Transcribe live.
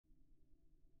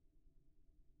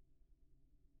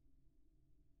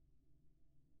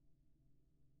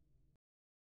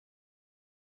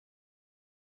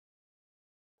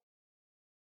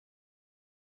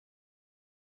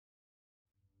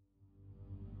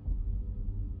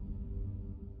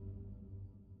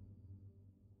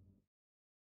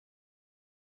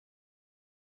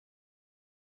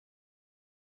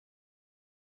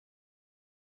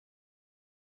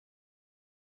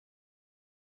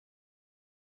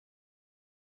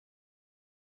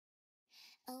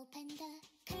Open the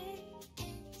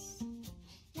curtains,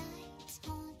 lights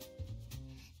on.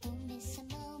 Don't miss a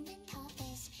moment of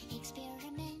this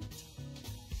experiment.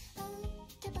 Oh,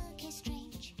 the book is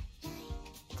strange,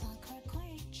 like clockwork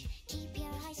orange. Keep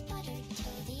your eyes buttered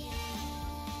till the end.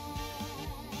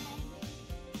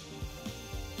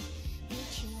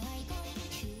 Which you are going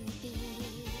to be.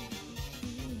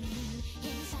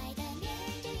 Inside the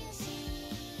mirror, do you see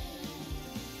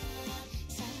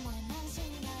someone else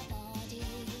in the body?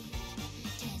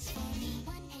 Dance for me,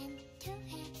 1 hand, 2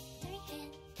 hand, 3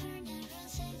 hand. Turn around,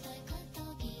 say like a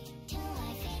doggy till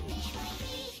I finish my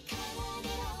beat. Cut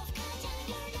it off, cut down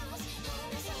your nose.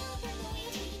 Honest over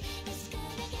loyalty is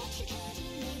gonna get you killed.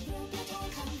 You make brutal,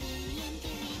 convenient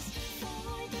theories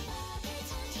for the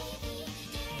puppets on TV.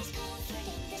 There's comfort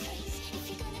in the phrase. If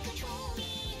you're gonna control me,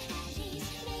 at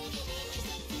least make it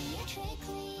interesting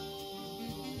theatrically.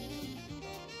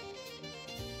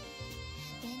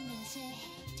 When there's a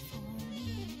hit for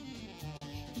me,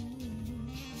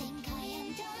 think I am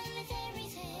done with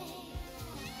everything.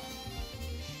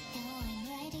 Now I'm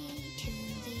ready to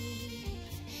leave.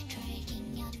 Dragging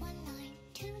out 1 line,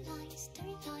 2 lines,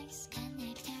 3 lines.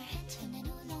 Connect our heads when I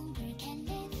no longer can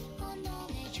live on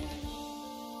knowledge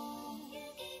alone. You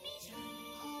gave me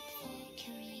strength, hopeful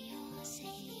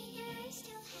curiosity. You're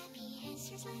still happy,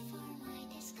 answers left for my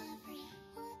discovery.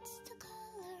 What's the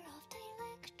color of the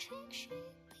electric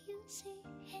shape you see?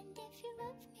 And if you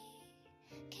love me,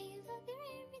 can you love your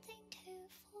everything too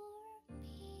for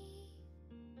me?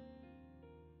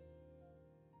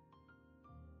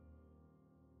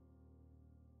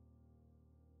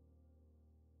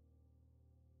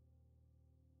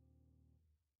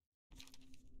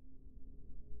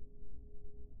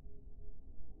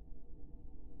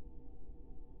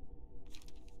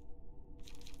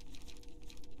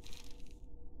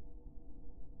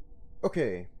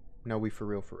 Okay, now we for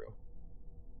real, for real.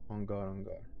 On God, on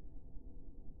God.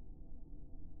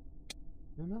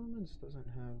 And Elements doesn't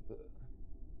have the...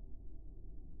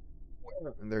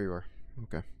 Where? There you are.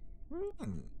 Okay.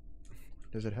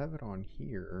 Does it have it on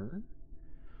here?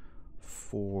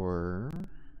 For...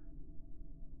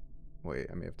 Wait,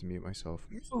 I may have to mute myself.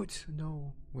 Mute!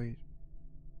 No, wait.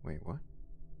 Wait, what?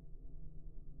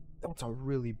 That's a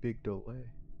really big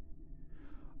delay.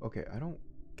 Okay, I don't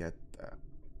get that.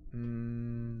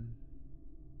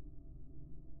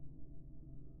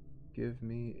 Give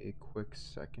me a quick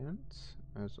second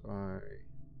as I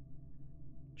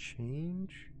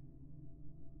change.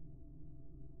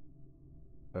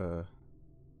 Anon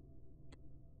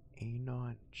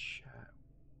chat.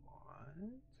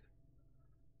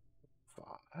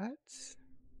 What?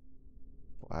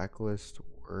 Blacklist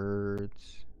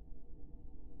words.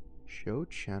 Show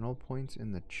channel points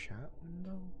in the chat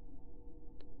window?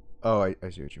 Oh, I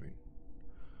see what you mean.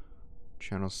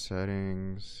 Channel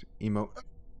settings. Emote.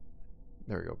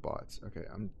 There we go, bots. Okay,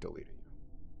 I'm deleting you.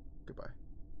 Goodbye.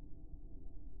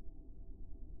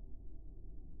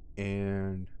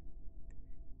 And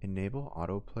enable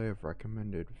autoplay of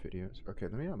recommended videos. Okay,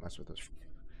 let me not mess with this.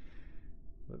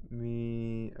 Let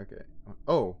me... Okay.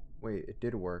 Oh, wait, it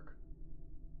did work.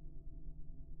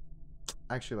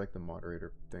 I actually like the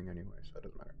moderator thing anyway, so it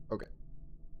doesn't matter. Okay.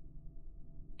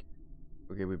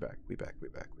 Okay, we back. We back. We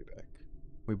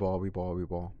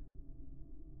ball.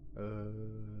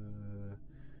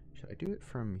 Should I do it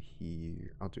from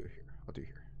here? I'll do it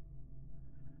here.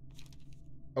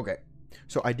 Okay.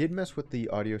 So I did mess with the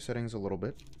audio settings a little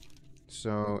bit.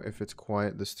 So if it's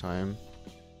quiet this time,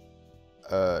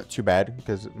 too bad,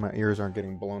 because my ears aren't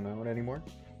getting blown out anymore.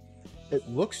 It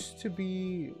looks to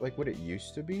be like what it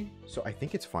used to be, so I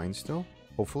think it's fine still.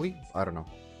 Hopefully, I don't know.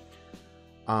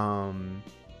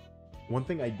 One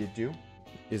thing I did do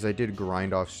is I did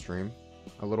grind off stream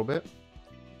a little bit,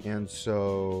 and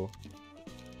so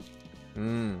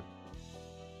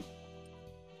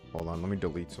hold on, let me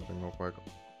delete something real quick.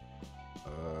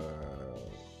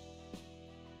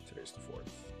 Today's the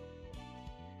 4th.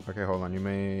 Okay, hold on, you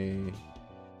may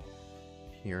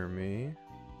hear me.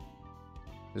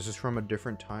 This is from a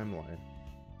different timeline.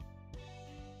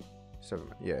 7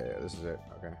 minutes. Yeah, this is it.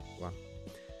 Okay, hold on.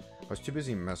 I was too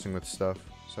busy messing with stuff,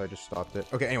 so I just stopped it.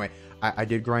 Okay, anyway, I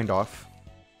did grind off.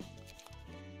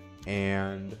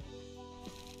 And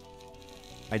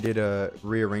I did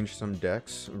rearrange some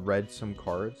decks, read some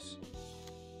cards,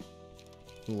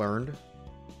 learned,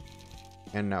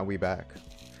 and now we back.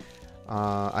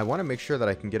 I want to make sure that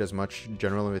I can get as much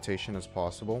general invitation as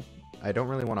possible. I don't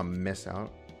really want to miss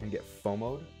out and get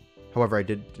FOMO'd. However, I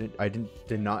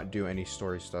did not do any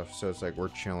story stuff, so it's like we're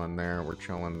chilling there,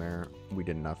 we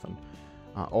did nothing.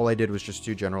 All I did was just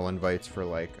do general invites for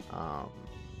like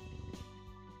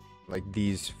like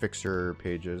these fixer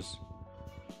pages.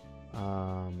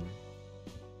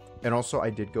 And also I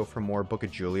did go for more Book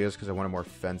of Julia's because I wanted more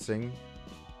fencing.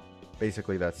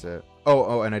 Basically, that's it.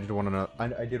 Oh, and I did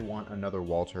want another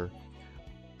Walter,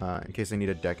 in case I need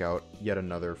to deck out yet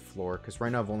another floor. Because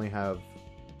right now I've only have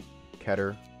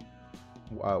Keter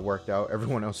worked out.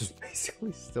 Everyone else is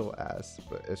basically still ass,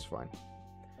 but it's fine.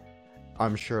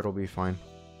 I'm sure it'll be fine.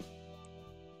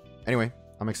 Anyway,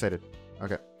 I'm excited.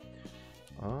 Okay.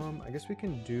 I guess we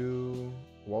can do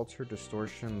Walter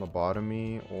Distortion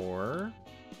Lobotomy, or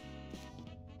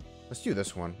let's do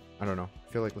this one. I don't know.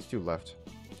 I feel like let's do left.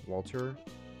 Walter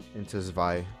into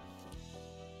Zwei.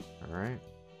 Alright.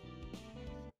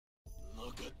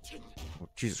 Oh,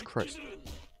 Jesus Christ.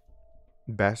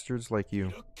 Bastards like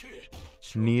you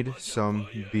need some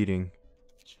beating.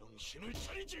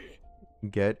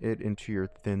 Get it into your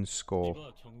thin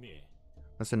skull.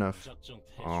 That's enough.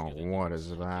 Oh, what is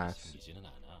that?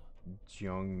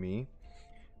 Jung-mi.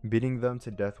 Beating them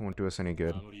to death won't do us any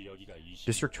good.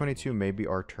 District 22 may be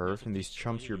our turf, and these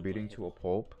chumps you're beating to a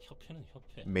pulp.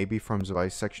 Maybe from Zwei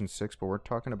Section 6, but we're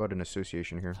talking about an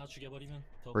association here.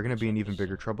 We're gonna be in even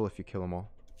bigger trouble if you kill them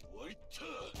all.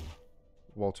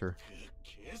 Walter.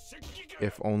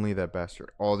 If only that bastard.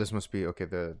 Oh, this must be, okay,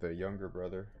 the younger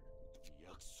brother.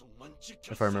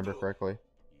 If I remember correctly.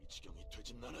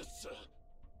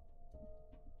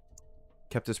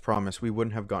 Kept his promise. We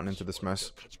wouldn't have gotten into this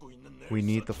mess. We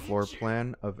need the floor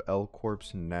plan of L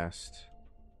Corp's nest.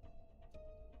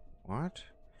 What?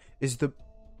 Is the...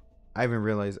 I haven't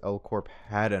realized L Corp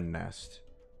had a nest.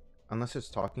 Unless it's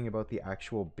talking about the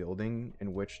actual building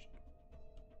in which,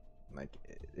 like,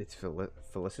 it's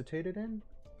felicitated in?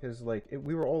 Because, like,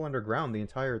 we were all underground the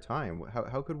entire time.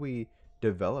 How could we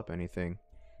develop anything?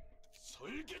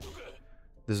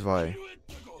 This Zwei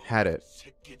had it.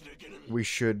 We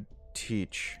should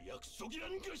teach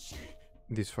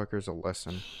these fuckers a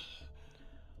lesson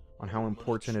on how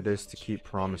important it is to keep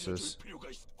promises.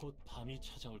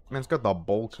 Man's got the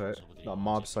bowl cut, the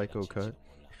mob psycho cut.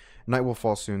 Night will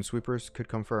fall soon. Sweepers could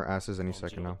come for our asses any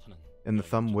second now. And the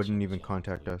thumb wouldn't even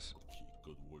contact us.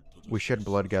 We shed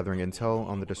blood gathering intel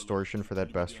on the distortion for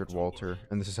that bastard Walter,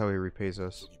 and this is how he repays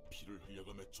us.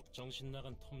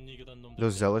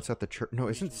 Those zealots at the church... No,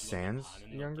 isn't Sans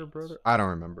younger brother? I don't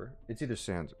remember. It's either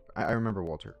Sans. I remember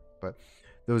Walter. But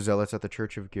those zealots at the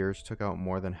Church of Gears took out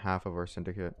more than half of our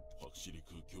syndicate.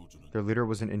 Their leader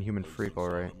was an inhuman freak,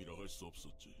 alright.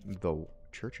 The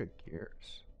Church of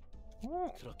Gears?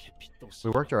 Oh. We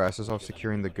worked our asses off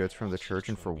securing the goods from the church,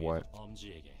 and for what?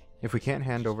 If we can't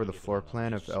hand over the floor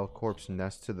plan of L Corp's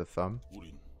nest to the thumb,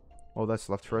 all that's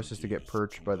left for us is to get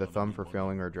perched by the thumb for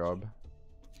failing our job.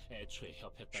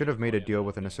 Should have made a deal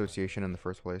with an association in the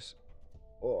first place.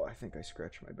 Oh, I think I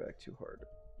scratched my back too hard.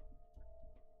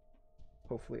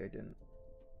 Hopefully I didn't.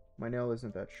 My nail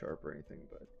isn't that sharp or anything,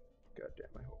 but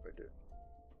goddamn, I hope I did.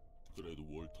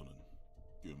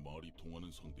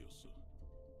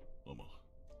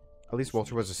 At least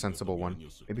Walter was a sensible one.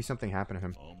 Maybe something happened to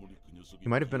him. He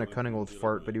might have been a cunning old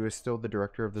fart, but he was still the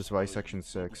director of the Zwei Section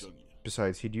 6.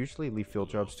 Besides, he'd usually leave field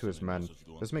jobs to his men.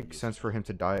 It doesn't make sense for him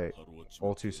to die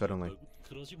all too suddenly.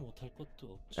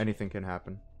 Anything can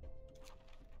happen.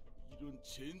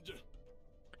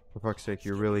 For fuck's sake,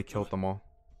 you really killed them all.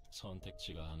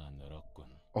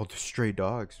 Oh, the stray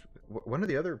dogs. One of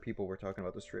the other people we're talking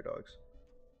about, the stray dogs.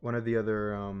 One of the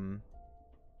other,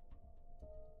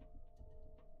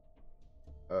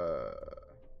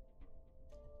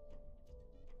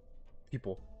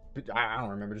 people. I don't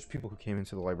remember, just people who came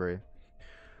into the library.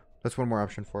 That's one more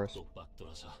option for us.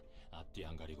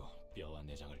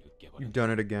 You've done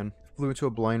it again. Flew into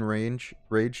a blind rage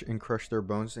and crushed their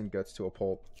bones and guts to a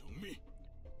pulp.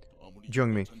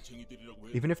 Jung-mi,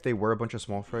 even if they were a bunch of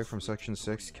small fry from Section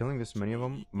 6, killing this many of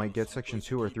them might get Section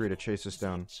 2 or 3 to chase us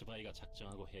down.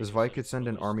 This Zwei could send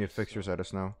an army of fixers at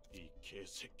us now.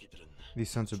 These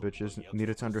sons of bitches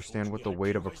needed to understand what the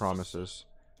weight of a promise is.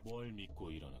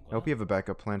 I hope you have a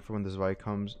backup plan for when the Zwei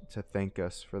comes to thank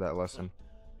us for that lesson.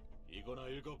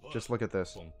 Just look at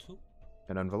this.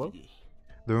 An envelope?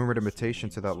 The rumored invitation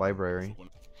to that library.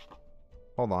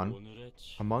 Hold on.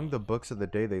 Among the books of the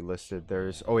day they listed,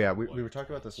 there's... Oh yeah, we were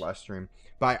talking about this last stream.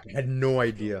 But I had no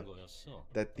idea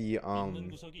that the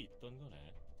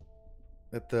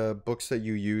books that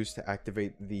you use to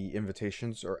activate the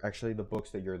invitations are actually the books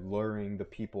that you're luring the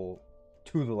people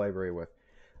to the library with.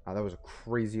 That was a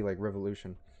crazy, like,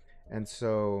 revolution. And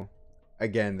so,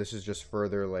 again, this is just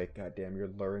further, like, goddamn, you're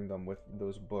luring them with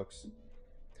those books.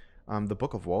 The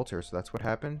Book of Walter, so that's what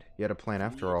happened? He had a plan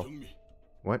after all.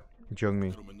 What?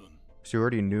 Jung-mi. So you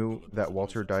already knew that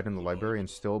Walter died in the library and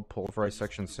still pulverized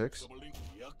Section 6?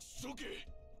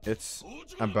 It's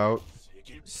about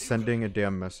sending a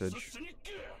damn message.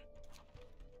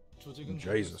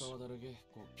 Jesus.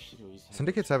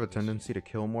 Syndicates have a tendency to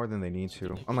kill more than they need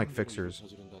to, unlike fixers.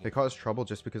 They cause trouble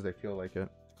just because they feel like it.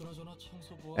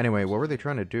 Anyway, what were they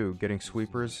trying to do? Getting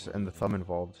sweepers and the thumb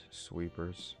involved.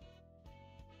 Sweepers.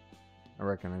 I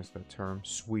recognize that term.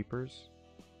 Sweepers?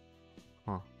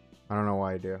 Huh. I don't know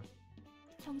why I do.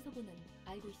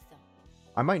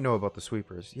 I might know about the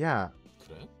sweepers. Yeah.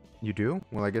 You do?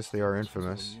 Well, I guess they are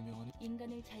infamous.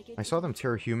 I saw them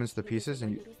tear humans to pieces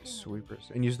and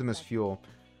sweepers and use them as fuel.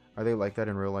 Are they like that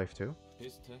in real life too?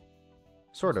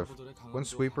 Sort of. One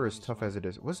sweeper is tough as it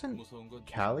is. Wasn't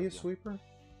Callie a sweeper?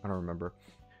 I don't remember.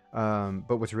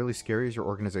 But what's really scary is your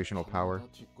organizational power.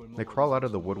 They crawl out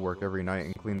of the woodwork every night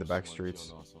and clean the back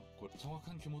streets.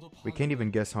 We can't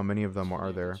even guess how many of them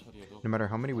are there. No matter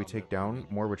how many we take down,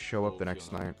 more would show up the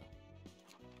next night.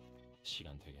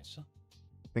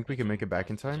 Think we can make it back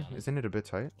in time? Isn't it a bit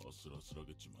tight?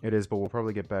 It is, but we'll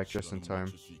probably get back just in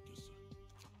time.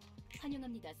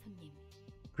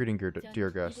 Greeting, dear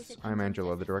guests. I'm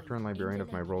Angela, the director and librarian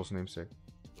of my role's namesake.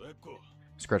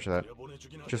 Scratch that.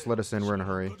 Just let us in, we're in a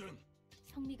hurry.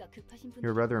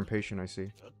 You're rather impatient, I see.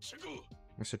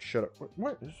 I said shut up.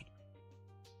 What?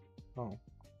 Oh.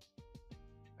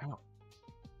 Ow.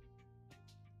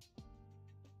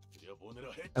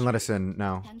 And let us in,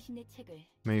 now.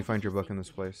 May you find your book in this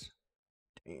place.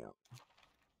 Damn.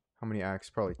 How many acts?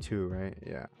 Probably 2, right?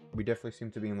 Yeah. We definitely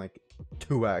seem to be in like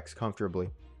 2 acts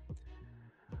comfortably.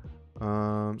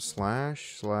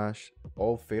 Slash.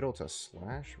 All fatal to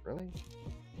slash? Really?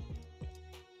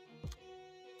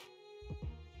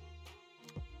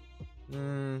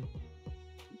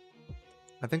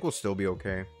 I think we'll still be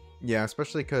okay. Yeah,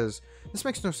 especially because this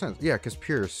makes no sense. Yeah, because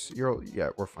Pierce, yeah,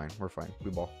 we're fine. We're fine. We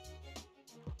ball.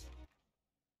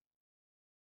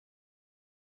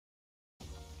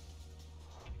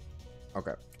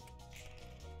 Okay.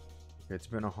 It's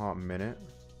been a hot minute.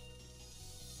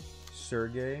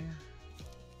 Sergey.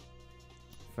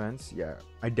 Fence? Yeah.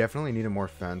 I definitely needed more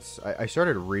fence. I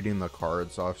started reading the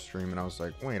cards off stream and I was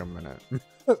like, wait a minute.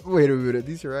 Wait a minute.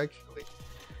 These are actually...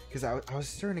 Because I was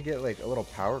starting to get like a little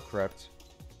power crept.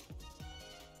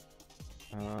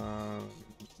 Not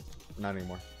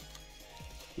anymore.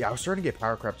 Yeah, I was starting to get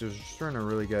power crept. It was just starting to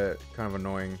really get kind of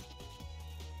annoying.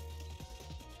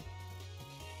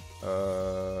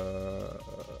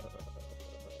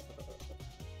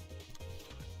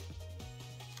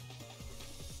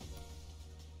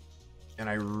 And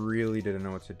I really didn't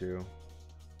know what to do.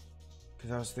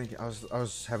 Because I was thinking, I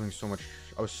was having so much,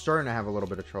 I was starting to have a little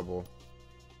bit of trouble.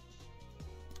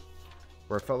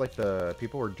 Where I felt like the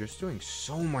people were just doing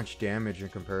so much damage in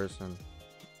comparison.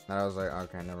 And I was like,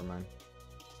 okay, never mind.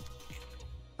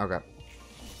 Okay.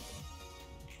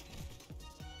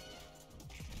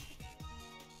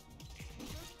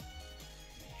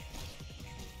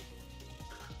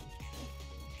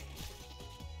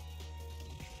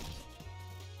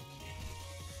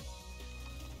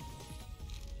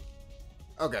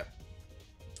 Okay.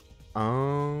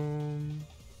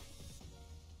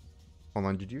 Hold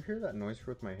on, did you hear that noise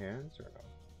with my hands or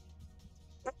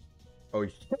no? Oh,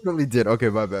 you definitely did. Okay,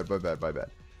 my bad.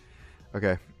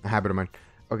 Okay, a habit of mine.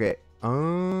 Okay,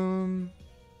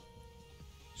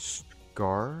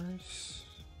 scars?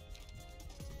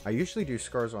 I usually do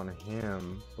scars on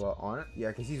him, but on it? Yeah,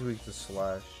 because he's weak to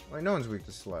slash. Wait, no one's weak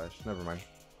to slash. Never mind.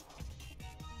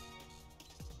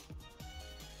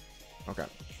 Okay.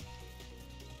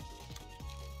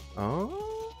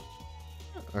 Oh,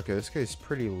 okay, this guy's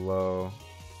pretty low.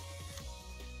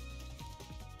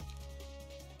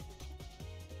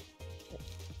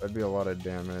 That'd be a lot of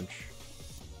damage.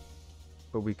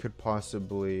 But we could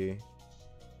possibly...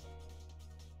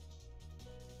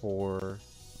 4...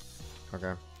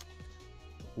 Okay.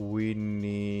 We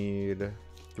need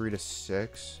 3 to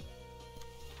 6.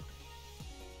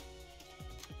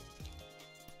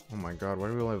 Oh my god, why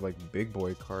do we all have like big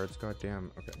boy cards? God damn.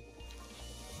 Okay.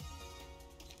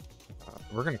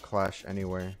 We're gonna clash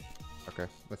anyway. Okay,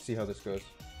 let's see how this goes.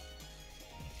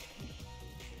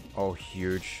 Oh,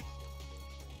 huge.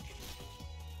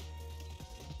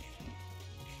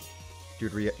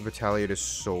 Dude, Retaliate is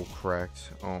so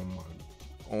cracked. Oh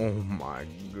my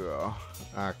god.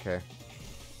 Okay.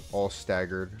 All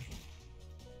staggered.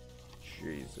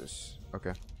 Jesus.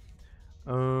 Okay.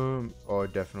 Oh,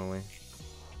 definitely.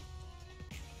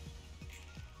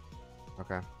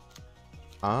 Okay.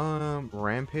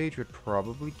 Rampage would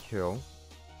probably kill.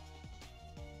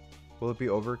 Will it be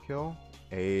overkill?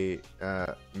 Maybe,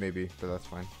 but that's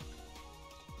fine.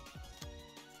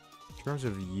 In terms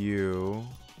of you...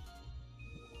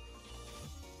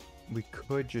 we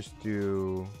could just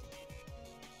do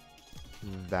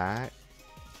that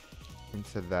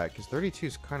into that, because 32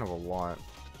 is kind of a lot.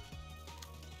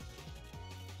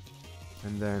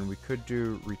 And then we could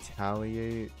do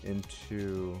retaliate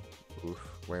into... Oof,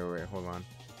 wait, hold on.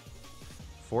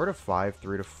 4 to 5,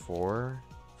 3 to 4,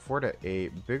 4 to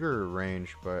 8. Bigger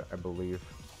range, but I believe...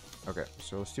 Okay,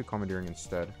 so let's do commandeering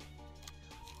instead.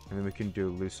 And then we can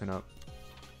do loosen up.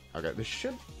 Okay, this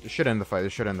should end the fight.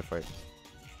 This should end the fight.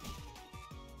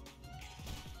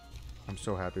 I'm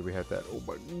so happy we had that. Oh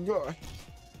my god.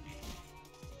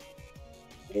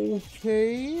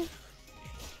 Okay.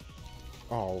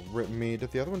 Oh, rip me.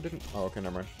 Did the other one didn't? Oh, okay,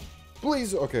 never mind.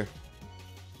 Please, okay.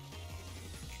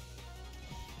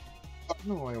 Oh,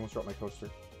 no, I almost dropped my coaster.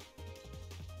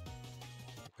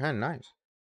 Okay, nice.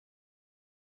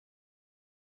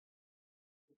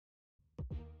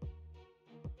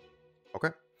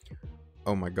 Okay.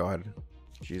 Oh my god.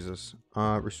 Jesus.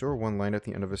 Restore one line at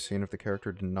the end of a scene if the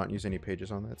character did not use any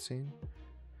pages on that scene.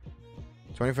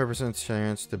 25%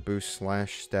 chance to boost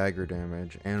slash stagger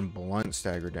damage and blunt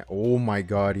stagger damage. Oh my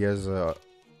god, he has a...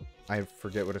 I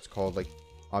forget what it's called, like,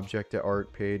 object at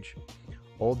art page.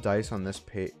 Old dice on this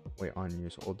page... Wait,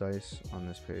 unused. Old dice on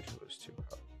this page lose 2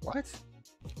 power. What?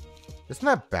 Isn't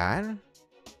that bad?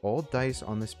 Old dice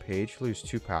on this page lose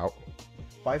 2 power.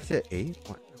 5 to 8?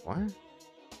 What?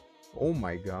 Oh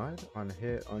my god. On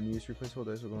hit, unused, replaceable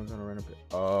dice with ones on a random page.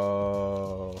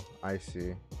 Oh, I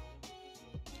see.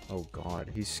 Oh god,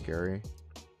 he's scary.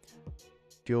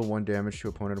 Deal 1 damage to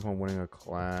opponent upon winning a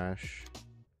clash.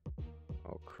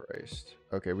 Oh Christ.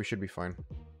 Okay, we should be fine.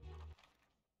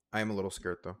 I am a little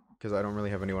scared though, because I don't really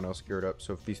have anyone else geared up,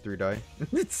 so if these 3 die,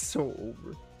 it's so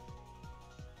over.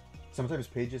 Sometimes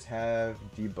pages have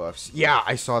debuffs. Yeah,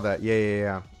 I saw that.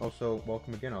 Yeah. Also,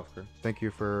 welcome again, Elfker. Thank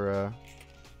you for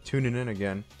tuning in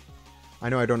again. I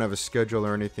know I don't have a schedule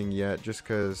or anything yet, just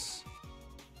because...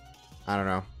 I don't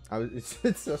know.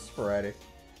 It's so sporadic.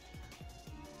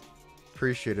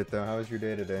 Appreciate it though. How was your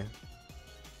day today?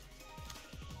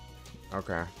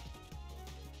 Okay.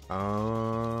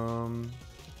 I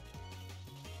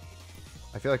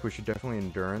feel like we should definitely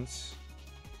endurance.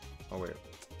 Oh wait,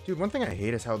 dude. One thing I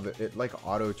hate is how it like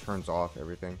auto turns off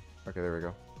everything. Okay, there we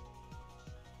go.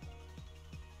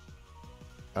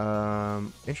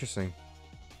 Interesting.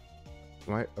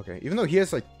 Why? Okay, even though he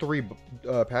has like 3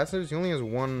 passives, he only has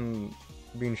 1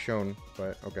 being shown,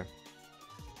 but okay.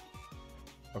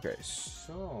 Okay,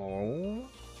 so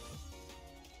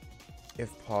if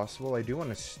possible, I do want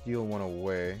to steal 1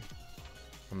 away.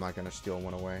 I'm not gonna steal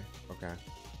 1 away. Okay,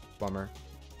 bummer.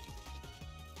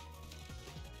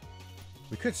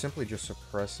 We could simply just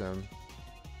suppress him.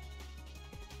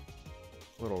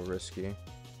 A little risky.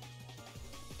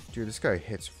 Dude, this guy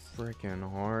hits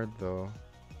freaking hard though.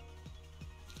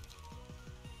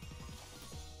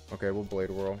 Okay, we'll Blade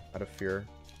Whirl out of fear.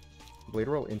 Blade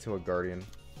Whirl into a Guardian.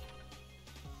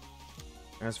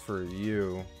 As for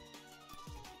you...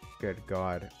 Good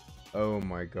god. Oh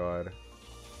my god.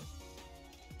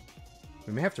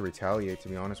 We may have to retaliate, to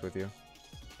be honest with you.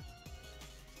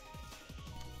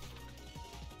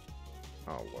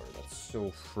 Oh lord, that's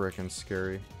so freaking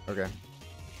scary. Okay.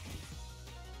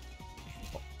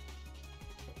 Oh.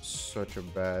 Such a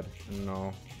bad...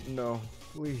 No. No.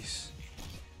 Please.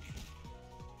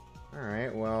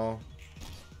 Alright, well...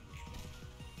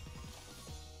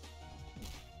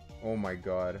 Oh my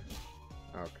god.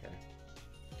 Okay.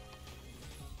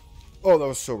 Oh, that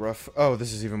was so rough. Oh,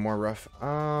 this is even more rough.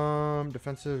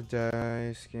 Defensive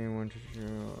dice, game 1 to 2.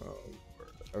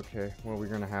 Okay, well, we're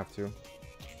gonna have to.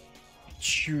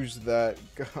 Choose that.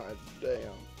 God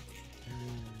damn.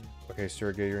 Okay,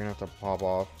 Sergey, you're gonna have to pop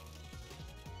off.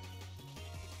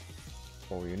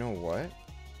 Oh, you know what?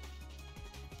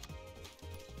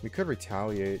 We could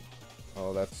retaliate.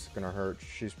 Oh, that's gonna hurt.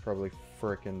 She's probably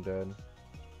frickin' dead.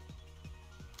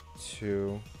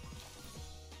 2.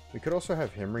 We could also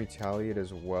have him retaliate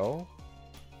as well.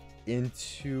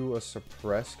 Into a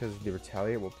suppress, because the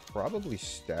retaliate will probably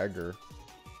stagger.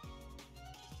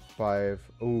 5.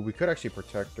 Oh, we could actually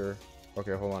protect her.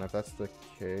 Okay, hold on. If that's the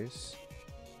case...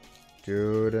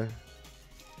 Dude.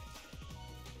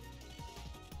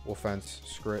 We'll fence.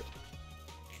 Screw it.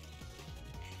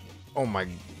 Oh my...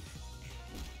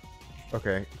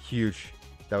 Okay, huge.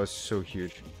 That was so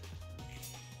huge.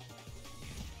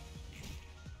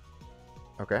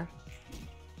 Okay.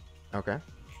 Okay.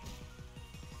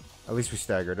 At least we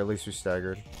staggered. At least we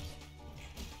staggered.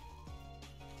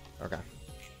 Okay.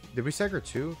 Did we stagger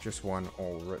 2? Just 1.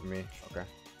 Oh, rip me. Okay.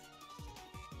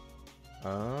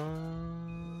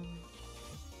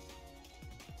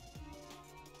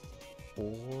 4.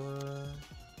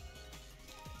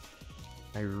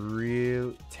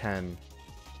 10.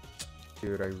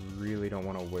 Dude, I really don't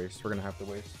want to waste. We're gonna have to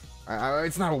waste.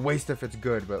 It's not a waste if it's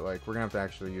good, but like we're gonna have to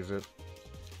actually use it.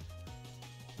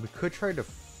 We could try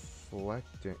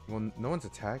deflecting. Well, no one's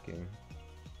attacking.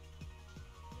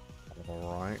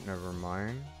 Alright, never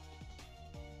mind.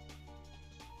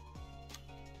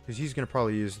 Because he's gonna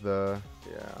probably use the...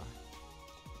 Yeah.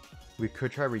 We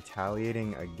could try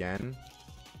retaliating again.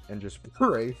 And just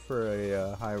pray for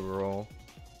a high roll.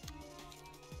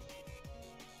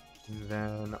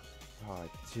 Then... Oh,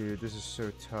 dude, this is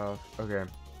so tough. Okay.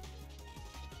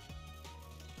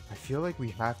 I feel like we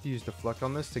have to use deflect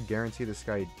on this to guarantee this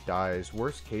guy dies.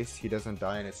 Worst case, he doesn't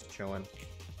die and it's chilling.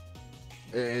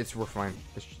 We're fine.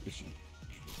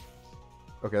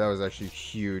 Okay, that was actually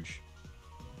huge.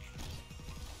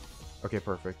 Okay,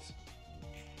 perfect.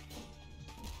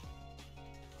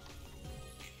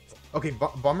 Okay,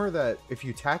 bummer that if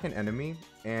you attack an enemy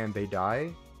and they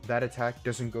die, that attack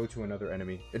doesn't go to another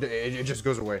enemy. It just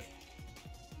goes away.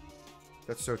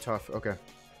 That's so tough. Okay.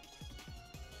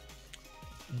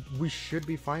 We should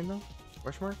be fine though?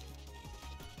 Question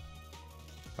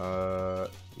mark?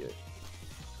 Yeah.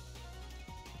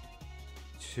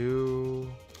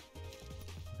 2.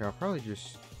 Okay, I'll probably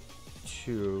just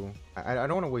 2. I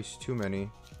don't want to waste too many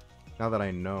now that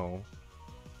I know.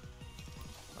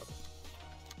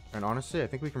 And honestly, I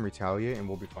think we can retaliate and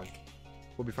we'll be fine.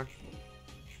 We'll be fine.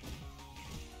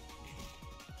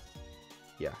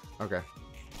 Yeah, okay.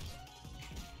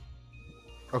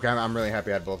 Okay, I'm really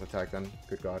happy I had both attack then.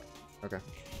 Good god. Okay.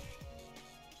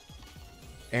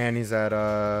 And he's at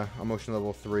emotion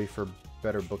level 3 for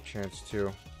better book chance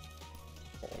too.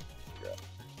 Oh, yeah.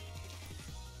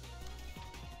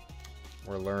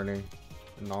 We're learning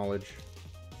knowledge.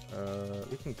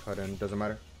 We can cut in, doesn't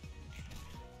matter.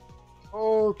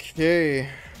 Okay.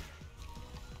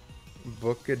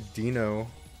 Book a Dino.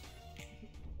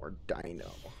 Or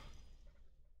Dino.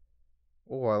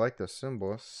 Oh, I like the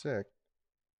symbol. Sick.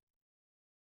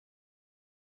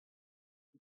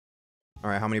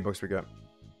 Alright, how many books we got?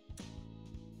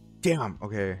 Damn,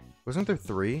 okay. Wasn't there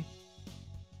 3?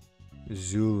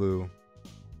 Zulu.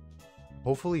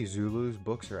 Hopefully Zulu's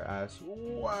books are ass.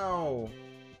 Wow.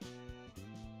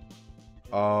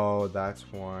 Oh, that's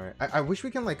why. I wish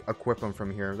we can, like, equip them from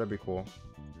here. That'd be cool.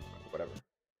 Whatever.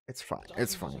 It's fine.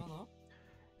 It's fine.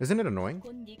 Isn't it annoying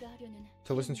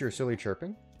to listen to your silly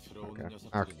chirping?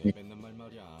 Okay.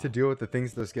 To deal with the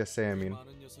things those guests say, I mean.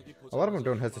 A lot of them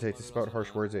don't hesitate to spout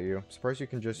harsh words at you. Surprised you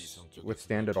can just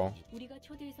withstand it all.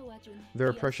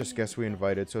 They're precious guests we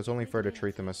invited, so it's only fair to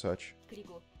treat them as such.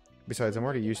 Besides, I'm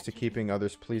already used to keeping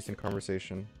others pleased in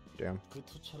conversation. Damn.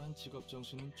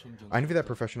 I envy that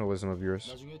professionalism of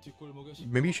yours.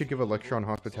 Maybe you should give a lecture on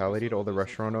hospitality to all the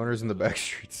restaurant owners in the back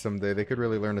streets someday. They could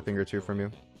really learn a thing or two from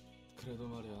you.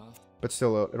 But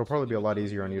still, it'll probably be a lot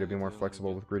easier on you to be more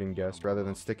flexible with greeting guests, rather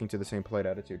than sticking to the same polite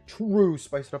attitude. True!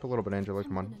 Spice it up a little bit, Angela.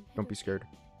 Come on. Don't be scared.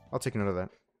 I'll take note of that.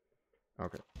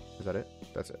 Okay. Is that it?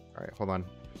 That's it. Alright, hold on.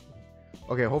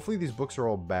 Okay, hopefully these books are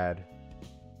all bad.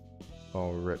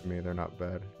 Oh, rip me. They're not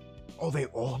bad. Oh, they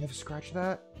all have scratch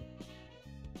that?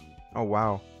 Oh,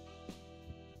 wow.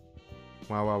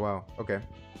 Wow, wow, wow. Okay.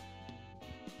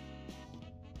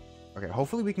 Okay,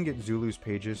 hopefully we can get Zulu's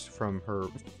pages from her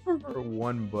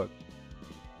one book.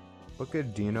 Book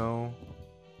of Dino.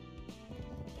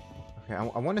 Okay,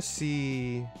 I want to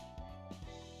see...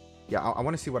 Yeah, I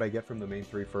want to see what I get from the main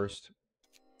 3 first.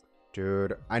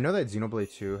 Dude, I know that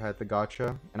Xenoblade 2 had the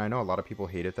gacha, and I know a lot of people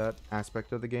hated that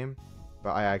aspect of the game,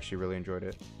 but I actually really enjoyed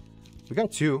it. We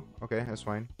got 2. Okay, that's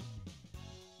fine.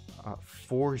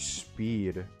 4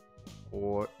 speed.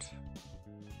 What?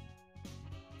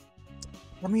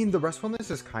 I mean, the restfulness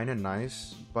is kind of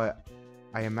nice, but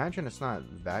I imagine it's not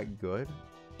that good.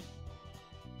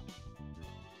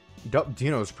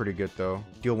 Dino's pretty good, though.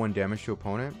 Deal 1 damage to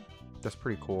opponent. That's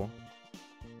pretty cool.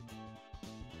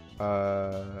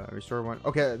 Restore 1.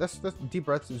 Okay, that's deep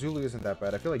breaths. Zulu isn't that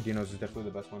bad. I feel like Dino's is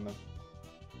definitely the best one, though.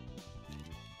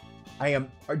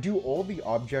 Do all the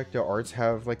object arts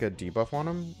have, like, a debuff on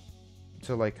them?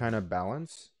 To, like, kind of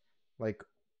balance? Like...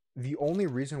 The only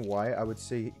reason why I would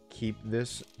say keep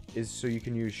this is so you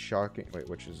can use shocking. Wait,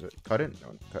 which is it? Cut it? No,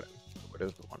 cut it. What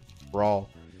is the one? Brawl.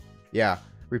 Yeah.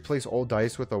 Replace all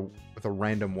dice with a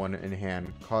random one in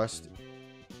hand. Cost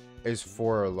is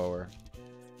 4 or lower.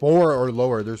 4 or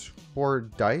lower. There's 4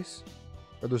 dice?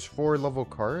 Or there's 4 level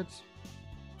cards?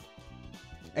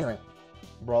 Anyway.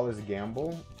 Brawl is a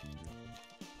gamble.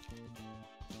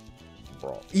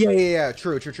 Brawl. Yeah,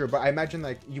 true. But I imagine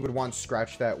like you would want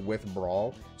scratch that with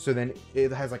Brawl, so then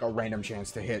it has like a random chance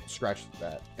to hit scratch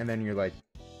that, and then you're like,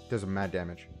 does a mad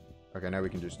damage. Okay, now we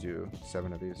can just do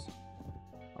 7 of these.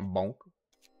 Bonk.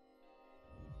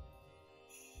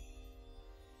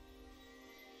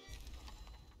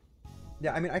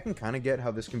 Yeah, I mean, I can kind of get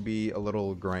how this can be a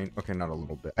little grind. Okay, not a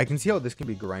little bit. I can see how this can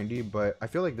be grindy, but I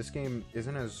feel like this game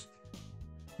isn't as...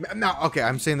 No, okay,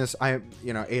 I'm saying this.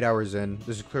 8 hours in.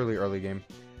 This is clearly early game.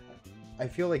 I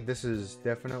feel like this is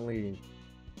definitely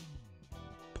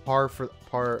par for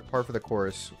the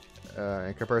course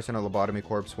in comparison to Lobotomy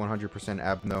Corpse.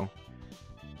 100%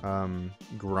 Abno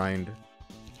grind.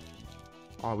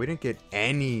 Oh, we didn't get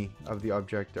any of the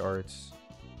object arts.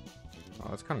 Oh,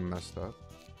 that's kind of messed up.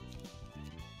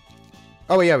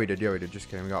 Oh, yeah, we did. Yeah, we did. Just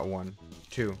kidding. We got 1,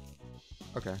 2.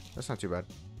 Okay, that's not too bad.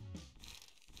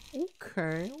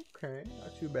 Okay,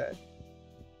 not too bad.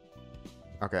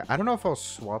 Okay, I don't know if I'll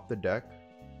swap the deck.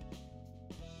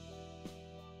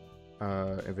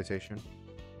 Invitation.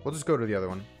 We'll just go to the other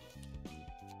one.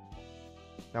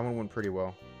 That one went pretty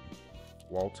well.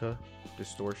 Walta,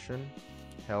 Distortion,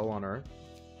 Hell on Earth.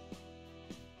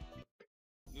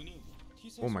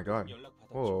 Oh my god.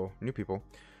 Whoa, new people.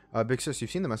 Big Sis,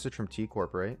 you've seen the message from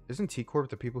T-Corp, right? Isn't T-Corp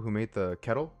the people who made the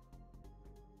kettle?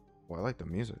 Oh, I like the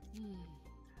music.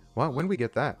 What? When we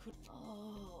get that?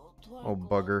 Oh,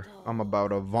 bugger. I'm about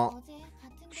to vomit.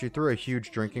 She threw a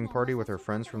huge drinking party with her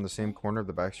friends from the same corner of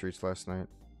the back streets last night.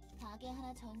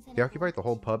 They occupied the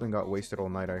whole pub and got wasted all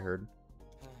night, I heard.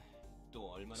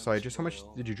 So, just how much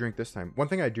did you drink this time? One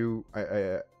thing I do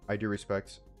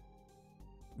respect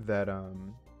that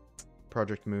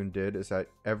Project Moon did is that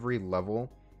every level,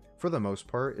 for the most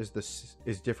part,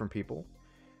 is different people.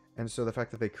 And so the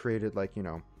fact that they created, like, you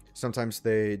know, sometimes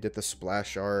they did the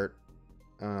splash art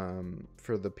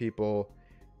for the people,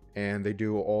 and they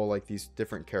do all like these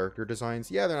different character designs.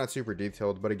 Yeah, they're not super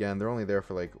detailed, but again, they're only there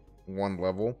for like one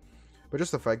level. But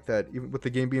just the fact that even with the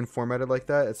game being formatted like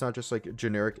that, it's not just like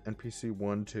generic NPC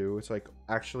 1, 2. It's like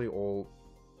actually all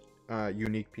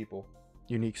unique people,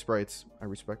 unique sprites. I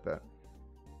respect that.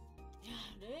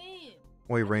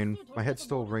 Oi, Rain, my head's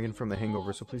still ringing from the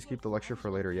hangover, so please keep the lecture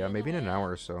for later. Yeah, maybe in an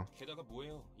hour or so.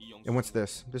 And what's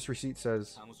this? This receipt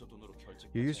says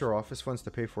you used our office funds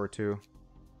to pay for it too.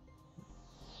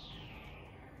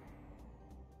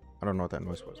 I don't know what that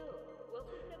noise was.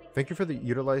 Thank you for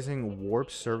utilizing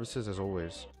Warp services as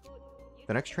always.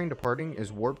 The next train departing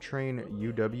is Warp Train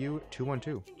UW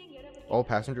 212. All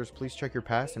passengers, please check your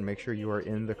pass and make sure you are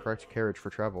in the correct carriage for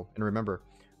travel. And remember,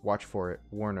 watch for it.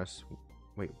 Warn us.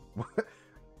 Wait, what?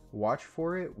 Watch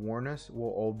for it. Warn us.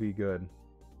 We'll all be good.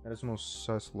 That is the most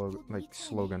sus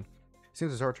slogan.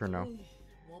 Seems it's our turn now.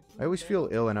 I always feel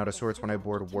ill and out of sorts when I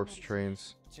board Warp's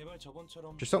trains.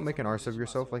 Just don't make an arse of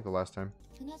yourself like the last time.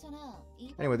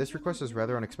 Anyway, this request is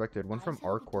rather unexpected. One from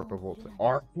R-Corp of all places.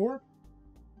 R-Corp?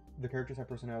 The characters have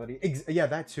personality? Yeah,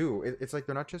 that too. It's like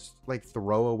they're not just like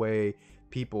throwaway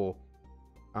people,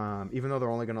 even though they're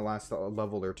only going to last a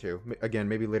level or two. Again,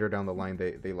 maybe later down the line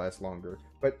they last longer.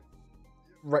 But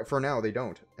right for now, they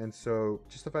don't. And so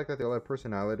just the fact that they all have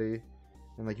personality,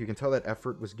 and like you can tell that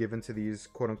effort was given to these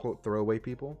quote-unquote throwaway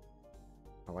people,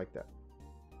 I like that.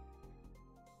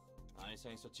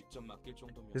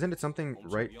 Isn't it something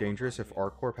right dangerous if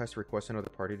R-Corp has to request another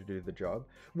party to do the job?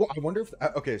 Well, I wonder if...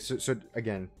 okay, so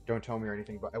again, don't tell me or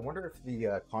anything, but I wonder if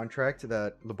the contract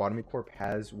that Lobotomy Corp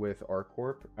has with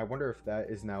R-Corp, I wonder if that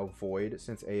is now void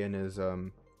since Ayan is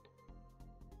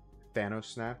Thanos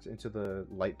snapped into the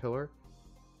light pillar.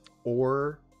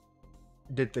 Or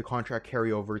did the contract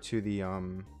carry over to the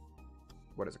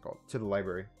what is it called? To the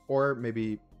library. Or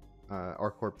maybe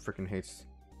R-Corp freaking hates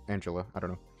Angela. I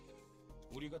don't know.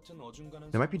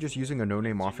 They might be just using a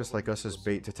no-name office like us as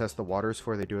bait to test the waters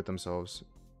before they do it themselves.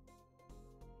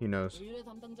 He knows.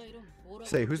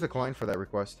 Say, who's the client for that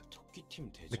request?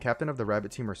 The captain of the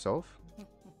rabbit team herself?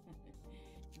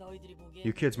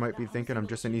 You kids might be thinking I'm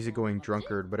just an easygoing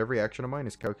drunkard, but every action of mine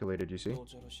is calculated, you see?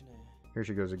 Here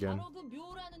she goes again.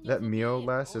 That Mio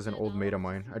lass is an old mate of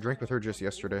mine. I drank with her just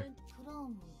yesterday.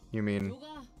 You mean...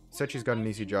 Said she's got an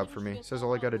easy job for me. Says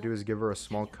all I gotta do is give her a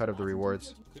small cut of the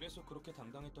rewards.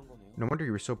 No wonder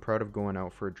you were so proud of going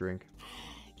out for a drink.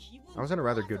 I was in a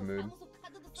rather good mood.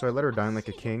 So I let her dine like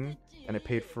a king, and I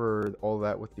paid for all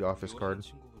that with the office card.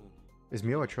 Is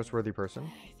Mio a trustworthy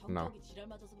person? No.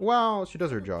 Well, she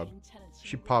does her job.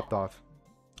 She popped off.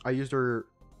 I used her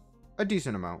a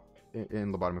decent amount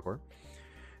in Lobotomy Corp.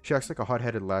 She acts like a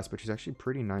hot-headed lass, but she's actually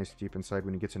pretty nice deep inside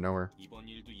when you get to know her.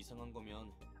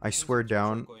 I swear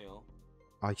down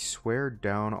I'll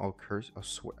curse. I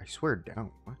swear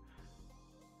down. What?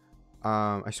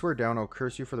 I swear down I'll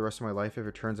curse you for the rest of my life if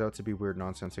it turns out to be weird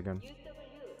nonsense again.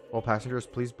 All passengers,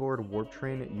 please board Warp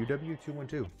Train UW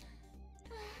 212.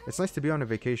 It's nice to be on a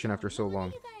vacation after so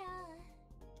long.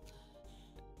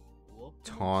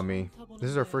 Tommy. This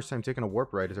is our first time taking a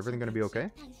warp ride. Is everything gonna be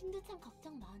okay? 당신도 참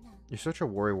걱정 많아. You're such a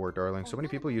worrywart, darling. So many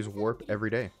people use warp every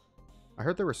day. I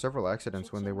heard there were several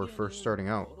accidents when they were first starting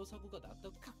out.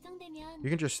 걱정되면 You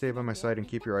can just stay by my side and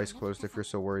keep your eyes closed if you're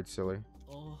so worried, silly.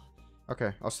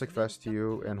 Okay, I'll stick fast to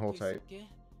you and hold tight.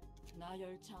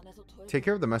 Take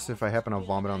care of the mess if I happen to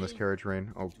vomit on this carriage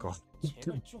rain. Oh god.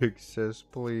 Big sis,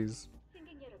 please.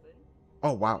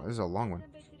 Oh wow, this is a long one.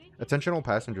 Attention all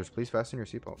passengers, please fasten your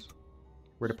seatbelts.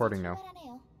 We're departing now.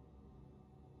 출발하네요.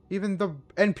 Even the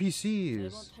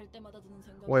NPCs!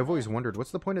 Well, I've always wondered,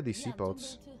 what's the point of these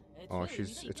seatbelts? Oh,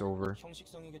 it's over.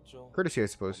 Courtesy, I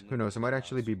suppose. Who knows, it might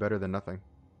actually be better than nothing.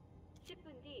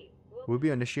 We'll be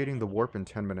initiating the warp in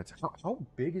 10 minutes. How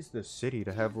big is the city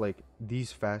to have, like,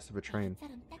 these fast of a train?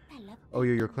 사람 딱 달라. Oh,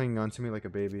 you're clinging on to me like a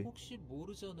baby.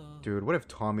 Dude, what if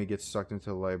Tommy gets sucked into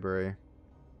the library?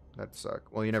 That'd suck.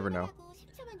 Well, you never know. 출발하고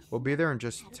 10초만 있으면 We'll be there in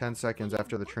just 10 seconds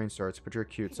after the train starts, but you're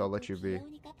cute, so I'll let you be.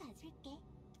 귀여우니까 봐줄게.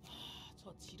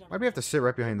 Why'd we have to sit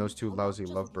right behind those two lousy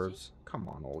lovebirds? Come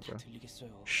on, Olga.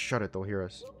 Shut it, they'll hear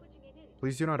us.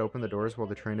 Please do not open the doors while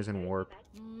the train is in warp.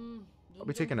 I'll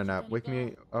be taking a nap. Wake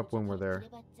me up when we're there.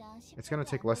 그래봤자 It's gonna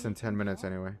take less than 10 minutes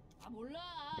anyway.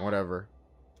 Whatever.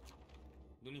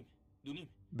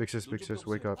 Big sis,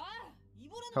 wake up.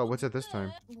 Hell, what's it this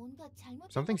time? 뭔가 잘못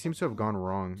Something seems to have gone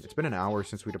wrong. It's been an hour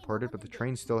since we departed, but the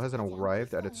train still hasn't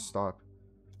arrived at its stop.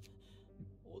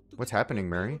 What's happening,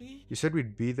 Mary? You said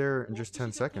we'd be there in just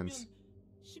 10 seconds.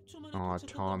 Aw,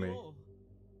 Tommy.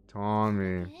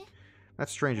 Tommy. 돼?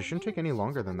 That's strange. It shouldn't take any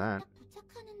longer than that. 딱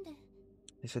도착하는데.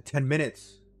 They said 10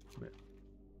 minutes.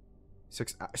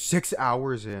 6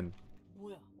 hours in.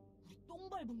 뭐야? 우리 똥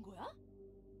밟은 거야?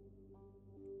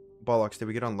 Bollocks, did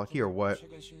we get unlucky or what?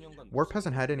 Warp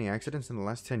hasn't had any accidents in the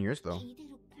last 10 years, though.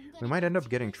 이대로 공간을 We might end up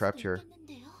getting 수 trapped here.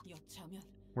 있겠는데요? 여차하면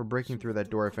We're breaking through that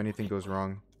door if anything goes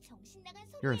wrong. 정신 나간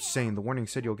소리예요. You're insane. The warning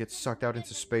said you'll get sucked out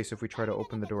into space if we try to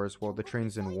open the doors while the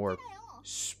train's in warp.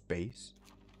 Space?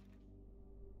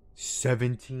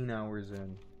 17 hours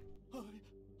in.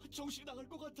 정신 나갈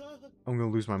것 같아. I'm gonna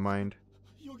lose my mind.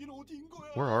 여긴 어디인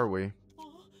거야? Where are we?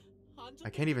 안전벨트 I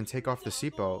can't even take off the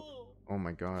seatbelt. Oh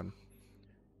my god.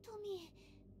 토미,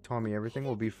 Tommy, everything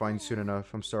will be fine soon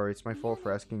enough. I'm sorry, it's my fault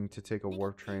for asking to take a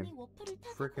warp train. 괜히 워프를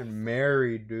타서 Frickin' 그랬어.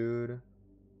 Mary, dude.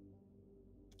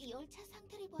 이 열차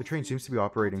상태를 The train 봐서는 seems to be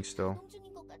operating 아직 still. 작동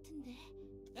중인 것 같은데.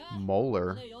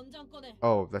 Molar. 너네 연장 꺼내.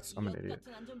 Oh, that's... I'm an 이것 idiot.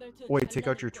 같은 안전벨트 Wait, take 달라낼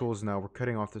out your 거야. tools now. We're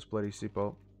cutting off this bloody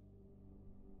seatbelt.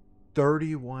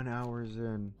 31 hours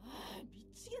in. 아,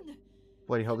 미치겠네.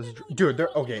 Bloody hell, this is... Dude,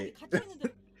 they're... Okay. 갇혀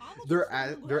있는데 아무도 they're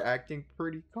없는 거야? they're acting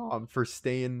pretty calm for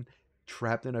staying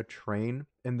trapped in a train,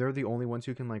 and they're the only ones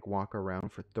who can like walk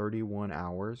around for 31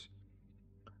 hours.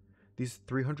 These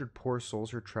 300 poor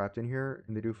souls are trapped in here,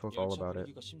 and they do fuck all about it.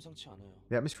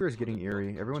 The atmosphere is getting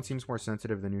eerie. Everyone seems more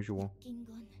sensitive than usual. 웃긴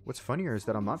건 What's funnier is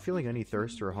that I'm not feeling any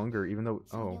thirst or hunger, even though...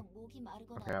 Oh, 전혀 목이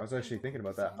마르거나 okay, I was actually 아프지 thinking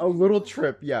about 않지 that. Oh, little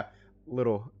trip, yeah.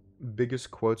 Little. Biggest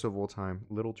quotes of all time.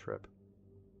 Little trip.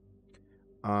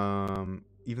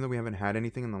 Even though we haven't had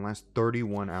anything in the last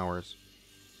 31 hours.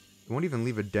 We won't even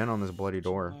leave a dent on this bloody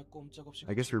door.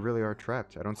 I guess we really are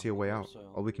trapped. I don't see a way out.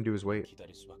 All we can do is wait.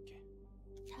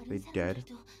 다른 They dead?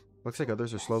 사람들도 Looks like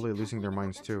others are slowly losing their 가고 있는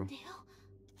minds 것 too.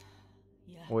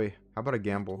 같은데요? 야, Wait, how about a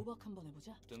gamble? 도박 한번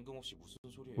해보자.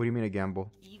 What do you mean a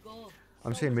gamble? 이거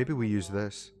I'm saying maybe we use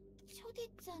this.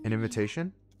 초대장이 An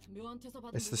invitation? 묘한테서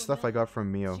받은 It's the 물건이야. stuff I got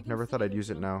from Mio. 지금 Never thought I'd 쓰기로 use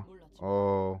it 좀 now. 몰랐지.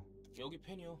 Oh. 여기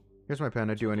펜이요. Here's my pen.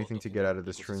 I'd do anything to get out of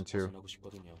this train too.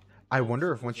 I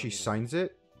wonder if once she signs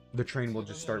it, the train will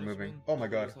just start moving. Oh my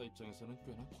god.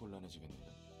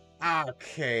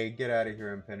 Okay, get out of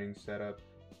here, impending setup.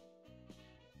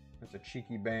 That's a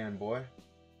cheeky band, boy.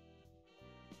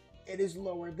 It is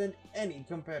lower than any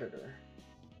competitor.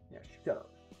 Yeah, shut up.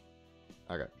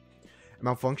 Okay.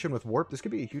 Malfunction with warp. This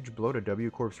could be a huge blow to W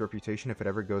Corp's reputation if it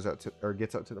ever goes out to or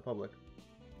gets out to the public.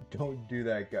 Don't do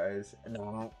that, guys.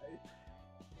 No.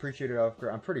 Appreciate it,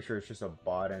 Oscar. I'm pretty sure it's just a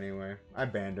bot anyway. I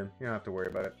banned him. You don't have to worry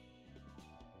about it.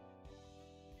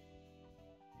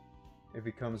 If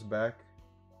he comes back,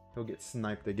 he'll get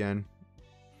sniped again.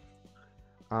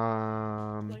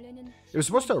 It was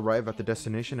supposed to arrive at the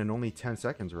destination in only 10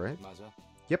 seconds, right?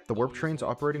 Yep, the warp train's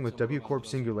operating with W Corp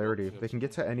Singularity. They can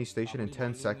get to any station in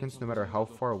 10 seconds no matter how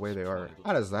far away they are.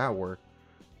 How does that work?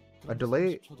 A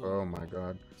delay? Oh my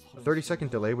god. A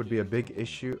 30-second delay would be a big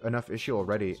issue, enough issue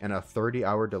already, and a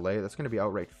 30-hour delay, that's going to be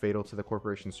outright fatal to the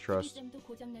corporation's trust. 시스템도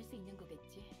고장 날 수 있는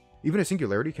거겠지. Even a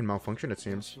singularity can malfunction, it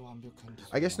seems.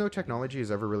 I guess no technology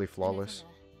is ever really flawless.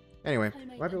 Anyway,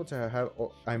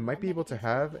 I might be able to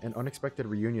have an unexpected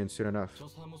reunion soon enough. Do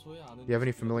you have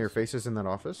any familiar faces in that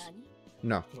office? 아니,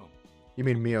 No. You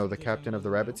mean Mio, the captain of the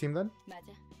rabbit team then?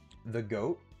 맞아. The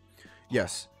goat?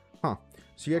 Yes. Huh.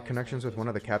 So you had connections with one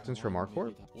of the captains from our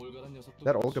corp?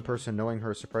 That Olga person, knowing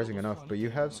her is surprising enough, but you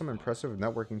have some impressive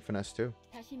networking finesse too.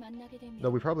 다시 만나게 되면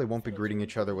Though we probably won't be greeting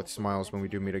each other with smiles when we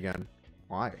do meet again.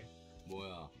 Why?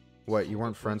 What, you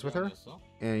weren't friends with her?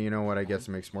 And you know what, I guess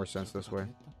it makes more sense this way.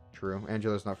 True,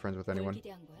 Angela's not friends with 뭘 anyone.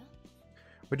 기대한 거야?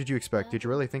 What did you expect? Did you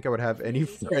really think I would have any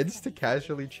friends to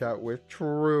casually chat with?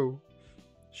 True.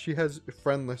 She has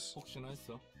friendless.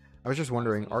 I was just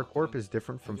wondering, our corp is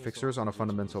different from Fixers on a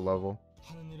fundamental level.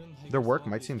 Their work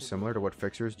might seem similar to what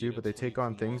Fixers do, but they take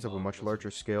on things of a much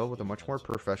larger scale with a much more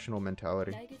professional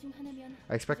mentality. 날개 중 하나면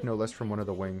I expect no less from one of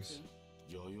the wings.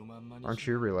 Aren't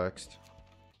you relaxed?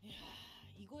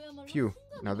 이거야말로 Phew,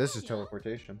 now this is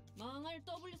teleportation.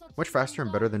 Much faster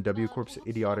and better than W Corp's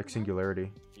idiotic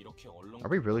singularity. Are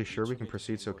we really sure we can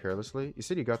proceed so carelessly? You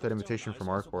said you got that invitation from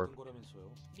our corp.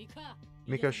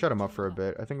 Mika, shut him up for a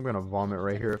bit. I think I'm gonna vomit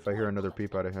right here if I hear another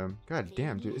peep out of him. God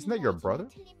damn, dude, isn't that your brother?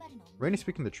 Rainey's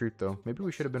speaking the truth though. Maybe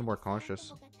we should have been more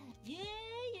cautious.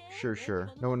 Sure.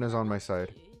 No one is on my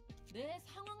side.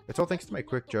 It's all thanks to my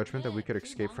quick judgment that we could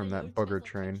escape from that bugger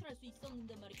train.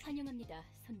 환영합니다,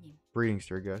 손님. Greetings,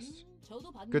 dear guests.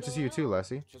 저도 받는 Good to see you too, 거예요.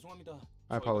 Lassie.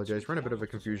 I apologize. We're in a bit of a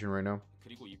confusion right now.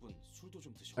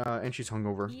 And she's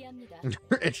hungover. 이해합니다.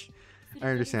 I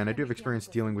understand. I do have experience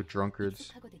dealing with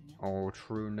drunkards. 익숙하거든요. Oh,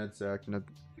 true. Ned Zach. Ned.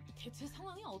 대체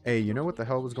상황이 어떻게 Hey, you know what the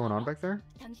hell was going on back there?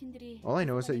 당신들이 All I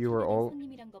know is that you are all...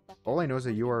 손님이란 것밖에 All I know is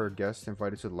that you are a guest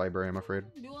invited to the library, I'm afraid.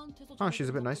 묘한테서 Huh, she's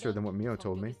a bit nicer than what Mio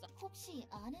told me. 혹시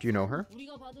아는 Do you know her?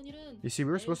 우리가 받은 일은 You see, we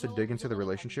were supposed to dig into the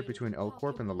relationship between L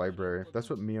Corp and the library. That's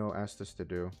what Mio asked us to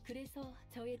do. 그래서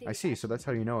저에 대해 I see, so that's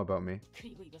how you know about me.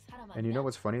 그리고 이거 사람 And you 아니야? know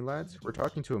what's funny, lads? We're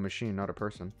talking to a machine, not a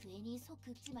person. 괜히 속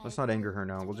긁지 Let's 말고 not anger her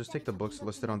now. We'll just take the books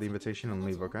listed on the invitation and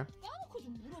leave, okay? 까놓고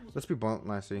좀 물어보자. Let's be blunt,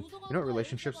 Lassie. You know what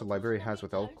relationships the library has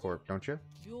with L Corp, don't you?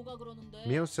 묘가 그러는데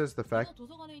Mio says the fact 내가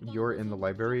도서관에 있다는 you're in the 것은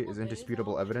library is 뭔가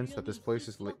indisputable 내에서 evidence that this place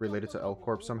is related to L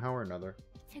Corp somehow or another.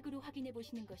 책으로 확인해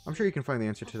보시는 것이 I'm sure you can find the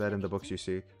answer to that in the books you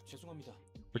seek.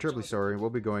 We're terribly sorry. We'll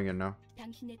be going in now.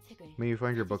 당신의 책을 May you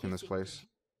find your book in this place.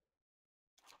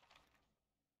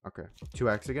 Okay. 2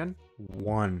 acts again?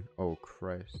 1. Oh,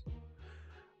 Christ.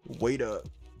 Wait up.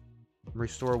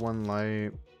 Restore 1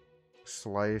 light.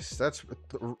 Slice. That's...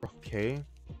 Okay.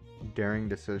 Daring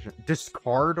decision.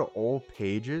 Discard all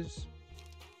pages?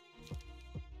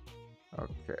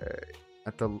 Okay.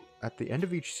 At the end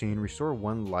of each scene, restore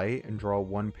 1 light and draw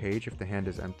 1 page if the hand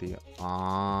is empty.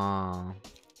 Ah.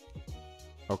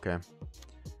 Okay.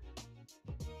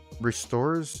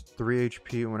 Restores 3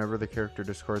 HP whenever the character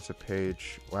discards a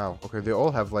page. Wow. Okay, they all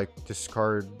have like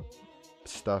discard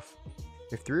stuff.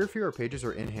 If 3 or fewer pages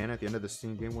are in hand at the end of the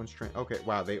scene, game 1 strength. Okay,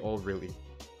 wow, they all really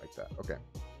like that. Okay.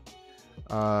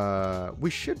 We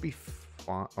should be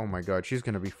fine. Oh my god, she's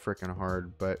gonna be freaking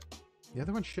hard, but the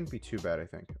other one shouldn't be too bad, I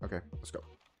think. Okay, let's go.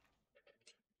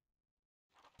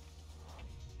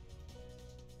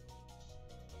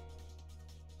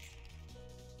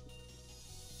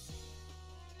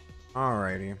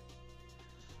 Alrighty.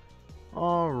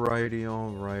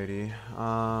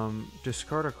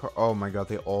 Discard a card. Oh my god,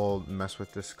 they all mess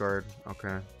with discard.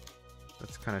 Okay.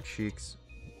 That's kind of cheeks.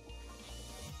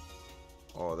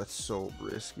 Oh, that's so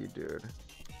risky, dude.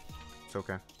 It's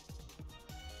okay.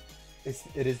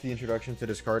 It is the introduction to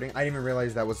discarding. I didn't even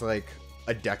realize that was like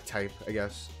a deck type, I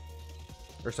guess.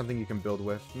 Or something you can build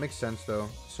with. Makes sense though.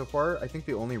 So far, I think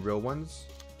the only real ones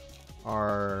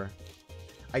are...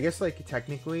 I guess like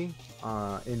technically,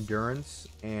 endurance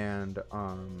and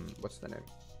what's the name?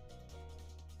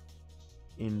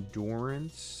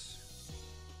 Endurance.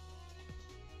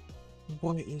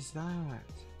 What is that?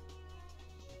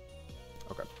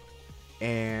 Okay.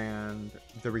 And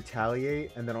the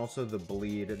retaliate, and then also the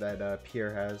bleed that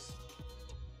Pierre has.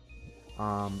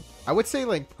 I would say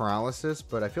like paralysis,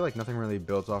 but I feel like nothing really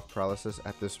builds off paralysis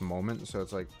at this moment, so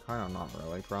it's like kind of not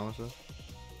really paralysis.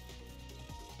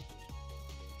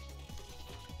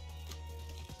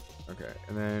 Okay,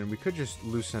 and then we could just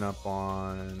loosen up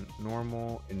on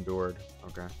normal, endured.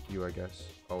 Okay, you, I guess.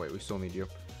 Oh, wait, we still need you.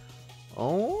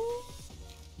 Oh,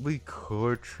 we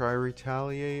could try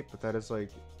retaliate, but that is like...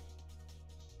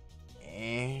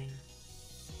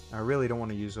 I really don't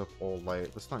want to use up all light.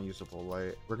 Let's not use up all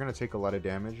light. We're going to take a lot of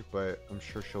damage, but I'm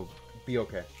sure she'll be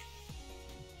okay.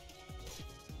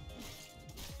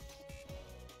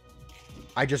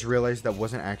 I just realized that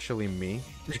wasn't actually me.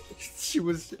 She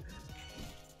was...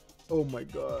 Oh my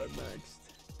god, next.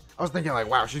 I was thinking like,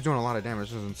 wow, she's doing a lot of damage.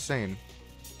 This is insane.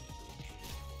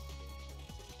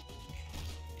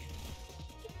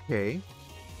 Okay.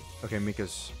 Okay,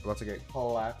 Mika's about to get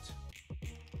collapsed.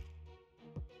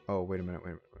 Oh, wait a minute.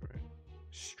 Wait.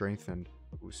 Strengthened.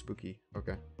 Ooh, spooky.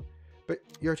 Okay. But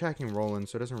you're attacking Roland,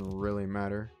 so it doesn't really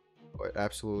matter. Oh, it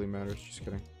absolutely matters. Just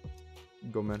kidding.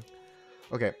 Go, man.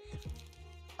 Okay.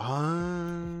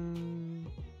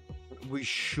 We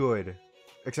should.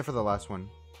 Except for the last one.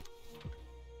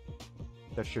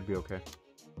 That should be okay.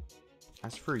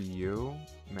 As for you,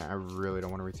 man, I really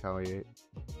don't want to retaliate.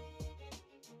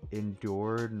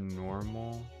 Endured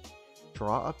normal.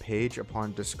 Draw a page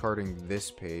upon discarding this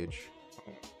page.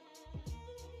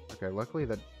 Okay, luckily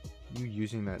that you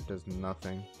using that does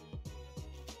nothing.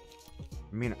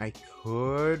 I mean, I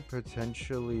could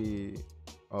potentially...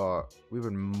 we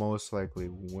would most likely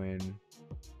win.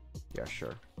 Yeah,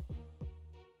 sure.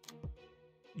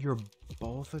 You're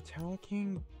both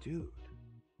attacking? Dude.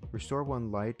 Restore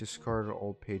 1 light, discard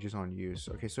old pages on use.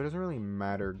 Okay, so it doesn't really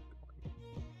matter.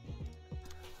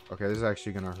 Okay, this is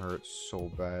actually gonna hurt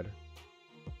so bad.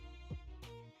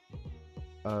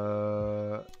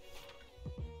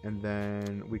 And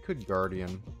then we could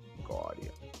Guardian.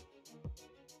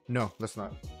 No, let's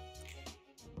not.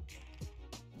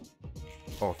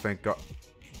 Oh, thank God.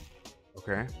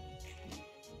 Okay.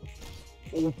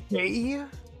 Okay.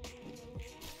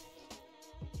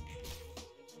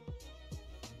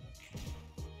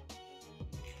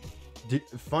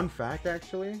 Fun fact,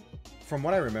 actually, from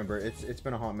what I remember, it's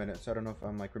been a hot minute, so I don't know if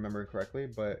I'm like remembering correctly,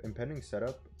 but impending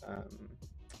setup,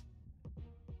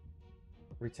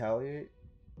 retaliate.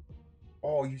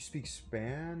 Oh, you speak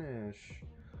Spanish.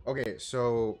 Okay,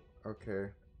 so okay.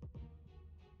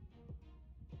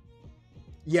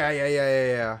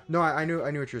 Yeah. No, I knew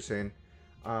what you're saying.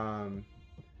 Have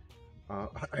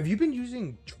you been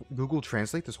using Google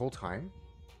Translate this whole time?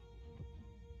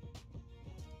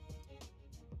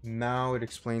 Now it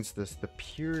explains this. The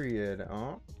period.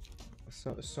 Oh,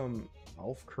 some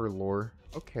Elfker lore.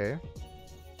 Okay.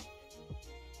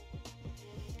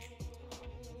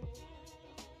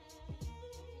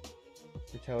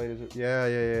 Retaliate is.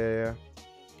 Yeah.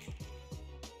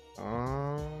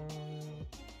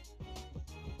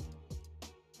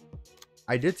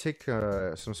 I did take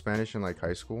some Spanish in like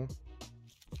high school.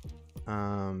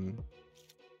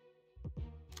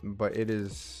 But it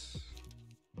is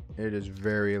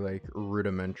very like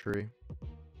rudimentary.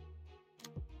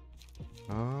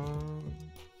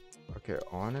 Okay,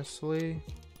 honestly,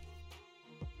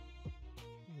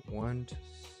 1 to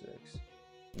 6.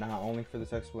 Nah, only for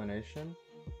this explanation.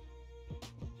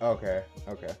 Okay.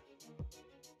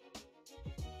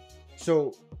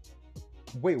 So,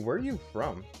 wait, where are you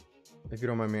from? If you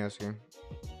don't mind me asking.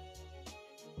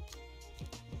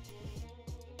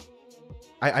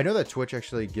 I know that Twitch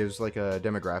actually gives like a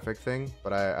demographic thing,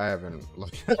 but I haven't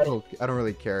looked. I don't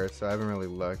really care, so I haven't really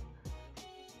looked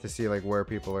to see like where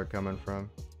people are coming from.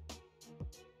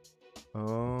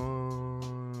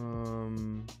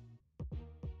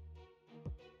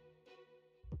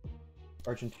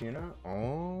 Argentina?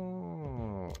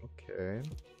 Oh, okay.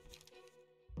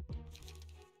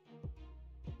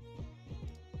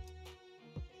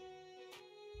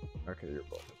 Okay, you're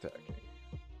both attacking.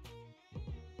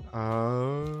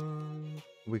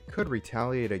 We could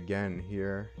retaliate again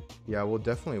here. Yeah, we'll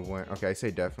definitely win. Okay, I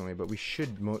say definitely, but we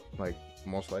should most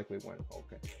likely win.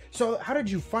 Okay. So how did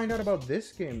you find out about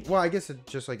this game? Well, I guess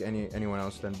it's just like anyone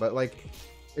else then. But like,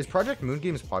 is Project Moon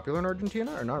games popular in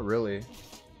Argentina or not really?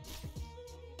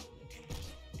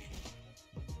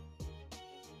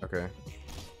 Okay.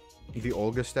 The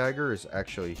Olga stagger is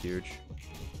actually huge.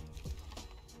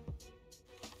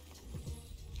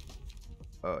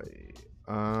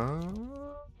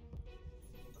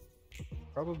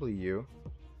 Probably you.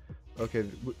 Okay.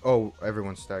 Oh,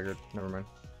 everyone's staggered. Never mind.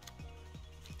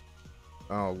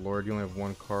 Oh Lord, you only have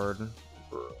 1 card.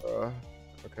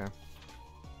 Okay.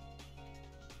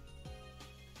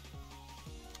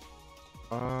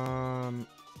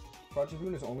 Project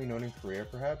Moon is only known in Korea,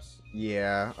 perhaps.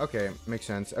 Yeah. Okay, makes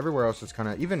sense. Everywhere else, it's kind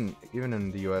of even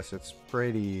in the U.S. It's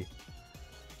pretty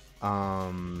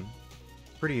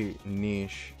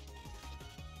niche.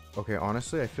 Okay,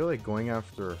 honestly, I feel like going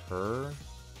after her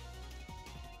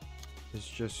is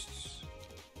just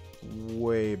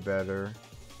way better.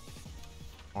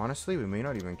 Honestly, we may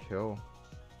not even kill.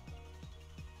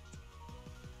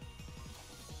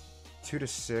 2 to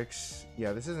 6.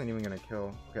 Yeah, this isn't even gonna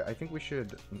kill. Okay, I think we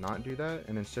should not do that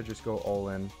and instead just go all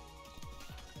in.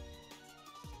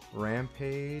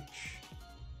 Rampage.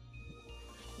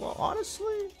 Well,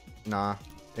 honestly, nah.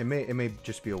 It may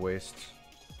just be a waste.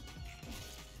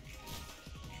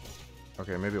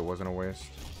 Okay, maybe it wasn't a waste.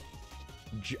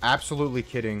 Absolutely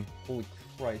kidding. Holy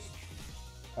Christ.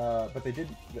 But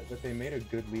they made a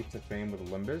good leap to fame with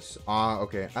Olympus.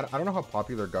 Okay. I don't know how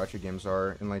popular gacha games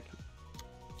are in like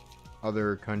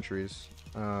other countries.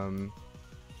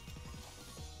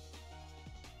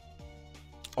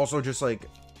 Also, just like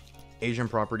Asian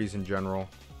properties in general.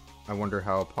 I wonder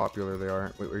how popular they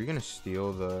are. Wait, are you gonna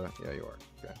steal the... Yeah, you are.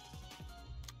 Okay.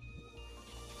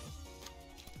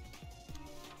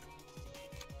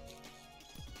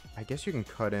 I guess you can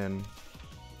cut in...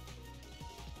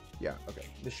 Yeah, okay.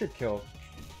 This should kill.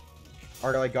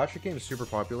 Are like gacha games super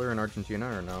popular in Argentina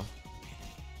or no?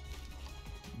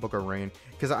 Book of Rain.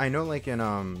 Because I know like in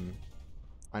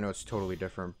I know it's totally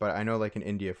different, but I know like in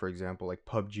India, for example, like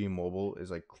PUBG Mobile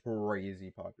is like crazy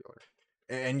popular.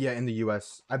 And yeah, in the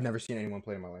US, I've never seen anyone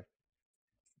play in my life.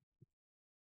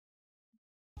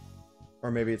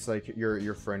 Or maybe it's like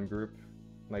your friend group,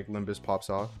 like Limbus pops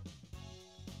off.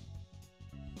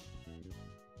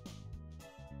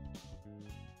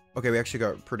 Okay, we actually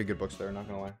got pretty good books there, not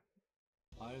gonna lie.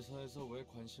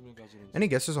 Any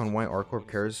guesses on why R Corp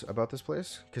cares about this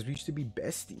place? Because we used to be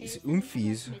besties,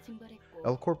 oomfies.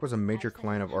 L Corp was a major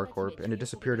client of R Corp, and it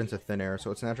disappeared into thin air,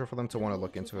 so it's natural for them to want to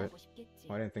look into it.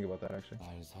 Oh, I didn't think about that, actually.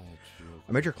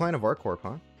 A major client of R Corp,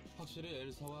 huh?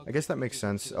 I guess that makes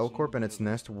sense. L Corp and its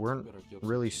nest weren't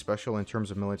really special in terms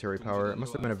of military power. It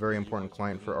must have been a very important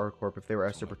client for R Corp if they were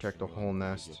asked to protect the whole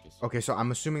nest. Okay, so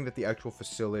I'm assuming that the actual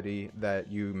facility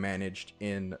that you managed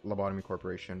in Lobotomy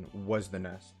Corporation was the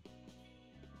nest.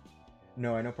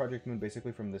 No, I know Project Moon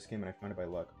basically from this game and I found it by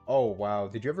luck. Oh, wow.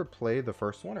 Did you ever play the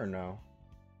first one or no?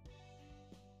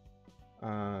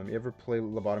 You ever play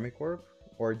Lobotomy Corp?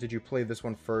 Or did you play this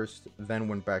one first, then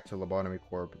went back to Lobotomy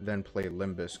Corp, then play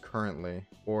Limbus currently?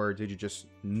 Or did you just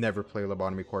never play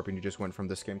Lobotomy Corp and you just went from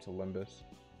this game to Limbus?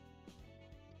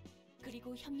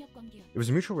 It was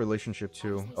a mutual relationship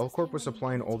too. L Corp was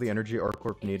supplying all the energy R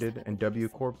Corp needed, and W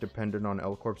Corp depended on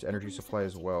L Corp's energy supply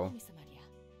as well.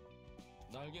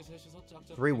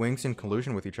 3 wings in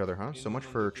collusion with each other, huh? So much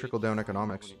for trickle-down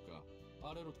economics.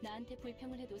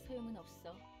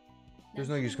 There's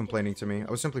no use complaining to me.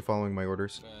 I was simply following my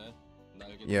orders.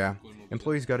 Yeah.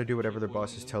 Employees gotta do whatever their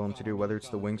bosses tell them to do, whether it's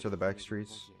the wings or the back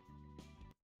streets.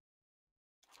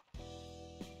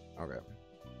 Okay.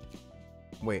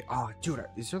 Wait, oh, dude,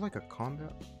 is there like a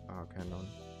combat? Oh, okay, no.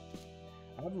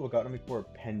 I have the Lobotomy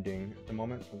Corp pending at the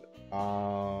moment.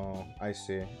 Oh, I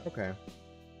see. Okay.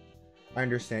 I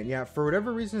understand. Yeah, for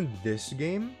whatever reason, this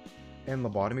game and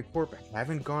Lobotomy Corp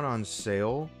haven't gone on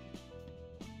sale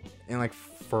in like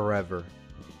forever.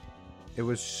 It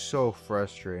was so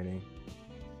frustrating.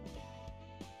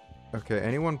 Okay,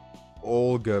 anyone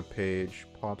Olga page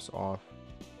pops off.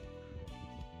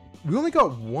 We only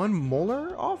got one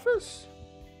molar office?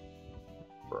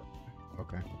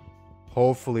 Okay.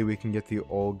 Hopefully we can get the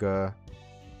Olga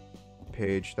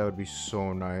page. That would be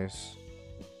so nice.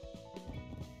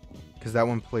 Because that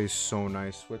one plays so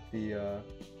nice with the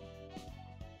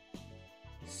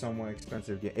somewhat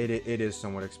expensive. Yeah, it is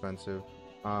somewhat expensive.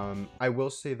 I will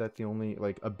say that the only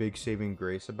like a big saving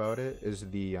grace about it is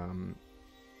the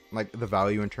like the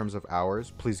value in terms of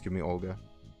hours. Please give me Olga.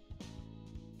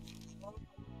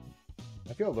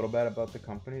 I feel a little bad about the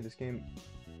company. This game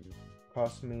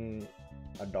cost me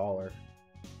 $1.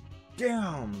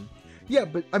 Damn. Yeah,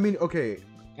 but I mean, okay,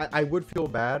 I would feel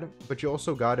bad, but you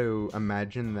also got to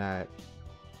imagine that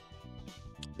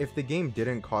if the game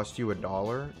didn't cost you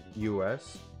 $1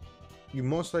 US, you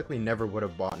most likely never would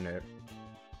have bought it.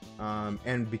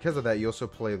 And because of that, you also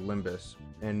play Limbus.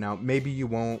 And now maybe you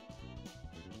won't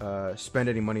spend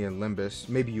any money in Limbus.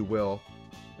 Maybe you will,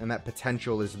 and that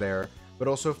potential is there. But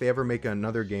also, if they ever make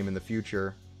another game in the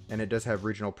future, and it does have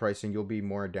regional pricing, you'll be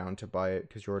more down to buy it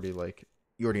because you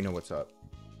already know what's up.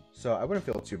 So I wouldn't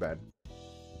feel too bad.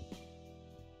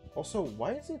 Also,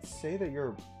 why does it say that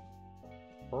you're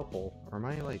purple? Or am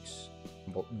I like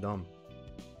dumb?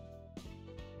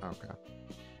 Okay.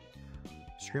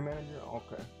 Screen manager?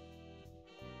 Okay.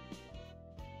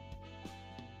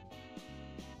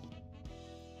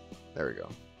 There we go.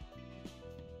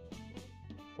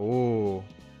 Oh.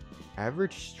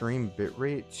 Average stream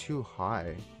bitrate too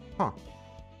high. Huh.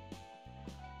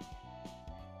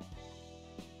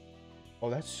 Oh,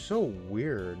 that's so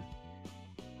weird.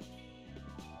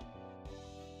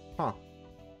 Huh.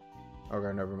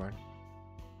 Okay, never mind.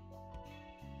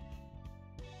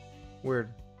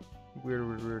 Weird.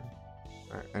 Weird.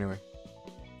 Alright, anyway.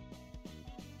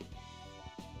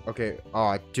 Okay,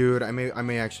 aw, dude, I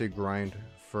may actually grind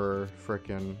for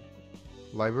frickin'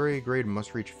 library grade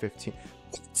must reach 15.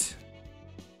 What?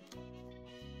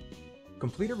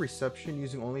 Complete a reception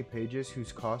using only pages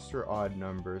whose costs are odd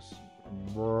numbers.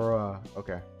 Bruh.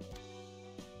 Okay.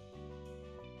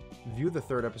 View the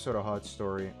 3rd episode of Hot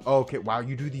Story. Oh, okay, wow,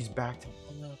 you do these back to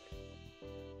back.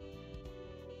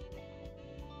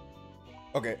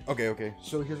 Okay.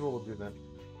 So here's what we'll do then.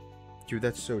 Dude,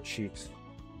 that's so cheeks.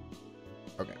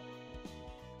 Okay.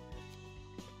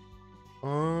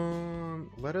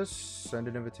 Let us send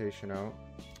an invitation out.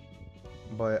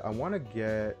 But I want to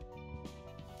get...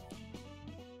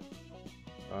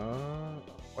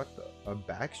 what the... A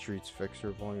Backstreets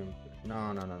Fixer volume...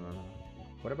 No.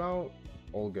 What about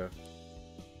Olga?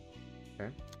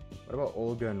 Okay. What about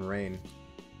Olga and Rain?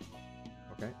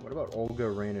 Okay. What about Olga,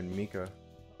 Rain, and Mika?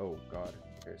 Oh, God.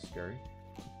 Okay, scary.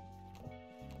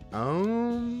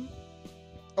 Oh,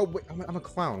 wait. I'm a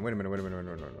clown. Wait a minute.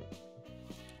 No.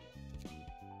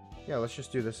 Yeah, let's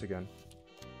just do this again.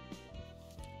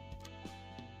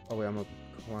 Oh, wait. I'm a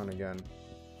clown again.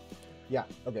 Yeah,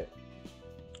 okay.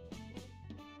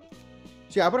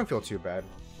 So, yeah, I wouldn't feel too bad.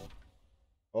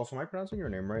 Also, am I pronouncing your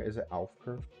name right? Is it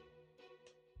Alfker?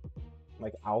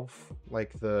 Like Alf?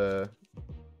 Like the...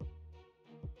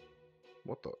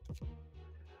 What the...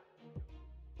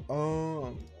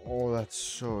 Oh, that's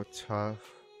so tough.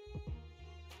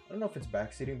 I don't know if it's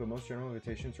backseating, but most general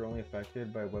invitations are only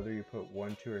affected by whether you put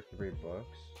 1, 2, or 3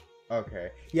 books.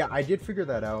 Okay. Yeah, I did figure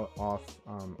that out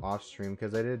off stream,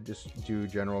 because I did just do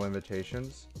general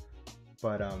invitations.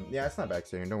 But, yeah, it's not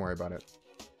backseating. Don't worry about it.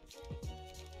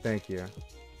 Thank you.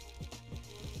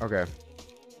 Okay.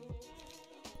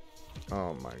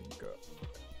 Oh my god.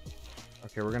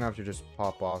 Okay, we're gonna have to just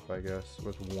pop off, I guess,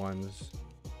 with ones.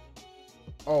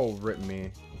 Oh, rip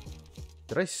me.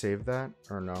 Did I save that?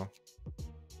 Or no?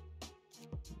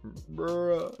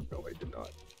 Bruh. No, I did not.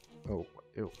 Oh,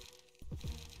 ew.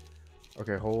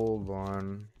 Okay, hold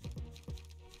on.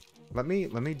 Let me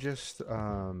just,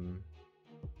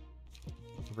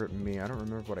 rip me. I don't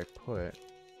remember what I put.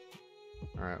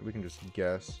 Alright, we can just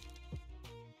guess.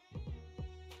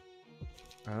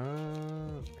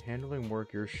 Handling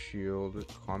work, your shield,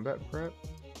 combat prep?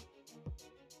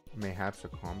 Mayhaps a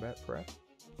combat prep?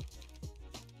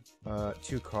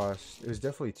 2 costs. It was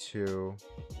definitely 2.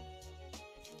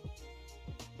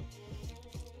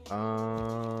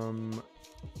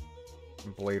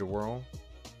 Blade Whirl?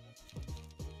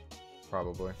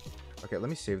 Probably. Okay, let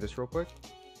me save this real quick.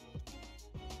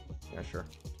 Yeah, sure.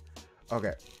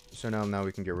 Okay, so now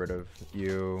we can get rid of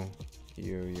you.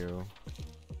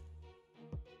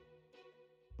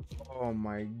 Oh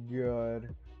my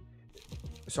god.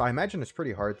 So I imagine it's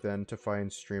pretty hard then to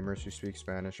find streamers who speak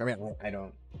Spanish. I mean, I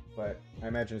don't, but I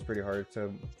imagine it's pretty hard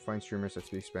to find streamers that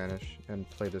speak Spanish and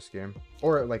play this game.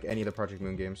 Or like any of the Project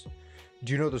Moon games.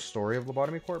 Do you know the story of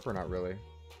Lobotomy Corp or not really?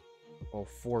 Oh,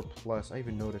 4+. I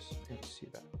even noticed. I didn't see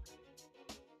that.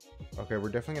 Okay, we're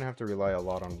definitely gonna have to rely a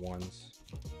lot on ones.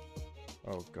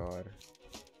 Oh god.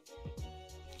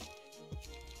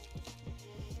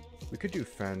 We could do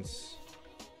fence.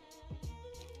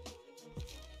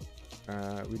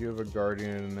 We do have a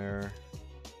guardian in there.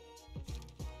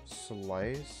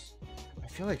 Slice? I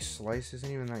feel like Slice isn't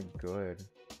even that good.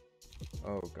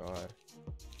 Oh god.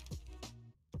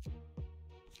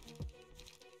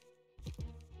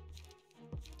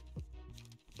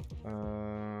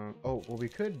 Oh, well we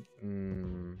could...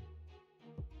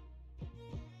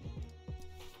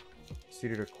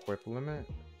 Seated equip limit?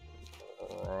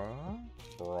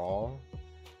 Brawl?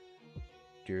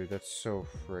 Dude, that's so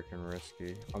freaking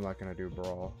risky. I'm not gonna do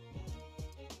Brawl.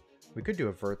 We could do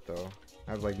Avert though.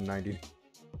 I have like 90...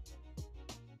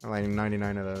 like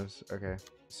 99 of those. Okay.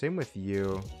 Same with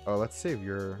you. Oh, let's save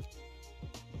your...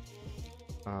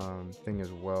 thing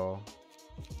as well.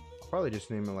 I'll probably just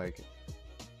name it like...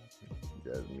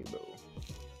 Jasmibo.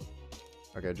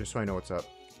 Okay, just so I know what's up.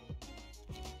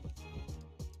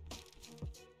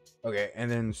 Okay, and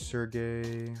then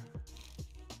Sergey.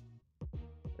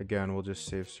 Again, we'll just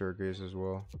save Sergey's as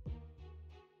well.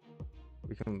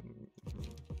 We can...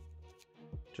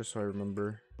 Just so I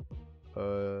remember.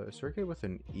 Sergey with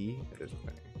an E? It is with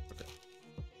an E. Okay.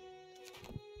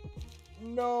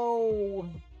 No!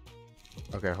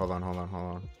 Okay, hold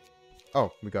on.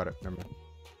 Oh, we got it. Never mind.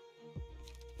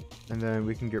 And then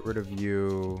we can get rid of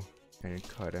you and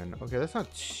cut in. Okay, that's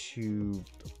not too...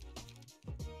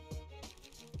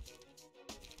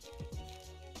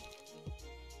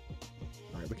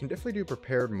 Alright, we can definitely do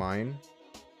Prepared Mine.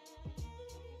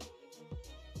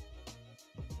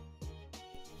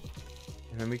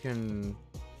 And then we can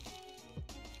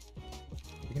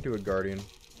do a Guardian.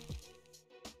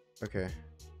 Okay.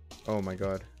 Oh my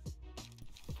god.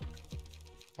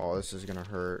 Oh, this is gonna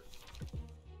hurt.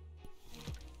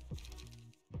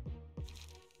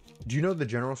 Do you know the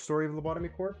general story of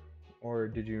Lobotomy Corp? Or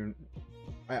did you...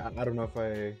 I don't know if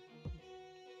I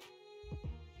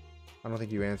don't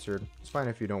think you answered. It's fine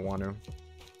if you don't want to.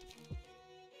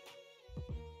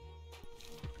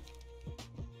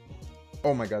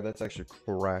 Oh my god, that's actually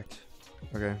correct.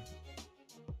 Okay.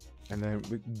 And then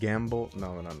we gamble.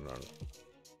 No.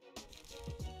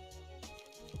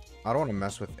 I don't want to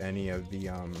mess with any of the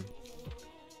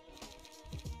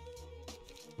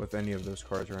with any of those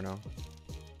cards right now.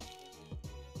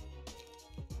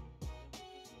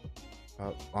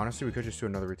 Honestly, we could just do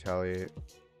another retaliate.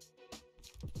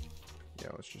 Yeah,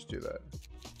 let's just do that.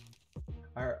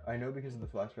 I know because of the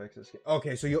flashbacks this game.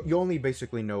 Okay, so you only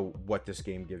basically know what this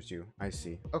game gives you. I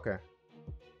see. Okay.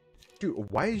 Dude,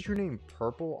 why is your name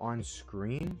purple on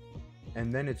screen?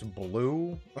 And then it's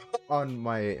blue on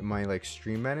my like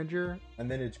stream manager, and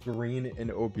then it's green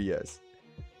in OBS.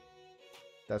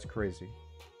 That's crazy.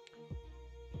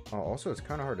 Also, it's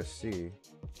kind of hard to see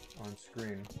on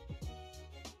screen.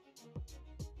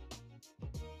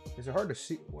 Is it hard to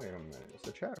see? Wait a minute. Is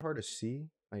the chat hard to see,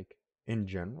 like, in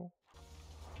general?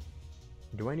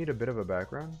 Do I need a bit of a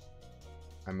background?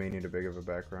 I may need a bit of a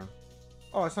background.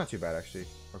 Oh, it's not too bad, actually.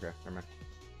 Okay, never mind.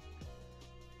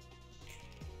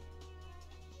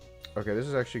 Okay, this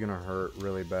is actually gonna hurt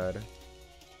really bad.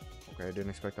 Okay, I didn't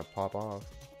expect to pop off.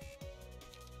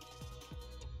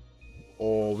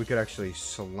 Oh, we could actually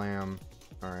slam.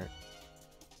 Alright.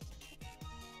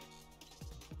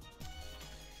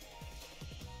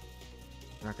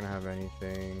 We're not gonna have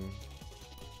anything.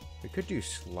 We could do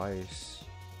slice.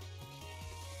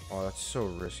 Oh, that's so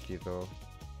risky though.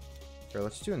 Here,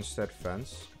 let's do instead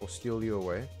fence. We'll steal you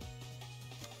away.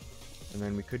 And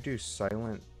then we could do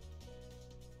silent.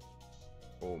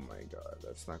 Oh my god,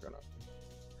 that's not gonna...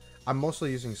 I'm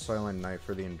mostly using silent knight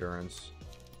for the endurance.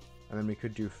 And then we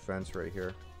could do fence right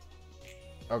here.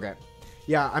 Okay.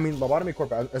 Yeah, I mean, Lobotomy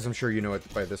Corp, as I'm sure you know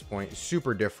it by this point,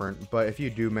 super different. But if you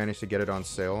do manage to get it on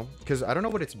sale, because I don't know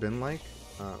what it's been like.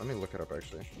 Let me look it up,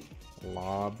 actually.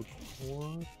 Lob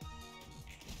Corp?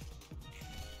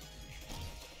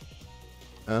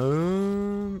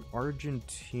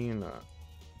 Argentina.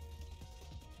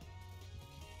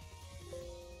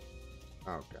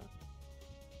 Okay.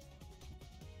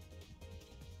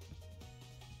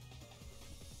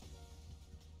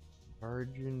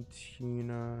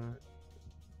 Argentina.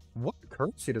 What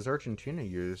currency does Argentina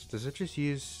use? Does it just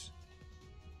use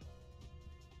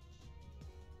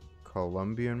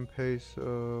Colombian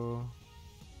peso?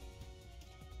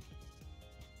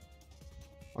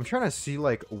 I'm trying to see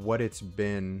like what it's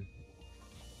been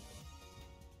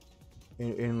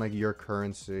in like your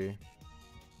currency.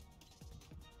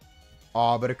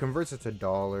 Oh, but it converts it to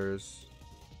dollars.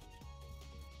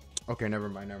 Okay, never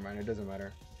mind. It doesn't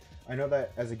matter. I know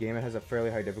that as a game it has a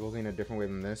fairly high difficulty in a different way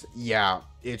than this. Yeah,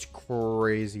 it's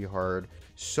crazy hard.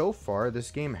 So far,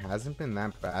 this game hasn't been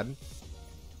that bad.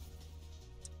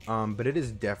 But it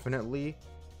is definitely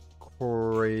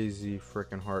crazy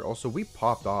freaking hard. Also, we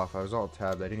popped off. I was all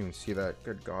tabbed. I didn't even see that.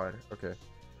 Good god. Okay.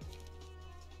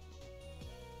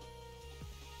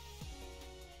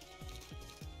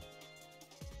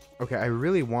 Okay, I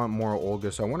really want more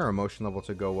Olga, so I want her emotion level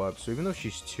to go up. So even though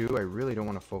she's 2, I really don't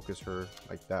want to focus her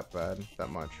like that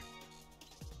much.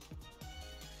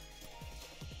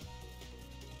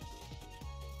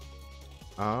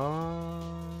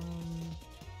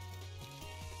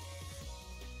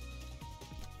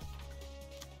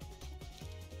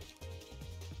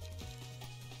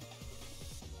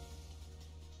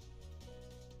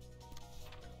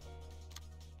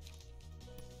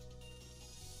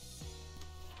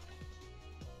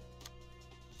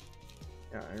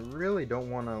 Yeah, I really don't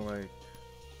want to, like...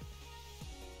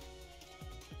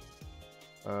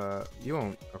 you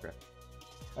won't... Okay.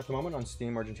 At the moment on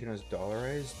Steam, Argentina is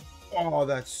dollarized. Oh,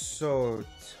 that's so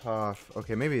tough.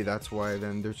 Okay, maybe that's why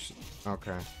then there's...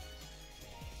 Okay.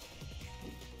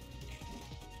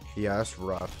 Yeah, that's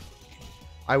rough.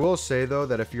 I will say, though,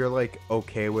 that if you're, like,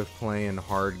 okay with playing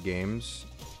hard games...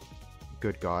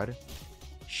 Good god.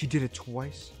 She did it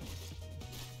twice?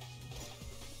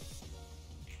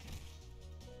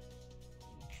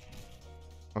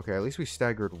 Okay, at least we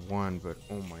staggered 1, but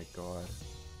oh my god.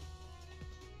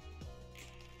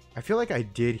 I feel like I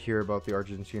did hear about the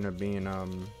Argentina being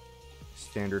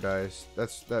standardized.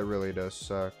 That really does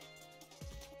suck.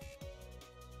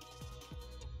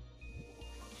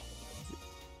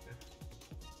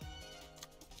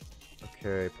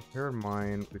 Okay, prepare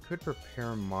mine. We could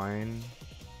prepare mine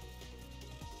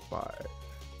 5.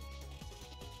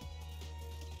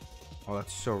 Oh,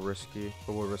 that's so risky,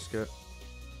 but we'll risk it.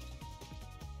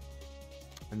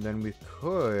 And then we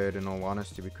could, in all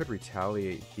honesty, we could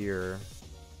retaliate here.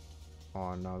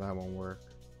 Oh no, that won't work.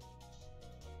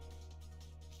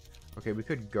 Okay, we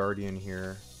could Guardian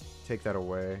here. Take that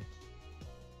away.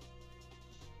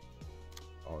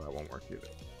 Oh, that won't work either.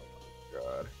 Oh my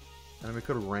god. And then we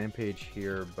could Rampage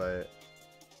here, but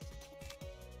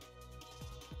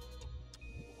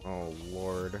Oh,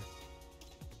 Lord.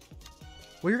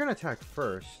 Well, you're gonna attack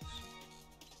first.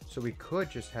 So we could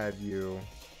just have you...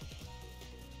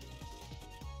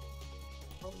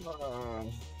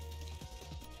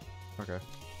 Okay.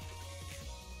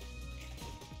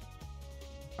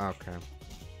 Okay.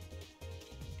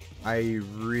 I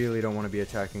really don't want to be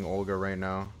attacking Olga right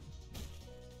now.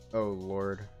 Oh,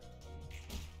 Lord.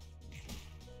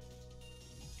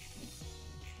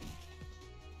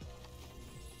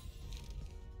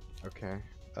 Okay.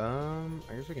 I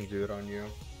guess we can do it on you.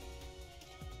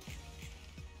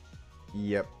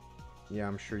 Yep. Yeah,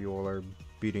 I'm sure you all are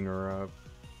beating her up.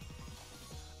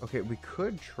 Okay, we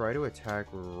could try to attack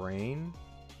Rain.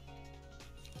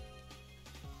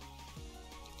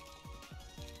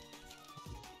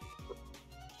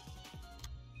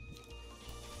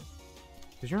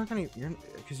 Because you're not gonna...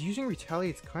 Because using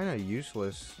Retaliate's kind of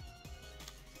useless.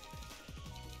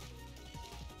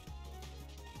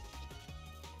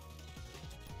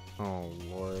 Oh,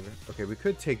 Lord. Okay, we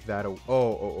could take that...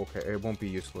 Oh, okay. It won't be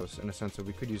useless in a sense that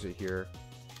we could use it here.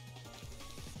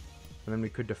 And then we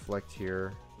could deflect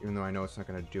here, even though I know it's not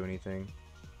going to do anything.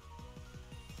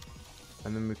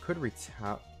 And then we could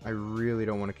I really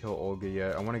don't want to kill Olga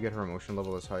yet. I want to get her emotion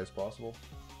level as high as possible.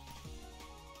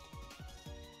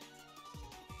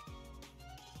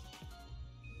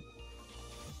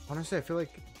 Honestly, I feel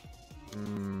like...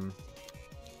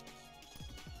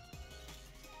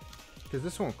 Because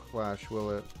this won't clash, will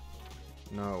it?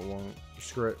 No, it won't.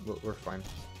 Screw it. We're fine.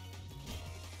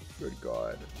 Good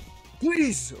God.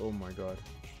 Please! Oh my God.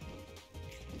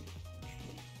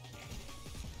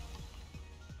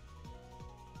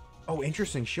 Oh,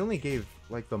 interesting. She only gave,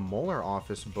 like, the Molar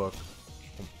Office book.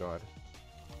 Oh my God.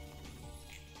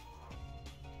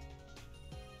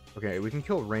 Okay, we can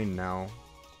kill Rain now.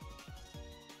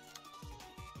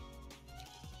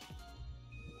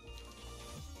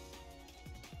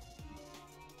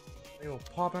 Yo,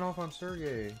 popping off on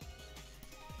Sergey.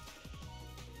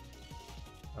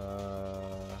 Okay,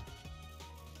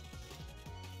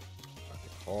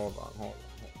 hold on.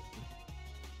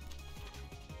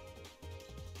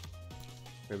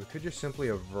 Okay, we could just simply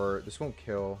avert. This won't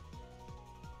kill.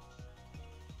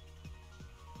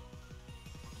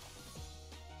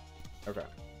 Okay.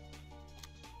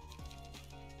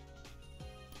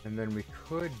 And then we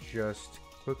could just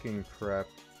cooking prep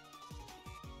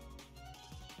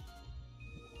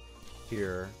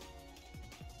here.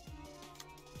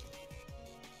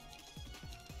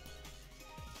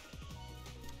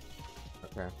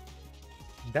 Okay.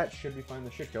 That should be fine.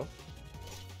 This should kill.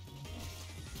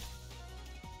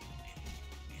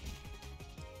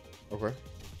 Okay.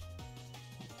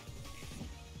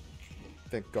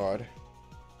 Thank God.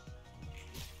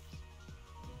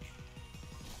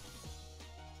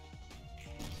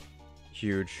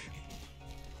 Huge.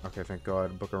 Okay, thank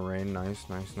God. Book of Rain. Nice,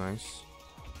 nice, nice.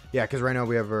 Yeah, because right now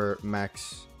we have our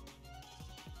max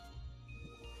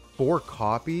 4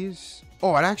 copies.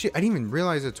 Oh, I didn't even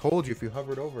realize it told you if you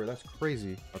hovered over. That's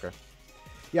crazy. Okay.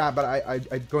 Yeah, but I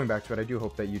going back to it, I do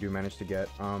hope that you do manage to get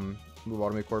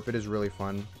Lobotomy Corp. It is really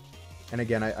fun. And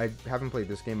again, I haven't played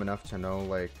this game enough to know,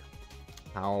 like,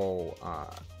 how,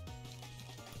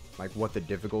 like, what the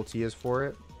difficulty is for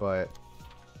it, but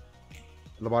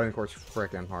Lobotomy Corp's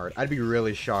freaking hard. I'd be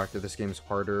really shocked if this game's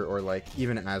harder or, like,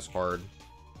 even as hard.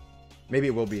 Maybe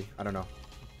it will be. I don't know.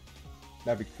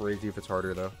 That'd be crazy if it's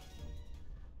harder, though.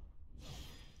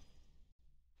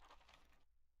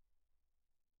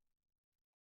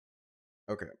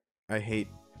 Okay. I hate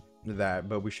that,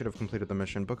 but we should have completed the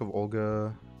mission. Book of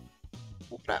Olga...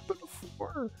 What happened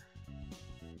before?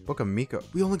 Book of Mika.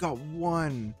 We only got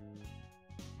 1.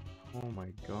 Oh my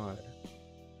God.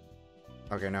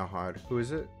 Okay, now Hod. Who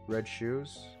is it? Red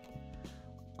Shoes?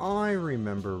 I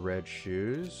remember Red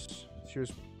Shoes. She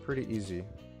was pretty easy.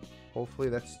 Hopefully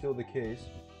that's still the case.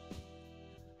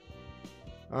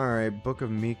 Alright, Book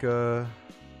of Mika.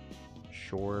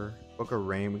 Sure. Book of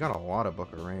Rain. We got a lot of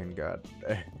Book of Rain. God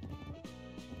dang.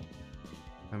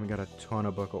 And we got a ton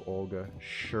of Book of Olga.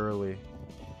 Surely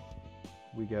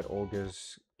we get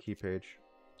Olga's key page.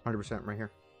 100% right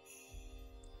here.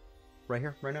 Right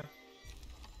here, right now.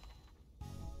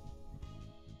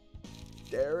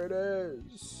 There it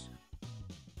is.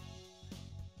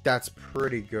 That's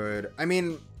pretty good. I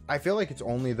mean, I feel like it's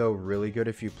only, though, really good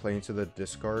if you play into the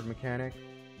discard mechanic.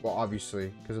 Well,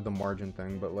 obviously, because of the margin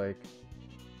thing, but, like...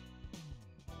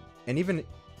 And even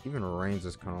Reigns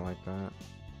is kind of like that.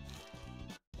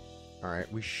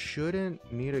 Alright, we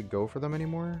shouldn't need to go for them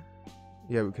anymore.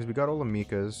 Yeah, because we got all the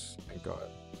Mikas. Thank God.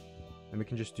 And we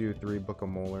can just do 3 Book of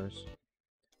Molars.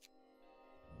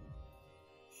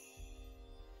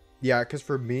 Yeah, because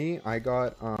for me, I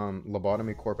got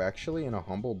Lobotomy Corp actually in a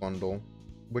Humble Bundle,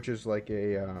 which is like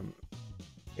a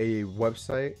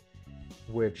website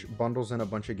which bundles in a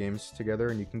bunch of games together,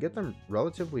 and you can get them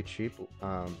relatively cheap.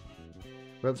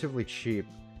 Relatively cheap,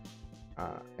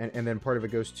 and then part of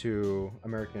it goes to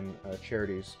American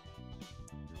charities.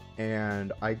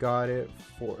 And I got it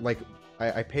for like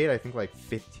I paid I think like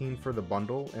 15 for the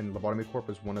bundle, and Lobotomy Corp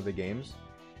was one of the games,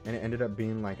 and it ended up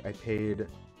being like I paid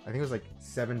I think it was like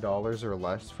 $7 or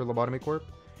less for Lobotomy Corp.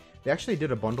 They actually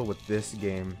did a bundle with this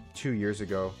game 2 years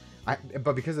ago.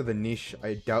 But because of the niche,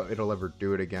 I doubt it'll ever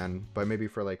do it again. But maybe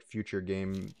for like future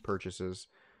game purchases,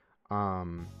 I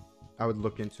would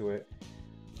look into it.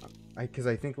 Because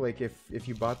I think like if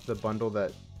you bought the bundle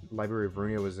that Library of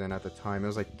Runia was in at the time, it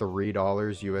was like $3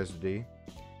 USD,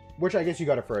 which I guess you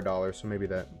got it for $1, so maybe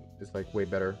that is like way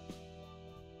better.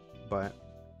 But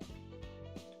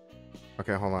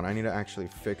okay, hold on. I need to actually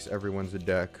fix everyone's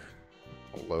deck.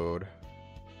 Load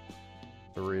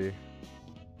 3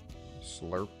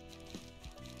 slurp,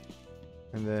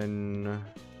 and then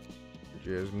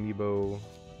Jasmibo,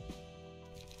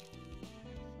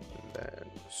 and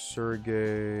then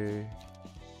Sergey.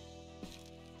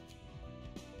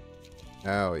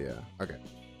 Oh yeah. Okay.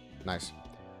 Nice.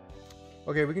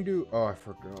 Okay, we can do. Oh, I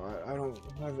forgot. I don't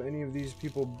have any of these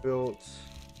people built.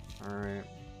 All right.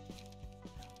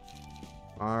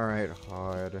 All right,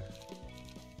 Hod.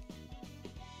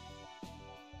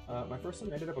 My first time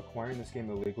I ended up acquiring this game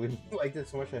illegally. I liked it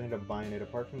so much I ended up buying it,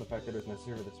 apart from the fact that it was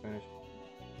necessary for the Spanish.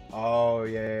 Oh,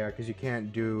 yeah, because you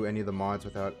can't do any of the mods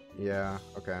without... Yeah,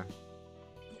 okay.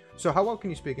 So how well can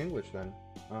you speak English, then?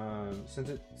 Since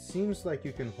it seems like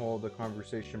you can hold a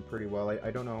conversation pretty well,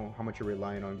 I don't know how much you're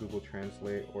relying on Google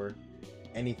Translate or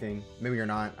anything. Maybe you're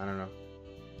not, I don't know.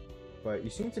 But you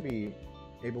seem to be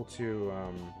able to,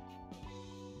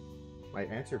 like,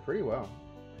 answer pretty well.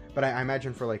 But I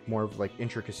imagine for like more of like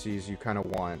intricacies, you kind of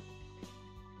want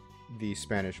the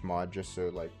Spanish mod just so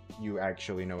like you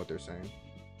actually know what they're saying.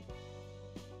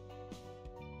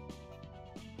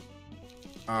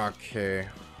 Okay.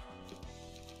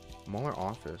 Molar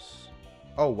Office.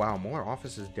 Oh wow, Molar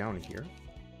Office is down here.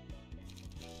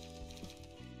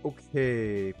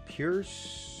 Okay,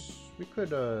 Pierce. We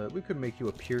could make you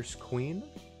a Pierce Queen,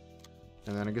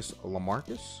 and then I guess a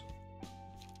Lamarcus.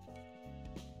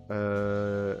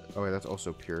 Oh wait, that's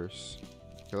also Pierce.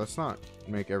 Okay, let's not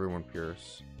make everyone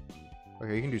Pierce.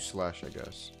 Okay, you can do Slash, I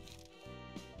guess.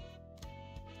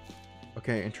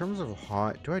 Okay, in terms of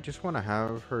hot, do I just want to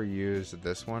have her use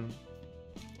this one?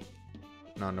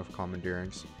 Not enough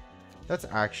commandeerings. That's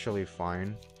actually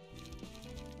fine.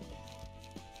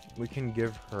 We can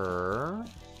give her...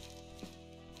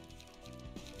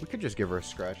 We could just give her a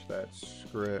scratch that.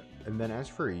 Screw it. And then as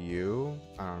for you,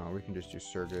 I don't know, we can just do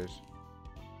Sergey's.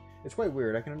 It's quite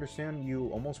weird. I can understand you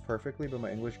almost perfectly, but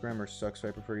my English grammar sucks, so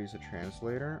I prefer to use a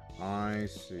translator. I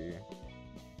see.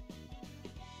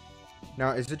 Now,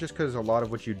 is it just because a lot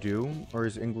of what you do, or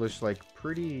is English like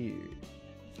pretty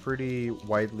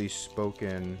widely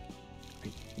spoken?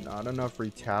 Not enough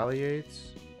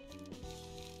retaliates?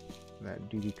 That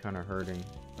do be kind of hurting.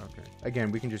 Okay.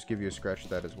 Again, we can just give you a scratch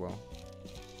that as well.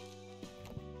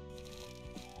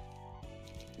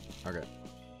 Okay.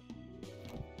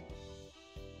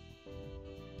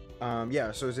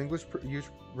 Yeah, so is English used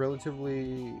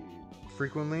relatively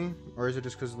frequently? Or is it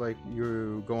just because, like,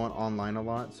 you go on online a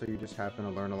lot, so you just happen to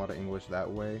learn a lot of English that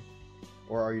way?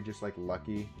 Or are you just, like,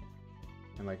 lucky?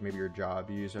 And, like, maybe your job,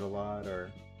 you use it a lot,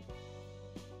 or...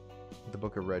 The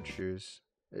Book of Red Shoes.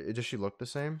 Does she look the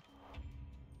same?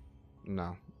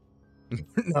 No.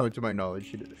 No, to my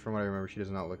knowledge, from what I remember, she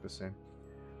does not look the same.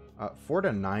 4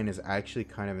 to 9 is actually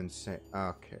kind of insane.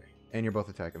 Okay. And you're both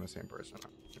attacking the same person.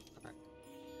 Right.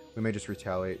 We may just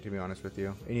retaliate, to be honest with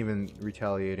you. And even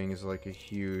retaliating is like a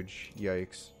huge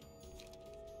yikes.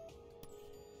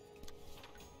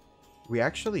 We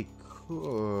actually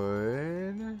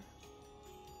could...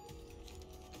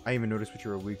 I even noticed what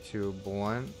you were weak to.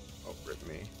 Blunt. Oh, rip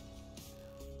me.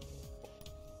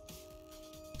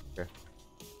 Okay.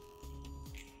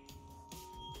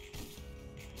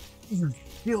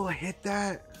 You'll hit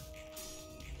that?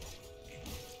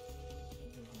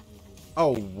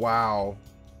 Oh, wow.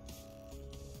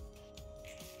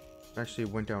 Actually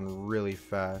went down really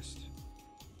fast.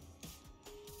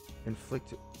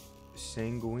 Inflict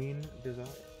sanguine desire.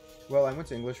 Well, I went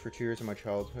to English for 2 years of my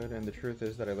childhood, and the truth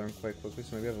is that I learned quite quickly,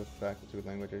 so maybe I have a faculty with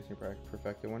languages and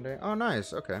perfect it one day. Oh,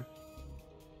 nice. Okay. Do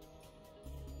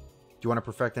you want to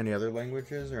perfect any other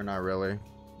languages, or not really?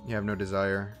 You have no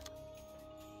desire?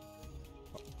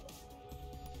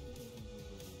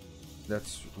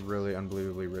 That's really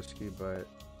unbelievably risky, but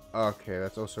Okay,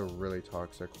 that's also really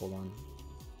toxic. Hold on.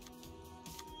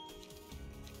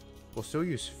 We'll still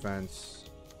use fence.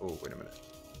 Oh, wait a minute.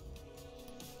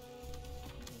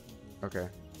 Okay.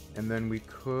 And then we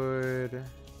could...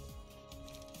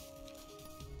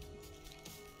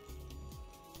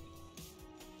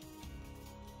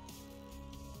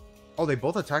 Oh, they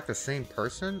both attack the same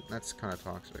person? That's kind of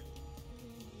toxic.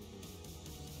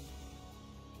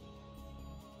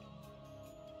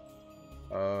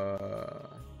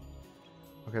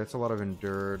 Okay, that's a lot of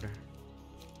endured.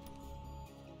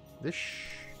 This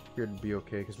should be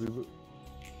okay, because we...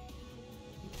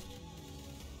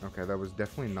 Okay, that was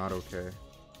definitely not okay.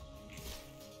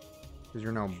 Because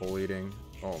you're now bleeding.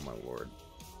 Oh my lord.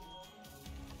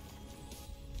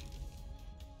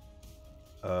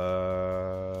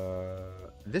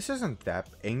 This isn't that...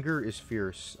 Anger is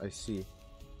fierce, I see.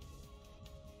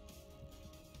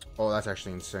 Oh, that's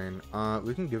actually insane.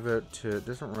 We can give it to... It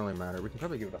doesn't really matter. We can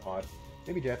probably give it a hot.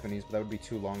 Maybe Japanese, but that would be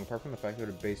too long. Apart from the fact that it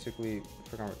would basically...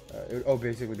 it would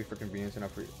basically be for convenience and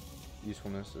not for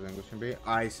usefulness, as English can be.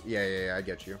 Yeah, I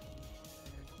get you.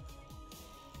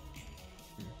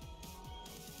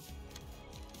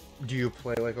 Do you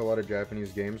play like a lot of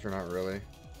Japanese games or not really?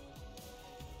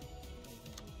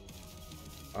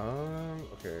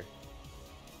 Okay.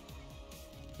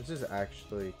 This is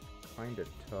actually kind of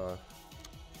tough.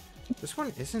 This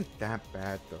one isn't that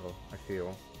bad though, I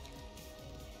feel.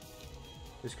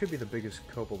 This could be the biggest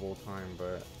cope of all time,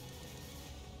 but...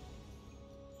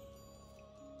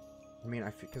 I mean,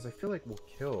 because I feel like we'll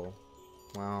kill.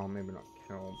 Well, maybe not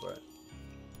kill, but...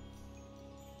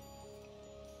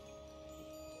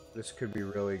 This could be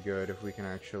really good if we can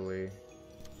actually...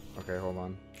 Okay, hold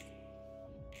on.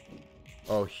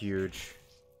 Oh, huge.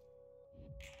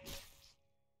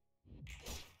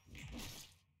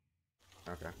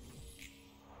 Okay.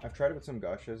 I've tried it with some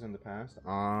gachas in the past.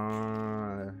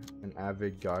 An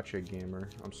avid gacha gamer.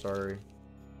 I'm sorry.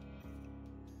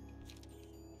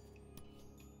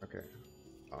 Okay.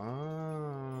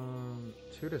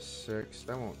 2 to 6.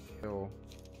 That won't kill.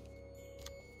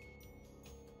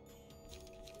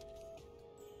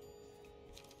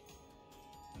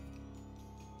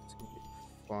 It's gonna be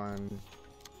fun.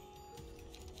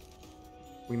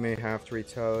 We may have to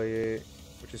retaliate,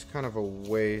 which is kind of a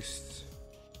waste.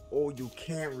 Oh, you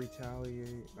can't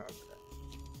retaliate. Okay.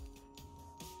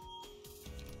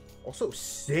 Also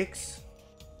 6?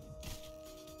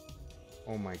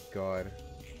 Oh my god.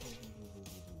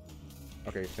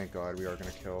 Okay, thank god we are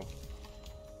gonna kill.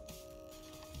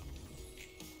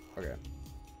 Okay.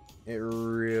 It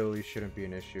really shouldn't be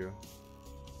an issue.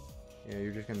 Yeah,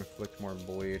 you're just gonna inflict more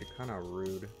bleed. Kinda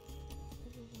rude.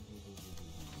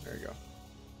 There you go.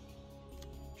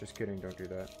 Just kidding, don't do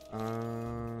that.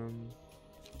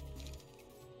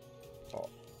 Oh.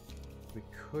 We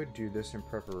could do this in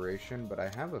preparation, but I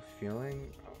have a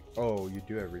feeling... Oh, you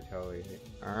do have retaliate.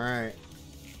 Alright.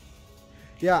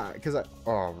 Yeah, because I...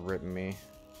 Oh, rip me.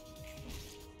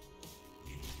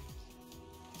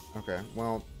 Okay,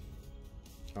 well...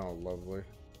 Oh, lovely.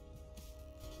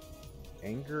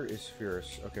 Anger is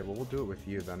fierce. Okay, well, we'll do it with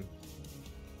you then.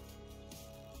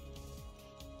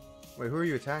 Wait, who are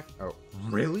you attacking? Oh,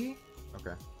 really?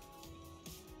 Okay.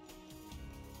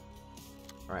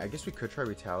 Alright, I guess we could try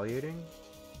retaliating.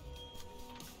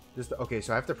 Okay,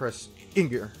 so I have to press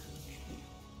Anger.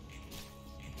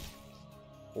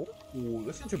 Oh,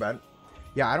 this isn't too bad.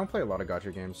 Yeah, I don't play a lot of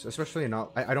gacha games, especially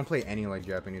not... I don't play any, like,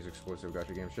 Japanese exclusive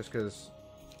gacha games, just because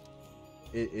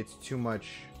it's too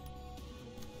much...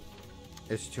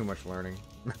 It's too much learning.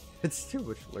 It's too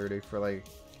much learning for, like,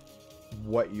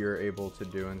 what you're able to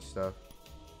do and stuff.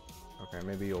 Okay,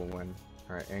 maybe you'll win.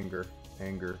 Alright, Anger.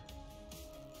 Anger.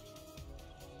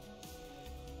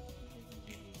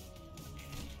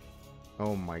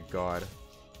 Oh my god.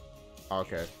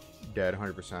 Okay. Dead,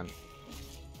 100%.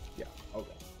 Yeah,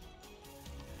 okay.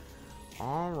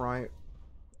 Alright.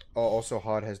 Oh, also,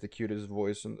 Hod has the cutest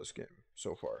voice in this game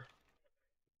so far.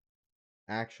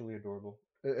 Actually adorable.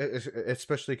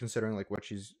 Especially considering like what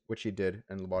she did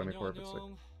in Lobotomy Corp. It's like,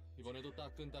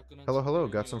 hello, hello.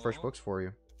 Got some fresh books for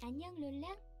you. 안녕 롤라.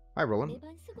 Hi, Roland.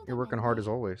 매번 수고가 You're working hard 많네. as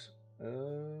always.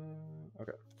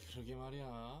 Okay.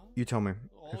 You tell me.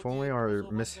 If only our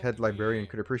Miss Head Librarian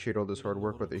could appreciate all this hard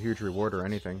work with a huge reward or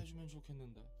anything.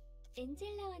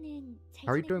 엔젤라와는 잘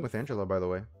How are you 지내고 doing with 있어? Angela, by the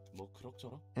way?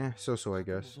 So I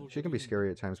guess. She can be scary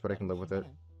at times, but I can live with it.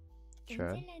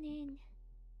 Chad? 엔젤라는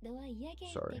너와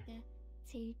이야기할 Sorry. 때가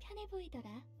제일 편해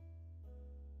보이더라.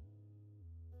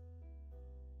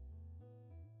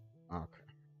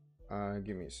 Okay.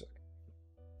 Give me a sec.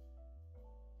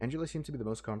 Angela seemed to be the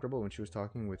most comfortable when she was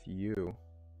talking with you.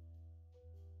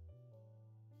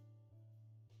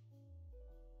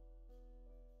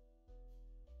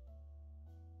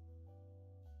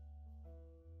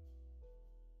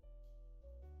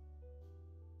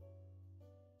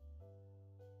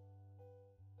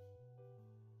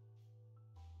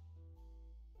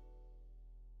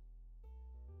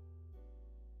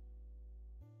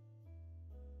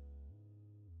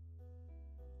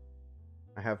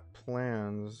 I have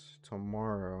plans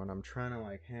tomorrow, and I'm trying to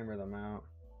like hammer them out.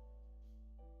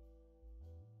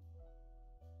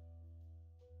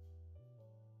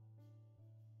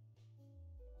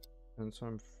 Since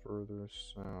I'm further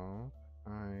south,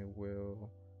 I will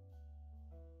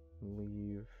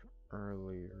leave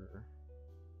earlier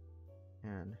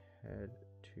and head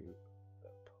to the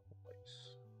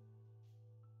place.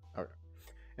 Okay.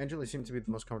 Angela seemed to be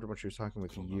the most comfortable when she was talking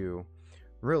with you.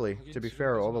 Really, to be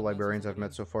fair, all the librarians I've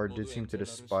met so far did seem to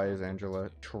despise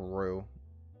Angela. True.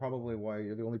 Probably why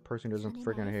you're the only person who doesn't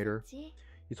freaking hate her.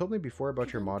 You told me before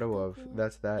about your motto of,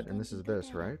 that's that and this is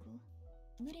this, right?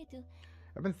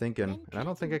 I've been thinking, and I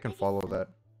don't think I can follow that.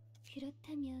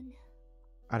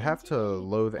 I'd have to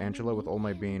loathe Angela with all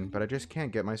my being, but I just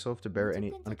can't get myself to bear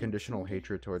any unconditional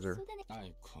hatred towards her.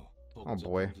 Oh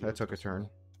boy, that took a turn.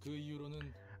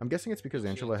 I'm guessing it's because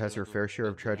Angela has her fair share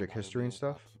of tragic history and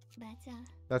stuff.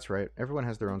 That's right, everyone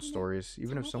has their own stories,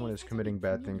 even if someone is committing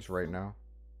bad things right now.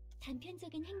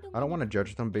 I don't want to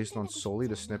judge them based on solely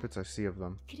the snippets I see of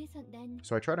them,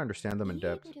 so I try to understand them in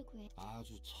depth.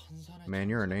 Man,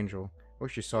 you're an angel. I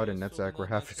wish you saw it in Netzach were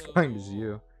half as kind as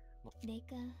you.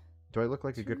 Do I look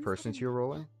like a good person to you,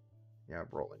 Roland? Yeah,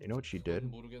 Roland, you know what she did?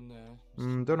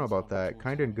 Don't know about that.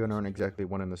 Kinda and good aren't exactly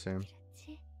one and the same.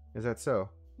 Is that so?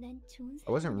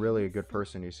 I wasn't really a good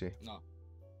person, you see.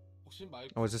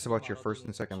 Oh, is this about your first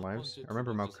and second lives? I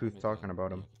remember Malkuth talking about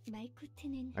him.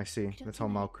 I see, that's how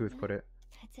Malkuth put it.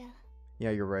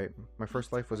 Yeah, you're right. My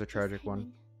first life was a tragic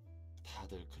one.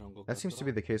 That seems to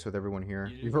be the case with everyone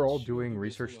here. You were all doing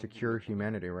research to cure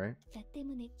humanity, right?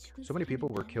 So many people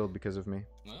were killed because of me.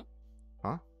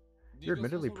 Huh? You're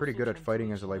admittedly pretty good at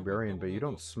fighting as a librarian, but you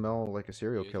don't smell like a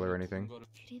serial killer or anything.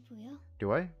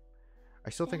 Do I? I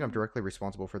still think I'm directly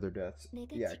responsible for their deaths.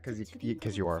 Yeah,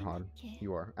 because you are, Han.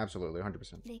 You are. Absolutely,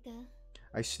 100%.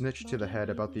 I snitched to the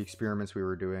head about the experiments we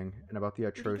were doing, and about the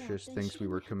atrocious things we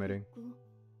were committing.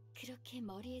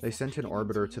 They sent an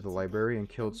orbiter to the library and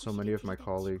killed so many of my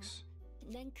colleagues.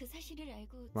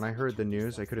 When I heard the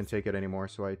news, I couldn't take it anymore,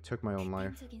 so I took my own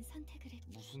life.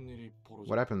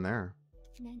 What happened there?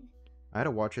 I had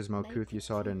to watch as Malkuth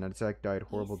Yasada and Netzach died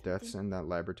horrible deaths in that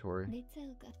laboratory.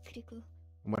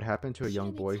 And what happened to a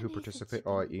young boy who participated—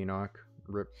 oh, Enoch.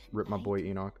 Rip my boy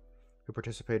Enoch. Who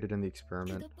participated in the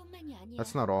experiment.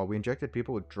 That's not all. We injected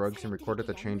people with drugs and recorded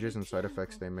the changes and side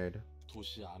effects they made.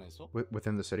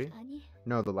 Within the city?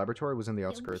 No, the laboratory was in the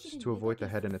outskirts, to avoid the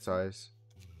head in its eyes.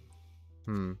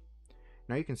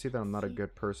 Now you can see that I'm not a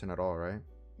good person at all, right?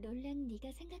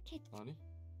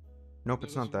 Nope,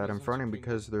 it's not that. I'm frowning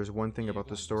because there's one thing about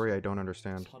the story I don't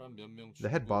understand. The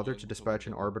head bothered to dispatch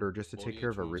an arbiter just to take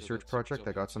care of a research project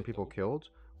that got some people killed,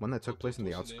 one that took place in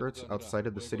the outskirts, outside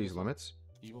of the city's limits?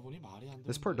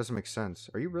 This part doesn't make sense.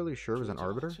 Are you really sure it was an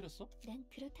arbiter?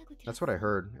 That's what I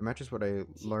heard. It matches what I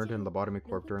learned in Lobotomy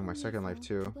Corp during my second life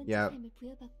too. Yeah,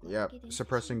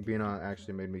 suppressing Bina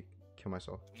actually made me kill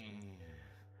myself.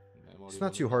 It's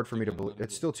not too hard for me to believe.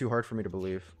 It's still too hard for me to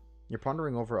believe. You're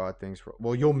pondering over odd things.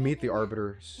 Well, you'll meet the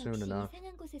arbiter soon enough.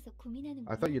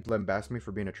 I thought you'd lambast me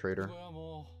for being a traitor.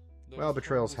 Well,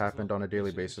 betrayals happened on a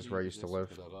daily basis where I used to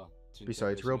live.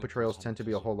 Besides, real betrayals tend to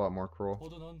be a whole lot more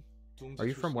cruel. Are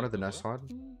you from one of the nests,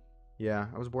 Hod? Yeah,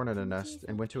 I was born in a nest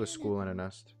and went to a school in a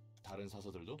nest.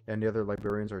 And the other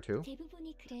librarians are too?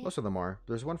 Most of them are.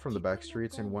 There's one from the back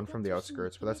streets and one from the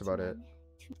outskirts, but that's about it.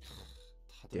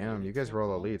 Damn, you guys were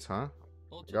all elites, huh?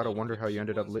 I gotta wonder how you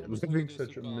ended up living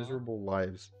such miserable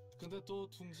lives.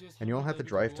 And you all had the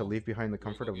drive to leave behind the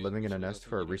comfort of living in a nest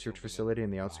for a research facility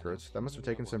in the outskirts. That must have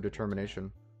taken some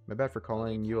determination. My bad for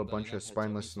calling you a bunch of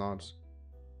spineless snobs.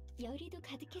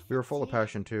 We were full of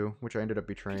passion too, which I ended up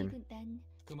betraying.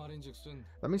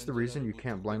 That means the reason you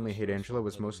can't blindly hate Angela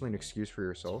was mostly an excuse for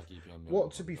yourself? Well,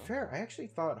 to be fair, I actually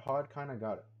thought Hod kind of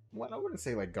got— well, I wouldn't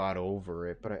say like got over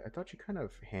it, but I thought she kind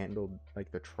of handled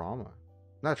like the trauma.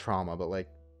 Not trauma, but like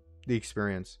the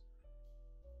experience.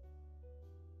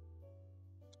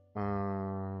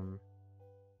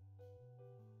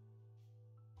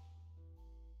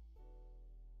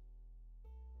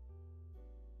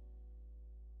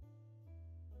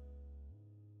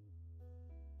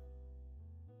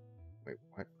 Wait,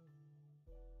 what?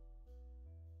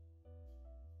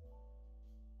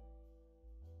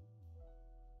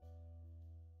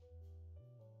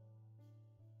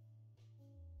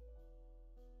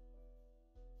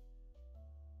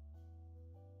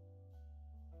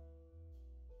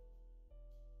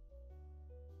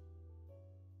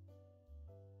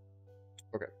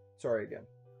 Okay, sorry again.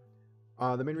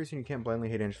 The main reason you can't blindly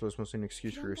hate Angela is mostly an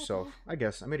excuse for yourself. I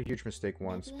guess I made a huge mistake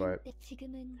once, but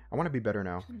I want to be better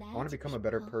now. I want to become a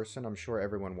better person. I'm sure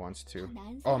everyone wants to.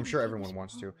 Oh, I'm sure everyone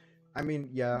wants to. I mean,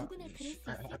 yeah,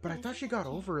 but I thought she got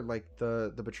over like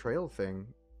the betrayal thing,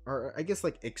 or I guess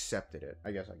like accepted it.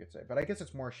 I guess I could say, but I guess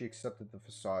it's more she accepted the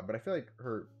facade. But I feel like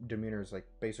her demeanor is like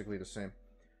basically the same.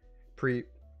 Pre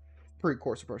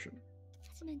course oppression.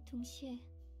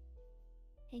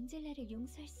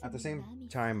 At the same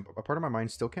time, a part of my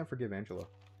mind still can't forgive Angela.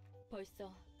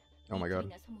 Oh my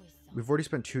god. We've already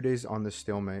spent 2 days on this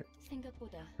stalemate.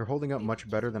 You're holding up much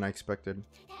better than I expected.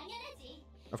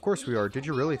 Of course we are. Did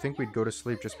you really think we'd go to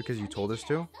sleep just because you told us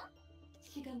to?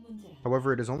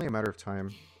 However, it is only a matter of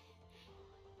time.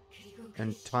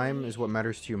 And time is what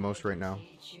matters to you most right now.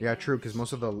 Yeah, true, because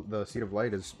most of the Seed of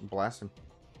Light is blasting.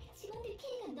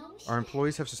 Our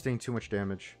employees have sustained too much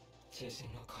damage.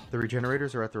 The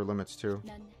regenerators are at their limits too.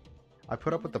 I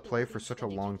put up with the play for such a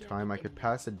long time, I could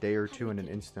pass a day or two in an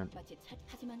instant.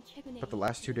 But the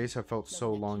last 2 days have felt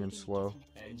so long and slow.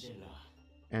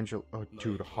 Angela, oh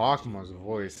dude, Hawkma's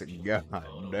voice, god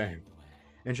dang.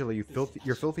 Angela,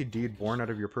 your filthy deed born out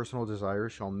of your personal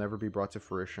desires shall never be brought to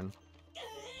fruition.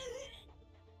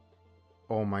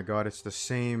 Oh my god, it's the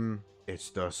same. It's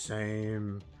the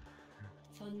same.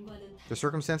 The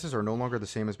circumstances are no longer the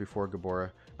same as before,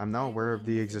 Gabora. I'm now aware of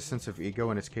the existence of ego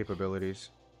and its capabilities.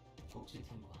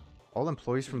 All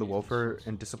employees from the welfare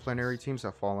and disciplinary teams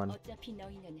have fallen.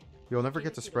 You'll never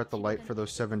get to spread the light for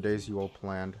those 7 days you all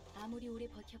planned.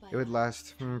 It would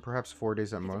last, perhaps 4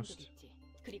 days at most.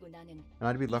 And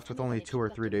I'd be left with only 2 or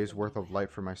 3 days worth of light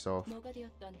for myself.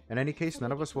 In any case,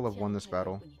 none of us will have won this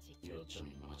battle.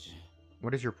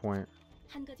 What is your point?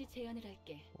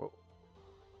 Whoa.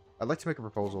 I'd like to make a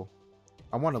proposal.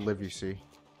 I want to live, you see.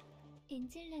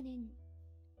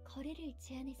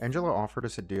 Angela offered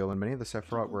us a deal, and many of the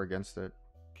Sephiroth were against it.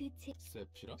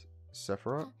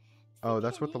 Sephiroth? Oh,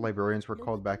 that's what the librarians were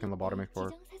called back in Lobotomy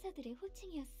Park.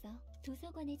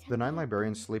 The 9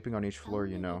 librarians sleeping on each floor,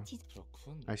 you know.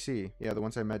 I see. Yeah, the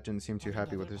ones I met didn't seem too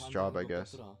happy with his job, I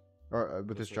guess. Or,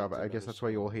 with his job, I guess that's why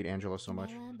you all hate Angela so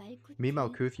much. Me,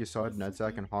 Malkuth, Yasad,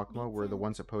 Nedzak, and Hawkma were the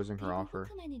ones opposing her offer.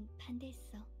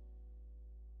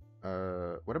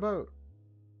 What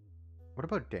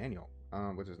about Daniel?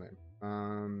 What's his name?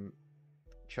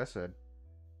 Chesed.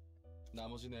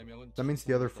 That means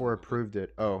the other 4 approved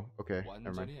it. Oh, okay,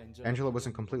 never mind. Angela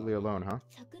wasn't completely alone, huh?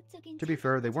 To be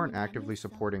fair, they weren't actively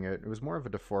supporting it. It was more of a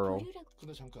deferral.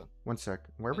 One sec.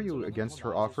 Why were you against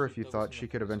her offer if you thought she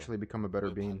could eventually become a better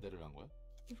being?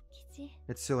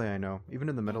 It's silly, I know. Even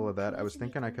in the middle of that, I was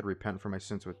thinking I could repent for my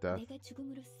sins with death.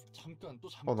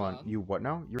 Hold on, you what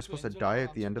now? You were supposed to die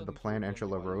at the end of the plan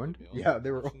Angela ruined? Yeah,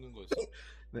 they were all...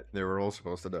 they were all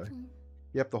supposed to die.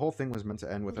 Yep, the whole thing was meant to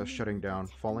end with us shutting down,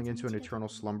 falling into an eternal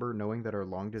slumber, knowing that our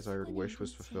long-desired wish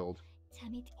was fulfilled.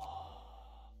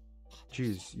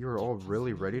 Jeez, you were all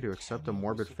really ready to accept a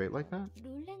morbid fate like that?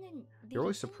 You're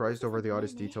always surprised over the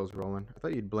oddest details, Roland. I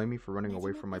thought you'd blame me for running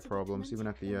away from my problems, even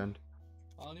at the end.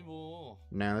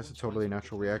 Nah, that's a totally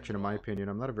natural reaction in my opinion.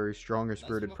 I'm not a very strong or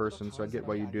spirited person, so I get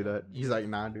why you do that. He's like,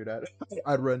 nah, do that.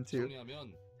 I'd run too.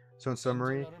 So in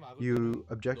summary, you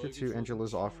objected to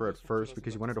Angela's offer at first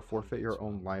because you wanted to forfeit your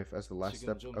own life as the last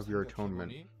step of your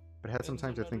atonement, but had some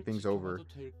time to think things over.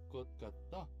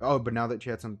 Oh, but now that you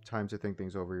had some time to think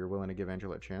things over, you're willing to give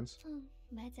Angela a chance?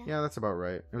 Yeah, that's about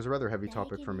right. It was a rather heavy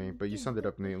topic for me, but you summed it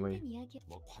up neatly.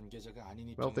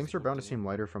 Well, things are bound to seem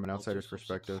lighter from an outsider's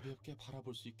perspective.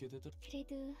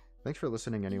 Thanks for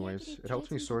listening anyways. It helps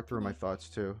me sort through my thoughts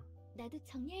too.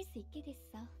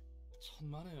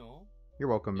 You're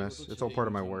welcome, miss. It's all part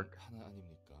of my work.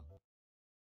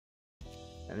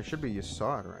 And it should be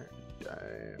Yasad, right?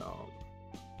 Damn.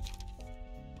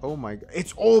 Oh my god.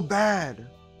 It's all bad!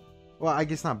 Well, I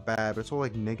guess not bad, but it's all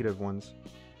like negative ones.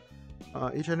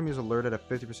 Each enemy is alerted at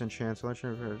 50% chance.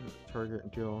 Target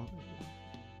and deal.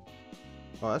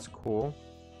 Oh, that's cool.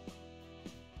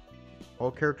 All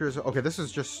characters. Okay, this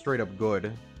is just straight up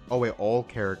good. Oh wait, all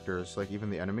characters, like even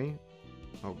the enemy?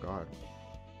 Oh god.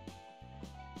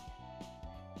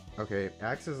 Okay,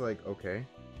 Axe is like, okay.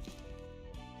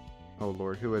 Oh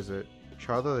lord, who is it?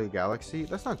 Child of the Galaxy?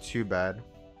 That's not too bad.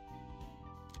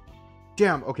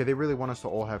 Damn, okay, they really want us to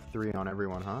all have 3 on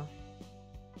everyone, huh?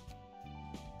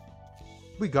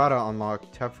 We gotta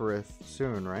unlock Teferith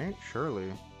soon, right?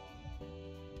 Surely.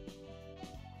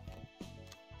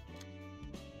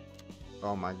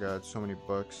 Oh my god, so many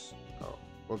books. Oh,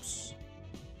 whoops.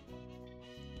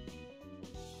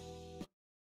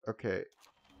 Okay.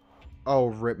 Oh,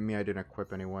 rip me, I didn't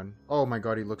equip anyone. Oh my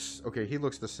god, he looks... Okay, he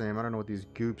looks the same. I don't know what these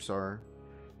goops are.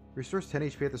 Restores 10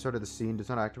 HP at the start of the scene. Does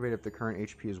not activate if the current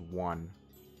HP is 1.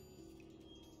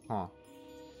 Huh.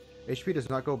 HP does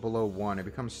not go below 1. It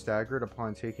becomes staggered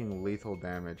upon taking lethal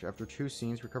damage. After 2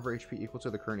 scenes, recover HP equal to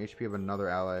the current HP of another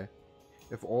ally.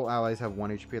 If all allies have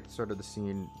 1 HP at the start of the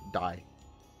scene, die.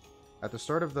 At the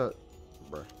start of the...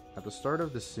 At the start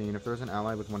of the scene, if there's an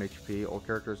ally with 1 HP, all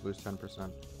characters lose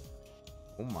 10%.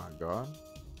 Oh my god.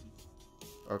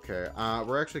 Okay,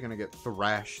 we're actually gonna get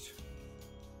thrashed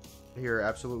here,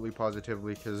 absolutely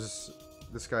positively, because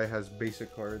this guy has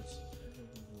basic cards.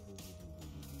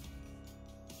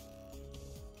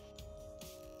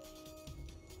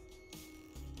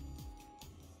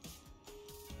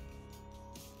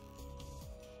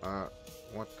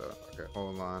 What the? Okay,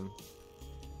 hold on.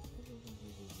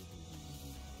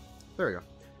 There we go.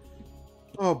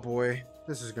 Oh boy,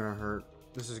 this is gonna hurt.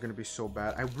 This is gonna be so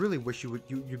bad. I really wish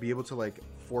you'd be able to like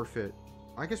forfeit.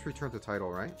 I guess return the title,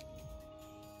 right?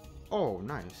 Oh,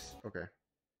 nice. Okay.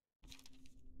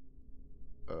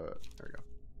 There we go.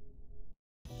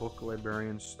 Book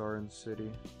Librarian, Star and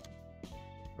City.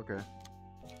 Okay.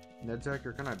 Nedzak,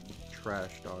 you're kind of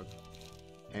trash, dog.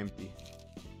 Empty.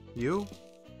 You?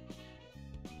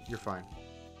 You're fine.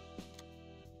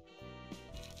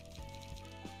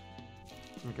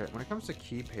 Okay, when it comes to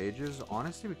key pages,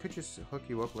 honestly, we could just hook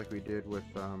you up like we did with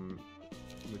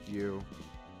you.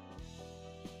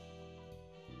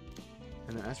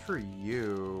 And then as for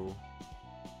you,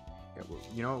 yeah, well,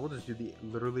 you know what? We'll just do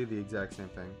literally the exact same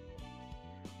thing.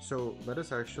 So let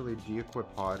us actually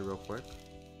de-equip Pod real quick.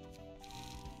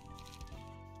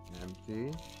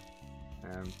 Empty,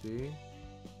 empty,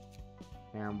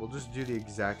 and we'll just do the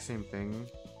exact same thing.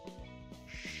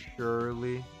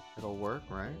 Surely it'll work,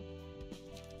 right?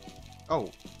 Oh,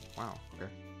 wow,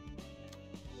 okay.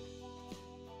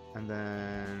 And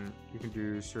then you can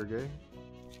do Sergey.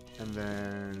 And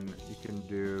then you can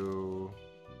do...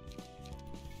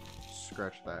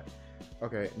 Scratch that.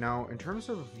 Okay, now in terms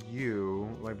of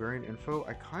you, Librarian Info,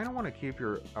 I kind of want to keep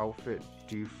your outfit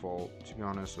default, to be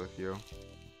honest with you.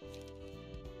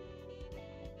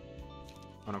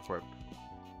 Unequip.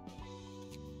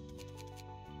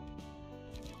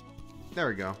 There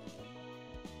we go.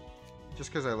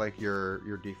 Just because I like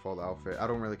your default outfit. I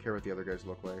don't really care what the other guys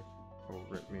look like. Oh,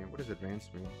 rip me. What does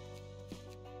advanced mean?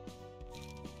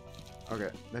 Okay,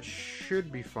 that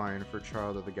should be fine for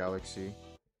Child of the Galaxy.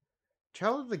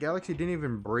 Child of the Galaxy didn't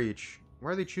even breach.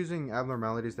 Why are they choosing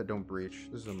abnormalities that don't breach?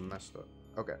 This is messed up.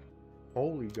 Okay.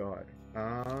 Holy god.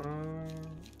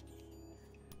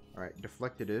 Alright,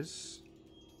 deflect it is.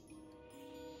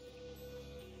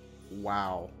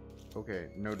 Wow. Okay,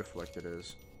 no deflect it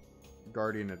is.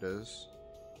 Guardian it is.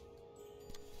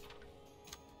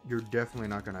 You're definitely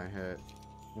not gonna hit.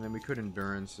 And then we could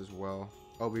endurance as well.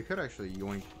 Oh, we could actually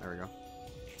yoink. There we go.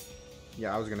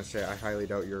 Yeah, I was gonna say I highly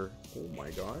doubt your... Oh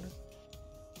my god.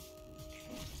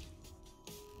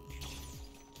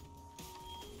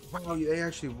 Wow, they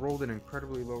actually rolled an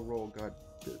incredibly low roll. God,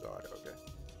 dear god. Okay.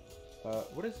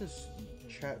 What is this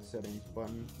chat settings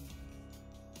button?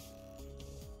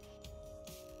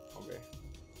 Okay.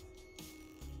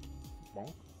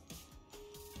 Bonk.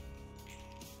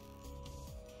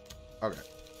 Okay.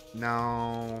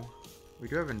 Now, we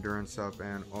do have endurance up,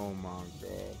 and oh my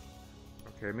god.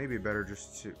 Okay, maybe better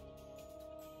just to...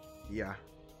 Yeah.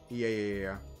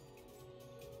 Yeah.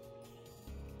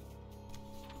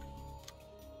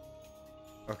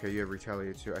 Okay, you have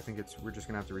retaliate too. I think we're just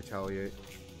gonna have to retaliate.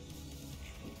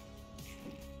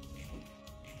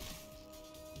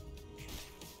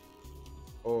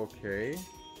 Okay.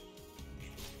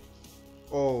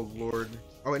 Oh lord.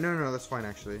 Oh wait, no, that's fine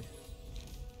actually.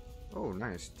 Oh,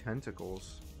 nice.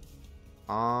 Tentacles.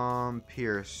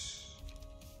 Pierce.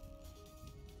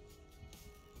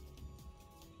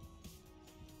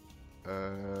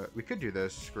 We could do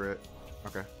this. Screw it.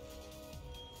 Okay.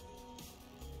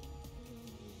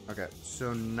 Okay,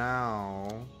 so now...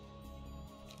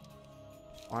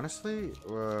 Honestly,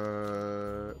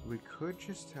 we could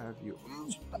just have you...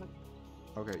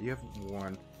 Okay, you have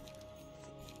one.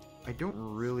 I don't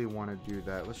really want to do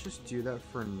that. Let's just do that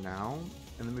for now.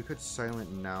 And then we could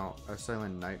silent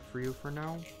night for you for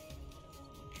now.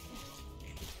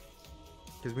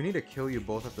 Because we need to kill you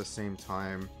both at the same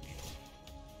time.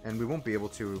 And we won't be able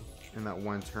to in that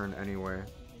one turn anyway.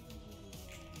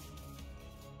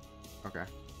 Okay.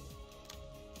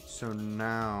 So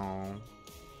now...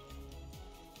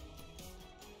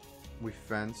 we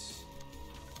fence.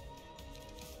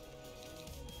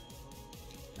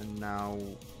 And now...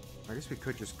 I guess we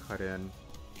could just cut in.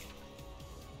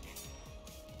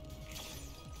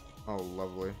 Oh,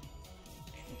 lovely.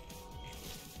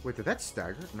 Wait, did that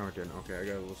stagger? No, it didn't. Okay, I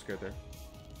got a little scared there.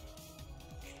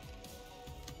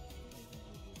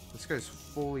 this guy's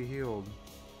fully healed.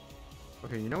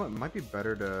 Okay, you know what? It might be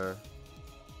better to...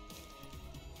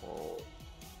 Oh.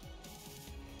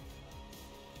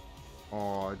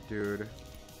 Oh, dude.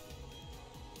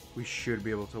 We should be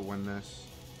able to win this.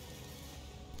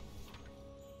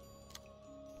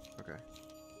 Okay.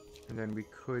 And then we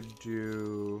could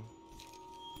do...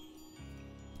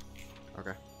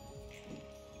 Okay.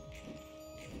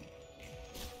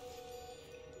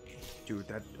 Dude,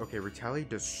 that... Okay, Retaliate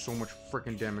does so much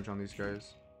freaking damage on these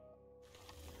guys.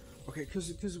 Okay,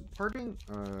 because parting...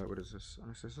 what is this?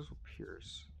 Honestly, this is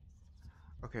Pierce.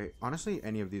 Okay, honestly,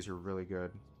 any of these are really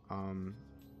good.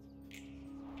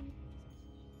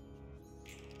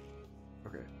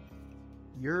 Okay.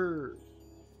 You're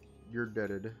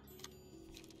deaded.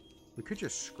 We could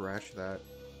just scratch that.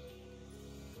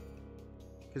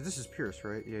 Because this is Pierce,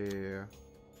 right? Yeah.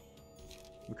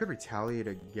 We could retaliate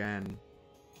again.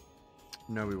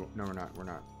 No, we won't. No, we're not. We're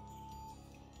not.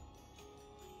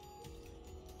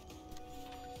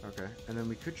 Okay. And then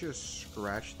we could just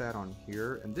scratch that on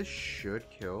here. And this should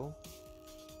kill.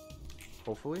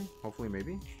 Hopefully. Hopefully,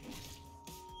 maybe.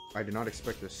 I did not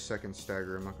expect a second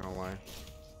stagger, I'm not gonna lie.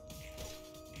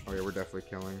 Oh yeah, we're definitely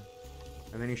killing.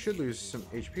 And then he should lose some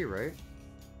HP, right?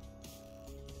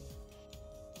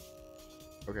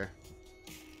 Okay.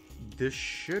 This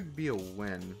should be a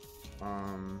win.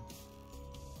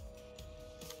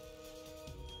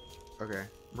 Okay.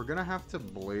 We're gonna have to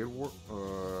blade war.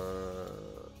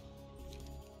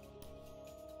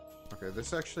 Okay,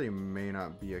 this actually may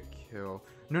not be a kill.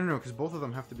 No, because both of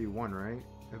them have to be one, right?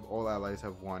 If all allies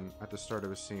have one at the start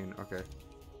of a scene. Okay.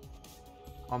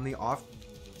 On the off...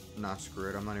 Nah, screw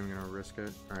it. I'm not even gonna risk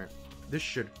it. Alright. This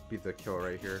should be the kill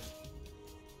right here.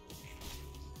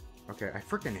 Okay, I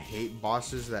freaking hate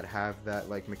bosses that have that,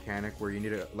 like, mechanic where you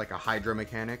need a, like, a Hydra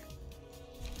mechanic.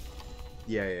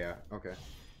 Yeah. Okay.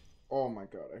 Oh my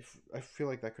god. I feel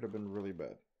like that could have been really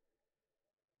bad.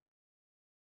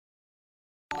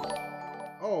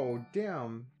 Oh,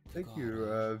 damn. Thank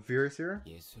you, Virus here,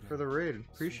 for the raid.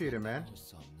 Appreciate it, man.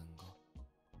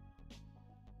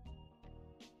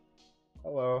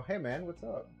 Hello. Hey, man. What's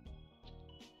up?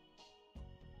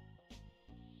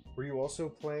 Were you also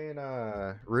playing,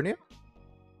 Runia?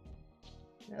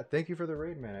 Yeah, thank you for the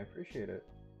raid, man. I appreciate it.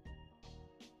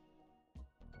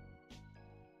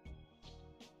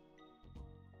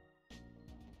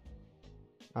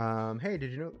 Hey,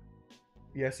 did you know...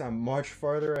 Yes, I'm much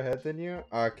farther ahead than you?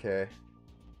 Okay.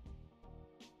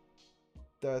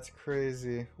 That's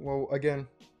crazy. Well, again,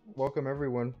 welcome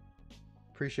everyone.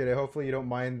 Appreciate it. Hopefully you don't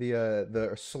mind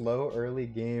the slow early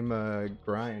game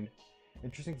grind.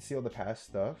 Interesting to see all the past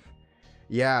stuff.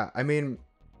 Yeah, I mean,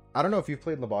 I don't know if you've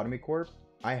played Lobotomy Corp.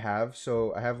 I have,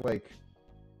 so I have like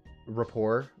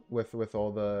rapport with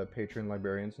all the patron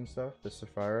librarians and stuff, the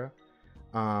Sapphira.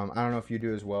 I don't know if you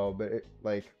do as well, but it,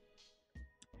 like,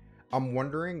 I'm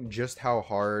wondering just how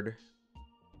hard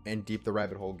and deep the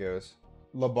rabbit hole goes.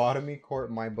 Lobotomy Court,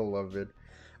 my beloved.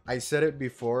 I said it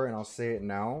before and I'll say it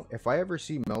now. If I ever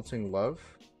see Melting Love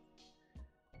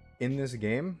in this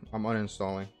game, I'm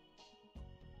uninstalling.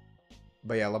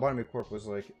 But yeah, Lobotomy Corp was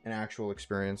like an actual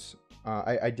experience.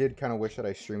 I did kind of wish that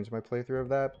I streamed my playthrough of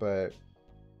that, but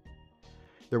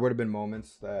there would have been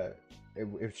moments that it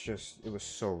was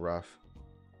so rough.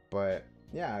 But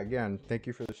yeah, again, thank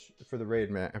you for the raid,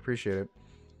 man. I appreciate it.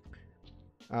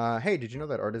 Hey, did you know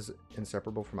that art is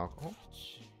inseparable from alcohol?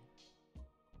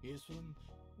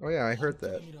 Oh yeah, I heard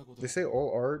that. They say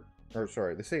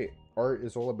they say art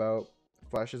is all about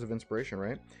flashes of inspiration,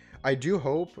 right? I do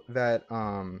hope that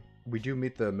we do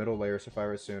meet the middle layer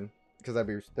Sapphira soon, because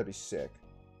that'd be sick.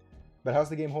 But how's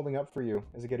the game holding up for you?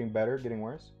 Is it getting better, getting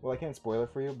worse? Well, I can't spoil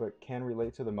it for you, but can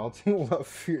relate to the Melting Love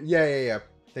fear. Yeah.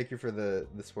 Thank you for the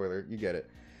spoiler. You get it.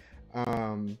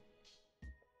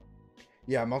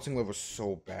 Yeah, Melting Love was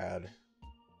so bad.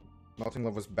 Melting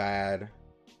Love was bad.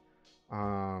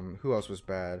 Who else was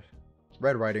bad?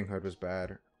 Red Riding Hood was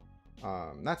bad.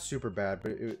 Not super bad,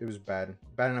 but it was bad.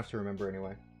 Bad enough to remember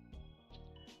anyway.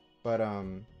 But,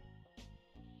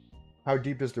 how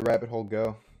deep does the rabbit hole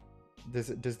go?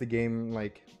 Does the game,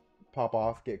 like, pop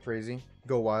off, get crazy,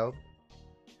 go wild?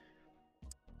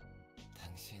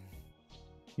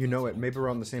 You know it. Maybe we're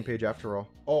on the same page after all.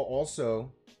 Oh,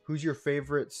 also, who's your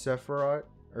favorite Sephiroth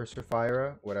or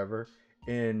Sapphira, whatever,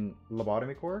 in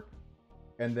Lobotomy Corp?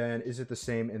 And then is it the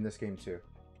same in this game too?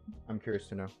 I'm curious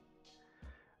to know.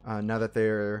 Now that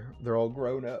they're all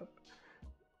grown up.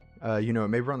 You know,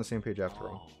 maybe we're on the same page after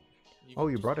all. Oh,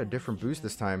 you brought a different boost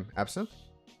this time. Absinthe?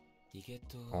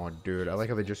 Oh, dude, I like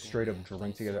how they just straight up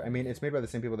drink together. I mean, it's made by the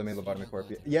same people that made Lobotomy Corp.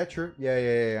 Yeah, true.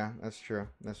 Yeah. That's true.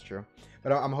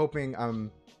 But I'm hoping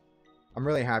I'm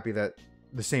really happy that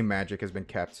the same magic has been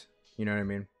kept. You know what I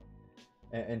mean?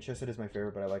 And Chissett is my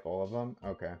favorite, but I like all of them.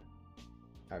 Okay.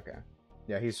 Okay.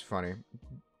 Yeah, he's funny.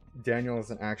 Daniel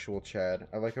is an actual Chad.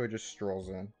 I like how he just strolls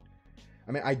in.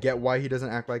 I mean, I get why he doesn't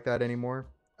act like that anymore.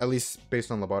 At least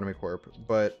based on Lobotomy Corp.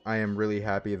 But I am really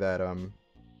happy that,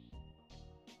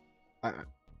 I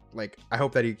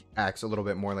hope that he acts a little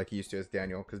bit more like he used to as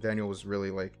Daniel. Because Daniel was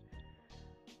really, like,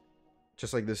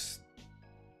 just like this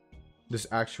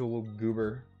actual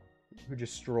goober who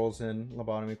just strolls in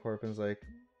Lobotomy Corp and is like,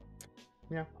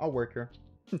 yeah, I'll work here.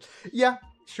 Yeah,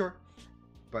 sure.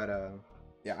 But,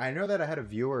 yeah, I know that I had a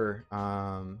viewer,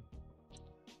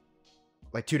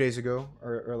 like 2 days ago,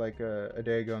 or like a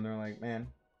day ago, and they're like, man,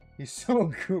 he's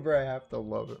so goober, I have to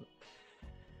love him.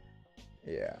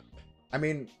 Yeah. I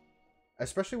mean,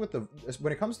 especially with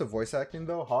when it comes to voice acting,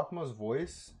 though, Hawkma's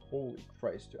voice, holy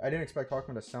Christ. I didn't expect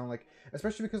Hawkma to sound like,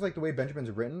 especially because, like, the way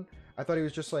Benjamin's written, I thought he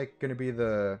was just, like, gonna be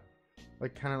the,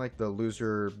 like, kind of like the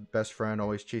loser best friend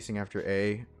always chasing after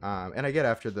A. And I get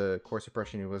after the core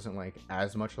suppression, he wasn't, like,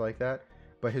 as much like that.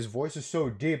 But his voice is so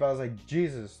deep. I was like,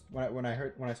 Jesus. When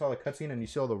I saw the cutscene and you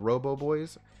see all the Robo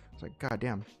Boys, I was like, God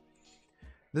damn.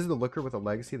 This is the looker with a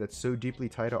legacy that's so deeply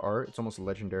tied to art, it's almost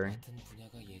legendary.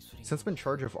 Since I'm in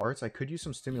charge of arts, I could use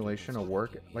some stimulation or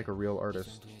work like a real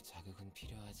artist.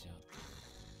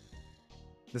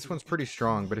 This one's pretty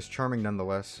strong, but it's charming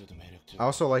nonetheless. I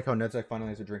also like how Nedzak finally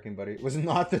has a drinking buddy. It was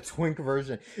not the Twink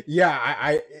version.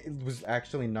 Yeah, it was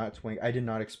actually not Twink. I did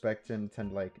not expect him to,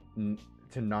 like,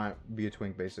 to not be a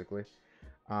Twink, basically.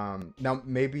 Now,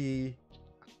 maybe...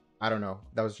 I don't know.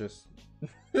 That was just...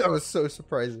 that was so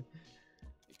surprising.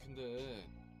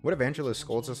 What if Angela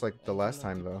scolds us like the last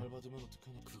time, though?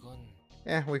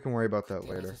 Eh, we can worry about that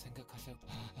later.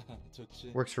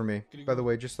 Works for me. By the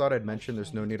way, just thought I'd mention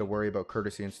there's no need to worry about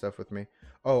courtesy and stuff with me.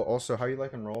 Oh, also, how you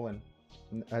liking rolling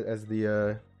as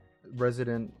the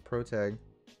resident pro tag?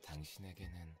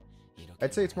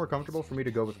 I'd say it's more comfortable for me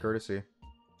to go with courtesy.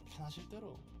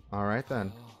 Alright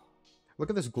then.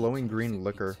 Look at this glowing green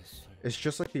liquor. It's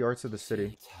just like the arts of the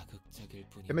city.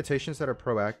 Imitations that are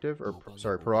provocative,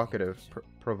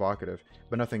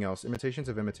 but nothing else. Imitations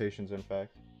of imitations, in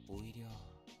fact.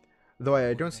 Though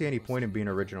I don't see any point in being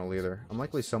original either. I'm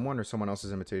likely someone or someone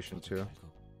else's imitation too.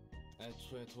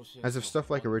 As if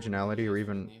stuff like originality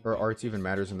or arts even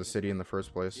matters in the city in the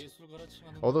first place.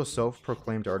 All those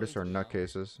self-proclaimed artists are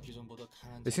nutcases.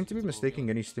 They seem to be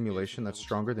mistaking any stimulation that's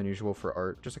stronger than usual for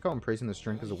art, just like how I'm praising this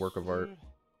drink as a work of art.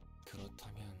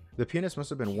 The pianist must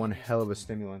have been one hell of a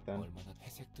stimulant then.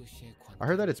 I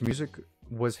heard that its music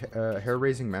was a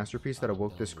hair-raising masterpiece that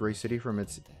awoke this gray city from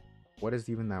its... What is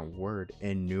even that word?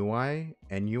 Ennui?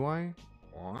 Ennui?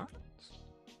 What?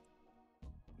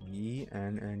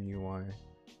 E-N-N-U-I.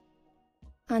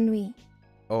 Ennui.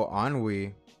 Oh,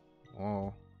 ennui.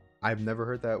 Oh. I've never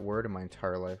heard that word in my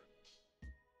entire life.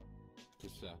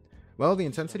 Well, the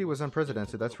intensity was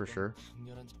unprecedented, that's for sure.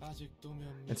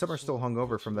 And some are still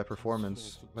hungover from that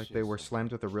performance, like they were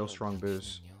slammed with a real strong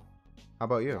booze. How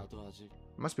about you?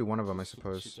 It must be one of them, I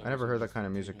suppose. I never heard that kind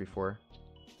of music before.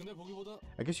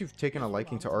 I guess you've taken a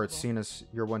liking to art, seeing as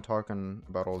you're one talking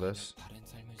about all this.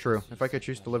 True. If I could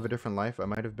choose to live a different life, I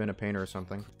might have been a painter or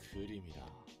something.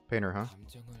 Painter, huh?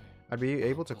 I'd be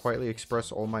able to quietly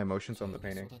express all my emotions on the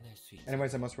painting.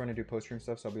 Anyways, I must run and do post-stream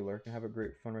stuff, so I'll be lurking. Have a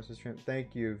great fun rest of the stream.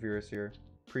 Thank you, Virus here.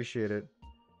 Appreciate it.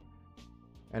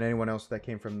 And anyone else that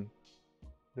came from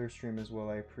their stream as well,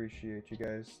 I appreciate you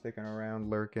guys sticking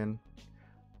around, lurking.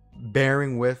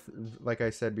 Bearing with, like I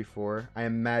said before. I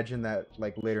imagine that,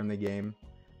 like, later in the game,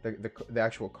 the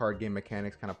actual card game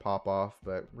mechanics kind of pop off,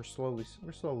 but we're slowly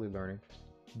learning.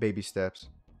 Baby steps.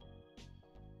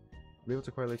 Be able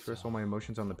to quietly express all my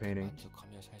emotions on the painting.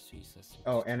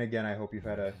 Oh, and again, I hope you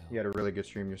had a really good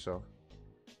stream yourself.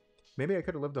 Maybe I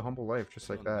could have lived a humble life just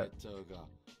like that.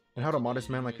 And how'd a modest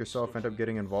man like yourself end up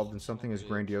getting involved in something as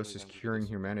grandiose as curing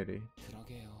humanity?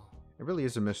 It really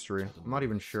is a mystery. I'm not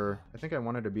even sure. I think I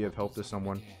wanted to be of help to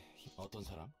someone.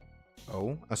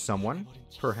 Oh, a someone?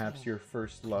 Perhaps your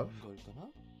first love?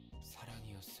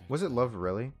 Was it love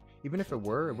really? Even if it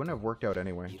were, it wouldn't have worked out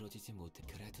anyway.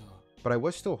 But I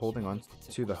was still holding on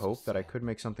to the hope that I could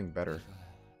make something better.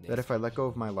 That if I let go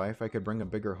of my life, I could bring a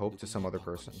bigger hope to some other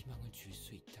person.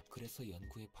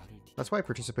 That's why I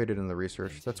participated in the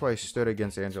research. That's why I stood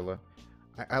against Angela.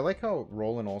 I like how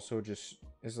Roland also just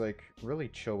is like really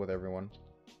chill with everyone.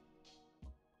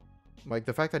 Like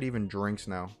the fact that he even drinks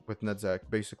now with Nedzak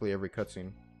basically every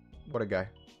cutscene. What a guy.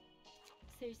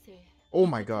 Oh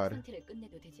my god.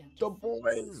 The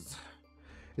boys!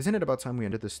 Isn't it about time we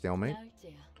ended this stalemate?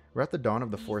 We're at the dawn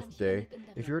of the 4th day.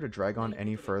 If you were to drag on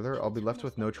any further, I'll be left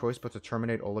with no choice but to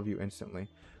terminate all of you instantly.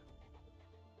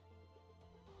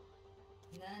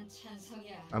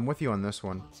 I'm with you on this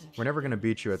one. We're never gonna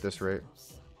beat you at this rate.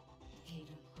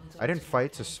 I didn't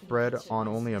fight to spread on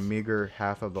only a meager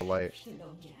half of the light.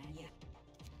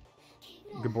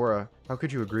 Gabora, how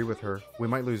could you agree with her? We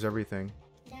might lose everything.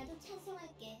 나도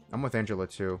찬성할게. I'm with Angela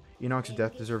too. Enoch's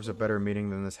death deserves a better meaning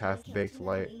than this half-baked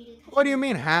light. What do you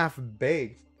mean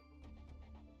half-baked?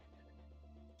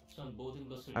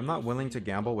 I'm not willing to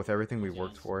gamble with everything we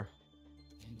worked for.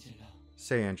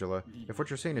 Say, Angela, if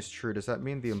what you're saying is true, does that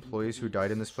mean the employees who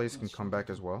died in this place can come back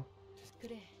as well?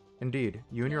 그래. Indeed,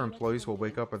 you and your employees will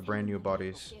wake up with brand new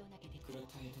bodies.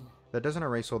 That doesn't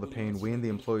erase all the pain we and the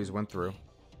employees went through.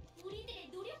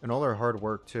 우리들의 노력 And all our hard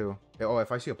work too. Oh,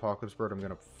 if I see Apocalypse Bird, I'm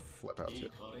gonna flip out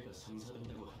too.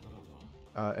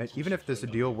 And even if this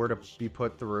deal were to be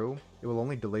put through, it will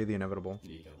only delay the inevitable.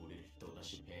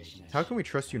 How can we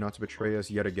trust you not to betray us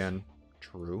yet again?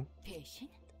 True. 배신?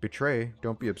 Betray?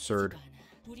 Don't be absurd.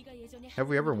 우리가 예전에 Have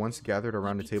we ever once gathered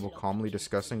around a table calmly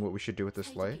discussing what we should do with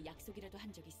this light? 약속이라도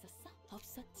한 적 있었어?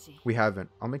 없었지. We haven't.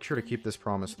 I'll make sure to keep this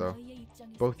promise though. 너희의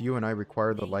입장에서 Both you and I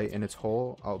require the light in its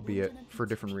whole, albeit for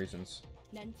different reasons.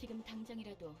 난 지금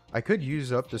당장이라도 I could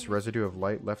use up this residue of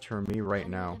light left from me right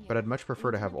now, but I'd much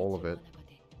prefer to have all of it.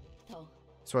 더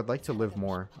So I'd like to live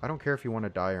more. I don't care if you want to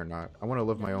die or not. I want to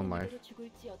live my own life.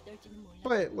 죽을지 어떨지는 몰라.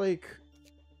 But, like,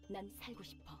 난 살고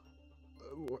싶어.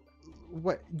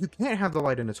 what? You can't have the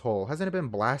light in its hole. Hasn't it been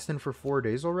blasting for 4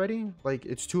 days already? Like,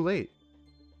 it's too late.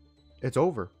 It's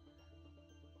over.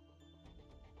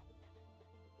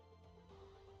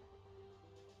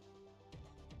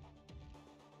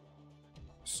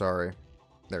 Sorry.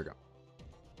 There we go.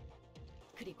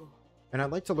 그리고 And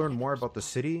I'd like to learn more about the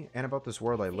city and about this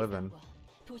world I live in.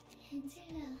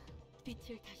 엔젤라.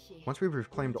 빛을 다시 Once we've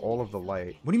reclaimed all of the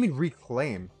light. What do you mean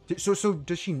reclaim? So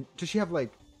does she have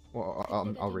like? Well,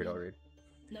 I'll read.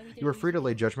 You are free to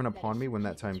lay judgment upon me when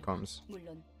that time comes.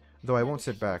 물론 Though I won't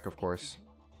sit back, of course.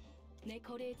 내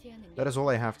거래의 제안은 That is all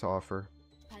I have to offer.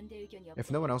 반대 의견이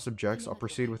If no one else objects, I'll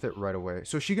proceed with it right away.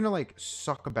 So is she gonna like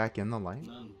suck back in the light?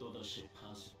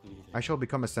 I shall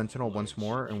become a sentinel once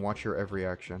more and watch your every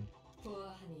action.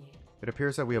 It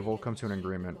appears that we have all come to an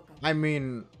agreement. I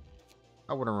mean,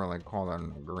 I wouldn't really call that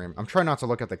an agreement. I'm trying not to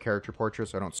look at the character portrait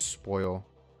so I don't spoil.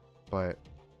 But,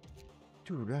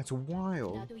 dude, that's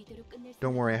wild. 나도 이대로 끝낼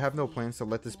Don't worry, I have no 생각이 plans to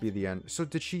let this be the end. So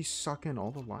did she suck in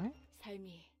all the light?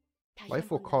 삶이 다시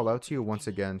Life will 한번 call 나를 out to you once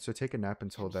부를 테니 again, so take a nap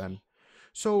until then.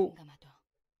 So, 잠시 공감하도.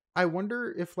 I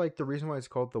wonder if, like, the reason why it's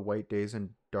called the White Days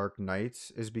and Dark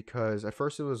Nights is because at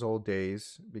first it was all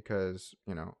days because,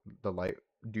 you know, the light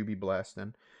do be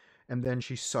blasting. And then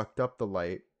she sucked up the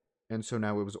light, and so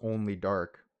now it was only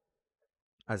dark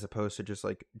as opposed to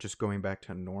just going back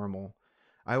to normal.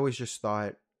 I always just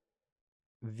thought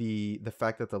the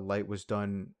fact that the light was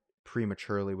done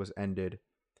prematurely was ended.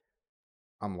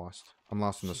 I'm lost. I'm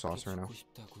lost in the sauce right now.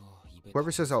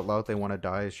 Whoever says out loud they want to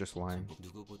die is just lying.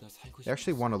 They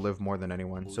actually want to live more than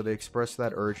anyone, so they express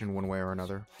that urge in one way or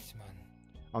another.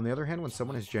 On the other hand, when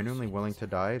someone is genuinely willing to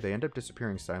die, they end up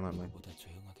disappearing silently.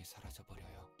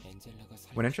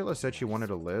 When Angela said she wanted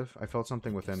to live, I felt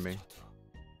something within me.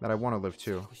 That I want to live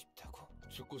too.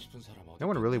 No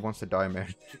one really wants to die,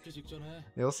 man.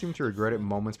 They all seem to regret it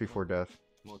moments before death.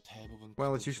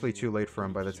 Well, it's usually too late for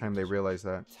them by the time they realize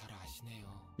that.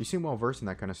 You seem well versed in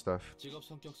that kind of stuff.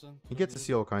 You get to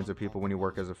see all kinds of people when you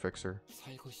work as a fixer.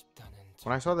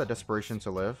 When I saw that desperation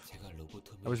to live,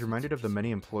 I was reminded of the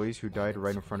many employees who died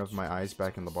right in front of my eyes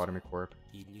back in Lobotomy Corp.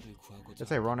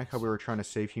 It's ironic how we were trying to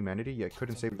save humanity, yet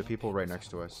couldn't save the people right next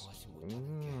to us.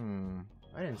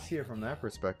 I didn't see it from that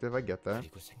perspective, I get that.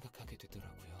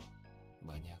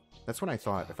 That's when I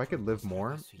thought, if I could live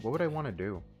more, what would I want to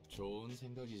do?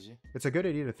 It's a good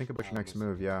idea to think about your next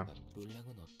move, yeah.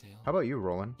 How about you,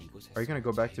 Roland? Are you gonna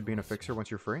go back to being a fixer once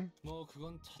you're free? Well,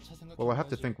 I'll have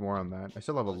to think more on that. I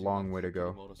still have a long way to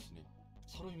go.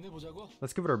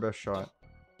 Let's give it our best shot.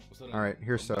 Alright,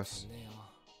 here's to us.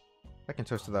 I can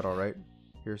toast to that alright.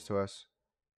 Here's to us.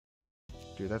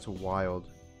 Dude, that's wild.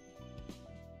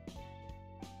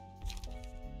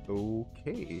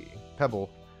 Okay. Pebble.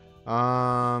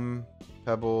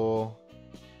 Pebble.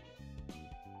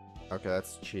 Okay,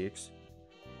 that's cheeks.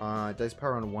 Dice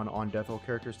power on 1 on death. All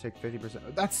characters take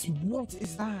 50%. That's what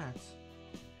is that?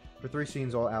 For 3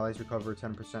 scenes, all allies recover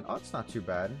 10%. Oh, it's not too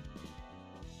bad.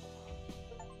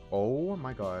 Oh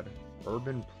my god.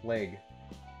 Urban Plague.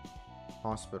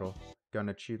 Hospital. Got an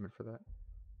achievement for that.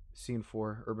 Scene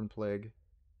 4, Urban Plague.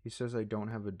 He says I don't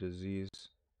have a disease.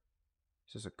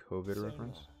 Is this a COVID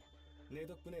reference?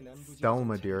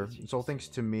 Thelma, dear. It's all thanks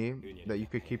to me that you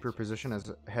could keep your position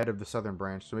as head of the Southern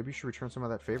Branch, so maybe you should return some of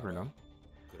that favor, no?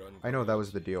 I know that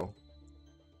was the deal.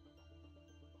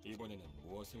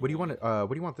 What do you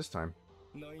want this time?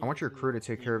 I want your crew to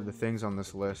take care of the things on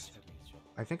this list.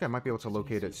 I think I might be able to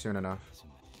locate it soon enough.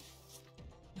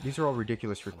 These are all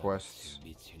ridiculous requests.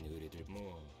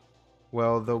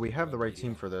 Well, though we have the right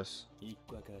team for this.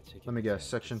 Let me guess,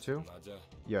 Section 2?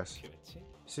 Yes.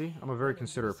 See, I'm a very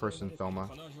considerate person, Thelma.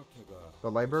 The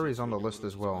library is on the list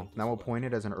as well, now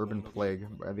appointed as an urban plague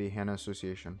by the Hannah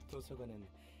Association.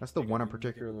 That's the one I'm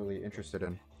particularly interested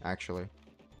in, actually.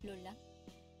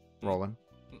 Roland?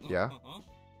 Yeah?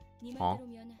 Huh?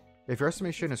 If your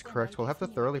estimation is correct, we'll have to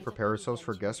thoroughly prepare ourselves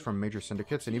for guests from major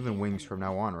syndicates and even wings from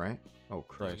now on, right? Oh,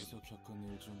 Christ.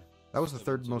 That was the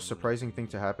third most surprising thing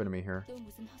to happen to me here.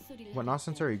 What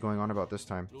nonsense are you going on about this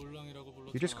time?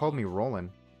 You just called me Roland.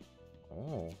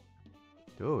 Oh.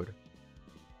 Dude.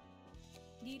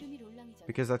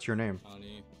 Because that's your name.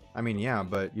 I mean, yeah,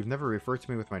 but you've never referred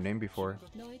to me with my name before.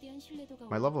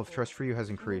 My level of trust for you has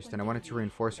increased, and I wanted to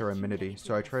reinforce our amenity,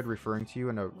 so I tried referring to you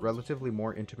in a relatively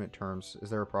more intimate terms. Is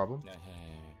there a problem?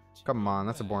 Come on,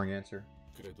 that's a boring answer.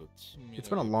 It's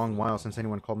been a long while since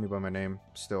anyone called me by my name,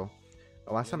 still.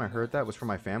 The last time I heard that was from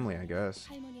my family, I guess.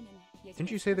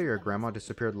 Didn't you say that your grandma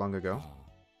disappeared long ago?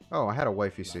 Oh, I had a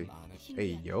wife, you see.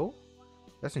 Hey, yo?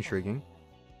 That's intriguing.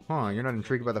 Huh, you're not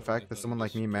intrigued by the fact that someone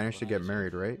like me managed to get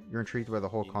married, right? You're intrigued by the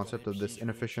whole concept of this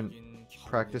inefficient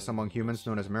practice among humans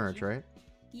known as marriage, right?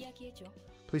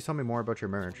 Please tell me more about your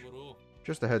marriage.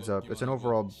 Just a heads up, it's an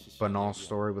overall banal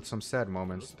story with some sad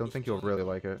moments. Don't think you'll really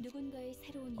like it.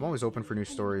 I'm always open for new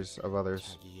stories of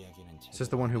others. Says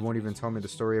the one who won't even tell me the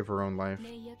story of her own life.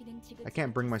 I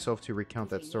can't bring myself to recount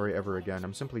that story ever again.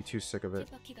 I'm simply too sick of it.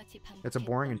 It's a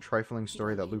boring and trifling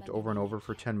story that looped over and over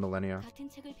for 10 millennia.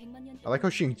 I like how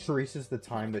she increases the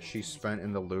time that she spent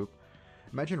in the loop.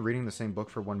 Imagine reading the same book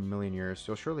for 1,000,000 years.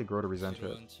 You'll surely grow to resent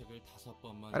it.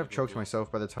 I'd have choked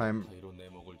myself by the time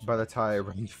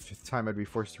I'd be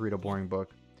forced to read a boring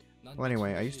book. Well,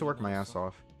 anyway, I used to work my ass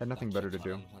off. Had nothing better to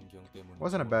do.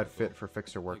 Wasn't a bad fit for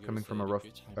fixer work, coming from a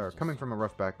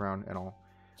rough background and all.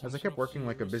 As I kept working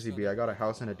like a busy bee, I got a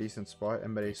house in a decent spot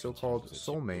and met a so-called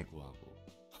soulmate.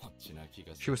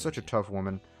 She was such a tough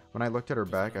woman. When I looked at her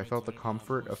back, I felt the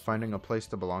comfort of finding a place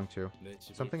to belong to.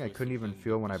 Something I couldn't even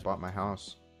feel when I bought my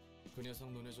house.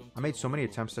 I made so many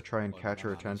attempts to try and catch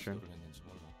her attention.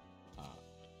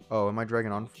 Oh, am I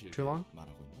dragging on too long?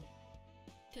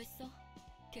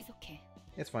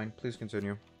 It's fine. Please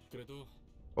continue.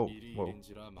 Oh, whoa.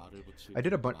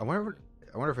 I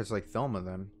wonder if it's like Thelma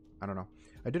then. I don't know.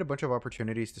 I did a bunch of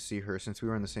opportunities to see her since we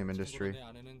were in the same industry.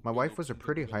 My wife was a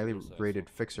pretty highly rated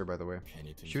fixer, by the way.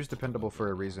 She was dependable for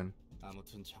a reason.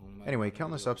 Anyway,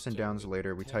 countless ups and downs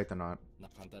later, we tied the knot.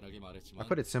 I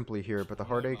put it simply here, but the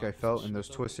heartache I felt in those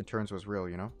twisted turns was real,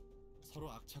 you know?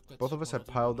 Both of us had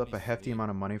piled up a hefty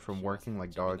amount of money from working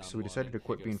like dogs, so we decided to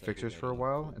quit being fixers for a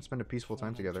while and spend a peaceful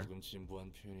time together.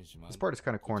 This part is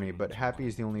kind of corny, but happy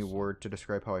is the only word to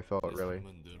describe how I felt, really.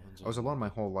 I was alone my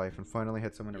whole life and finally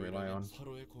had someone to rely on.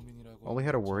 All we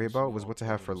had to worry about was what to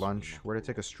have for lunch, where to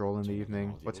take a stroll in the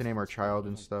evening, what to name our child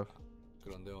and stuff.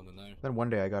 Then one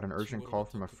day I got an urgent call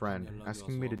from a friend,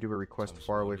 asking me to do a request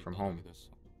far away from home.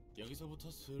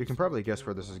 You can probably guess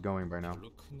where this is going by now.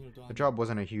 The job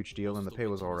wasn't a huge deal and the pay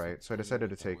was alright, so I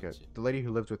decided to take it. The lady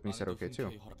who lived with me said okay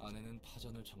too.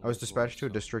 I was dispatched to a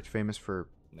district famous for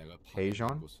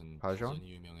Pajon,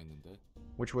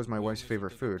 which was my wife's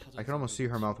favorite food. I could almost see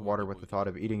her mouth water with the thought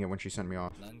of eating it when she sent me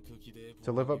off.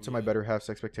 To live up to my better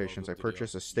half's expectations, I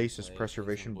purchased a stasis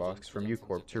preservation box from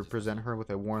U-Corp to present her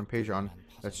with a warm Pajon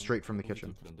that's straight from the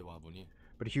kitchen.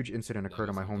 But a huge incident occurred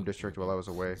in my home district while I was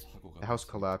away. The house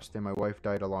collapsed and my wife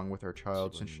died along with her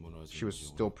child since she was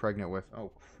still pregnant with...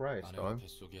 Oh, Christ, dog.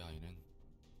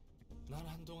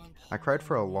 I cried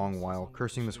for a long while,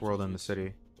 cursing this world and the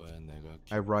city.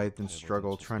 I writhed and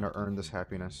struggled, trying to earn this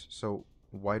happiness. So,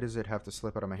 why does it have to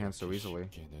slip out of my hands so easily?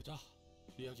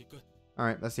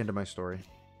 Alright, that's the end of my story.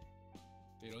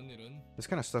 This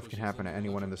kind of stuff can happen to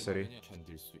anyone in the city.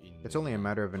 It's only a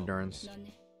matter of endurance.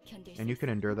 And you can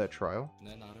endure that trial?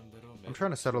 I'm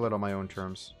trying to settle it on my own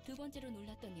terms.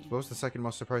 What was the second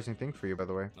most surprising thing for you, by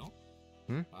the way?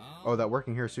 Oh, that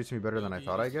working here suits me better than I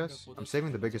thought, I guess? I'm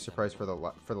saving the biggest surprise for the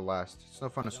last. It's no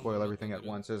fun to spoil everything at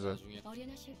once, is it?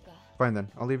 Fine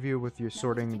then, I'll leave you with you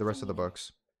sorting the rest of the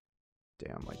books.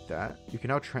 Damn, like that? You can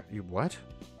now what?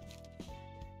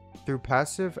 Through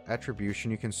passive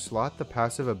attribution, you can slot the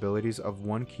passive abilities of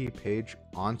one key page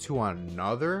onto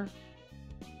another?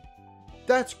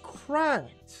 That's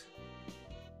cracked!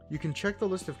 You can check the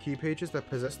list of key pages that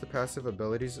possess the passive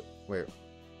abilities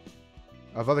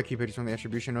of other key pages from the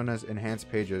attribution known as enhanced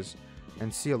pages,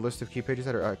 and see a list of key pages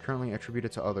that are currently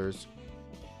attributed to others.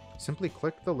 Simply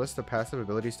click the list of passive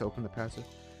abilities to open the passive.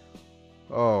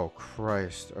 Oh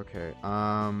Christ. Okay.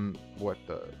 What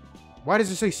the? Why does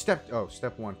it say step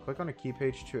 1? Click on a key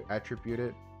page to attribute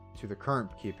it to the current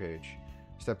key page.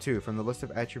 Step 2. From the list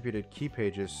of attributed key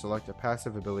pages, select a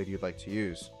passive ability you'd like to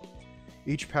use.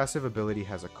 Each passive ability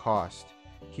has a cost.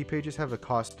 Key pages have a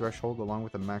cost threshold along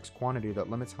with a max quantity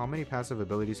that limits how many passive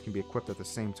abilities can be equipped at the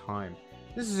same time.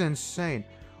 This is insane.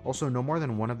 Also, no more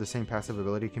than one of the same passive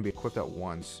ability can be equipped at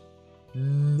once.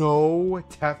 No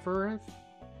Tefereth?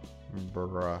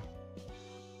 Bruh.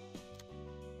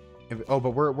 Oh,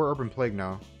 but we're Urban Plague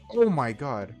now. Oh my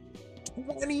god.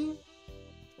 20?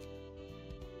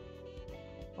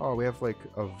 Oh, we have like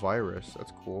a virus.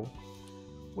 That's cool.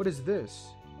 What is this?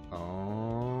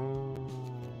 Oh,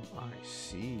 I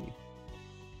see.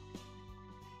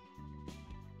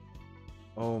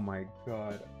 Oh my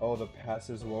god. Oh, the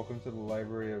passives. Welcome to the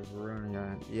library of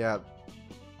Runia. Yeah.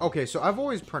 Okay, so I've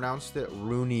always pronounced it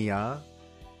Runia.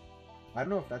 I don't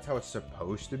know if that's how it's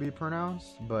supposed to be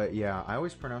pronounced, but yeah, I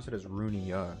always pronounce it as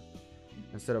Runia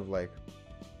instead of like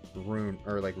Rune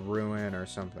or like Ruin or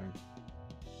something.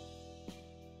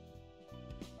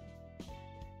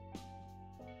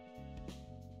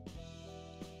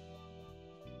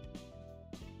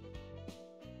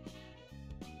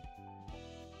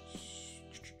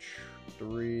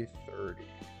 $330.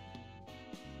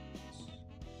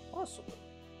 Possible.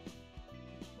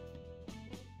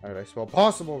 How did I spell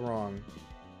possible wrong?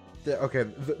 Okay,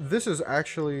 this is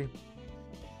actually...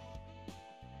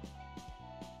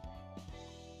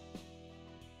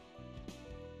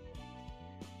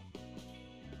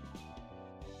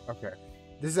 Okay.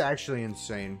 This is actually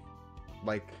insane.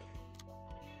 Like...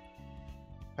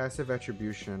 Passive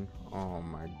attribution. Oh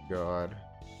my god.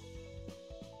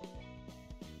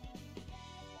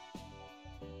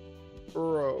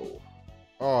 Bro.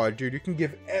 Oh, dude, you can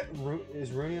give...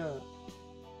 Is Runia...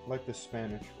 like the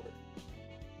Spanish word?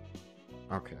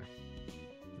 Okay.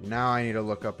 Now I need to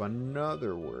look up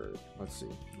another word. Let's see.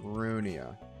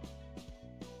 Runia.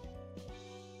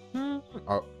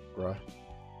 Oh, bruh.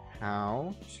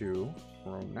 How to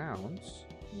pronounce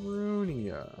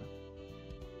Runia?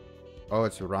 Oh,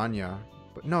 it's Rania.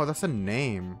 But no, that's a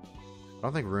name. I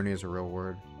don't think Runia is a real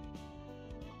word.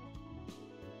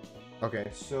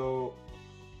 Okay, so...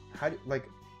 How do... Like...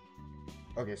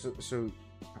 Okay, so...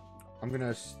 I'm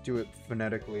gonna do it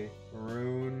phonetically.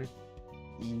 Rune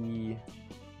E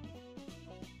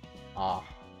Ah.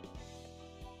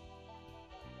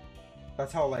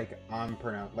 That's how like I'm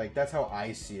pronounced. Like that's how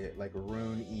I see it. Like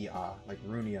Rune E Ah. Like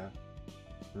Runia.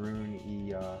 Rune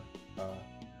E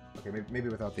Okay, maybe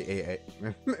without the A.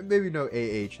 Maybe no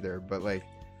AH there, but like.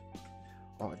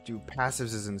 Oh, dude,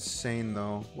 passives is insane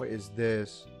though. What is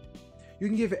this? You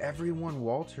can give everyone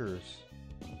Walters.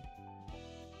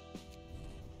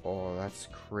 Oh, that's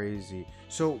crazy.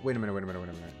 So, wait a minute.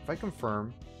 If I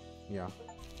confirm, yeah.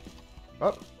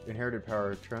 Oh, inherited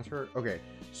power transfer. Okay,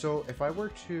 so if I were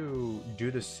to do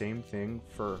the same thing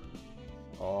for...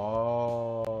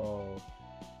 Oh.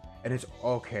 And it's...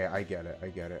 Okay, I get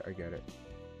it.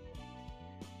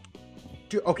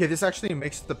 Dude, okay, this actually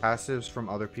makes the passives from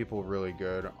other people really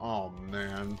good. Oh,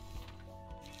 man.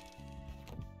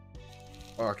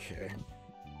 Okay.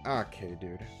 Okay,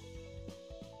 dude.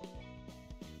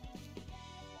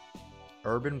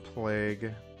 Urban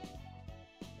Plague.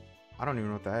 I don't even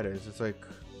know what that is. It's like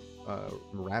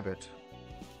rabbit.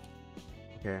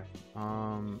 Okay.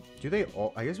 Do they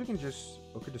all? I guess we can just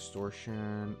look at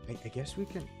distortion. I guess we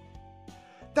can.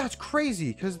 That's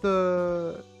crazy, because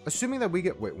the assuming that we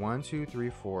get 1, 2, 3,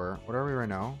 4. What are we right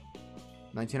now?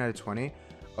 19 out of 20.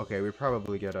 Okay, we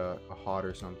probably get a hot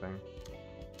or something.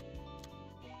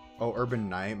 Oh, Urban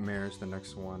Nightmare is the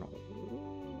next one.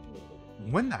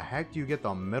 When the heck do you get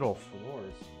the middle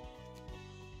floors?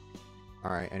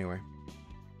 Alright, anyway.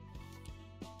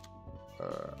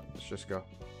 Let's just go.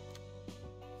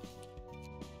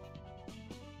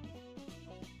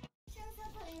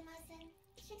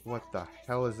 What the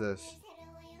hell is this?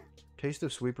 Taste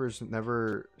of Sweepers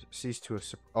never cease to...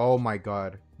 Oh my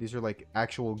god. These are like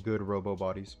actual good robo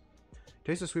bodies.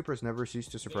 Taste of Sweepers never cease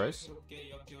to surprise.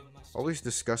 Always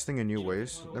disgusting in new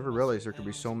ways. Never realized there could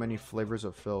be so many flavors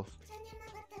of filth.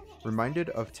 Reminded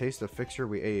of taste of fixture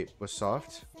we ate. Was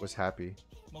soft, was happy.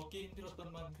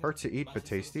 Hard to eat but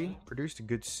tasty. Produced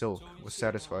good silk, was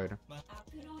satisfied.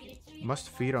 Must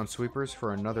feed on sweepers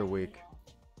for another week.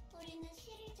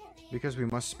 Because we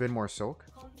must spin more silk.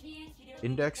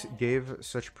 Index gave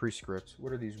such prescript.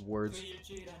 What are these words?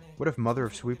 What if Mother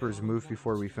of Sweepers moved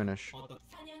before we finish?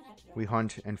 We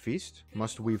hunt and feast?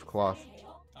 Must weave cloth?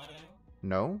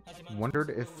 No?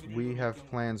 Wondered if we have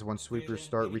plans once sweepers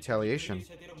start retaliation.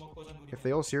 If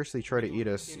they all seriously try to eat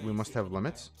us, we must have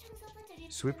limits?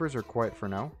 Sweepers are quiet for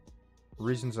now.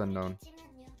 Reasons unknown.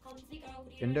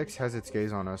 Index has its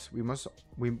gaze on us.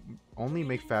 We only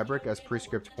make fabric as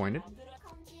prescript pointed?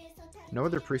 No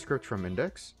other prescript from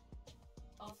Index?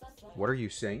 What are you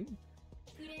saying?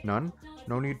 None?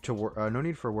 No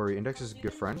need for worry. Index is a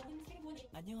good friend.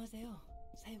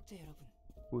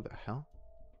 Who the hell?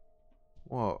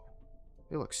 Whoa.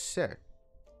 They look sick.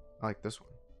 I like this one.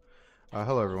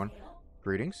 Hello everyone.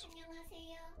 Greetings?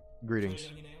 Greetings.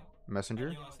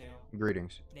 Messenger?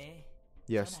 Greetings.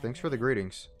 Yes, thanks for the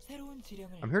greetings.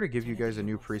 I'm here to give you guys a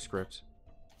new prescript.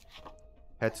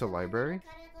 Head to library?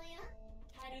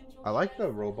 I like the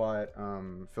robot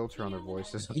filter on their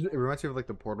voices. It reminds me of like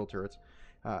the portal turrets.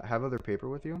 Have other paper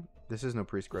with you? This is no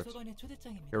prescript.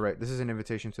 You're right, this is an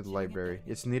invitation to the library.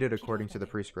 It's needed according to the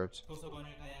prescript.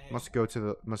 Must go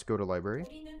to library?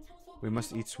 We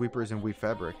must eat sweepers and weave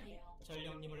fabric.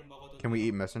 Can we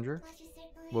eat messenger?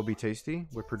 Will be tasty,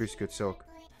 would produce good silk.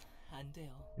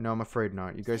 No, I'm afraid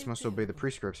not. You guys must obey the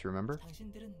prescripts, remember?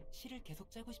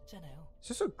 Is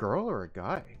this a girl or a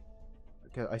guy?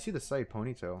 Okay, I see the side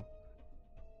ponytail.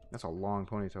 That's a long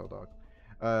ponytail, dog.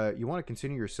 You want to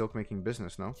continue your silk-making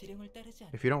business, no?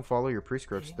 If you don't follow your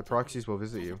prescripts, the proxies will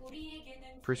visit you.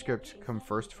 Prescript come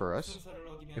first for us.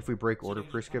 If we break order,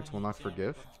 prescripts will not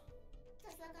forgive.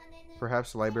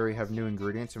 Perhaps the library have new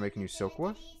ingredients to make new silk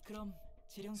with?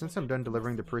 Since I'm done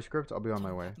delivering the prescript, I'll be on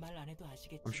my way.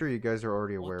 I'm sure you guys are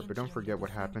already aware, but don't forget what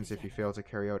happens if you fail to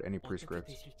carry out any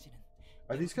prescripts.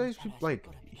 Are these guys, like,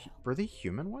 were they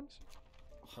human ones?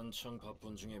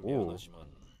 Ooh.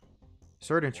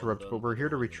 Sorry to interrupt, but we're here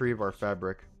to retrieve our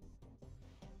fabric.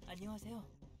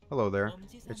 Hello there.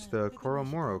 It's the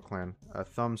Koromoro clan, a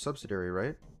Thumb subsidiary,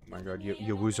 right? My god,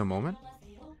 you lose a moment?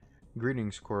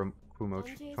 Greetings,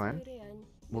 Kumochi clan.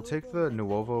 We'll take the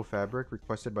Nuovo fabric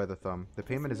requested by the Thumb. The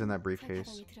payment is in that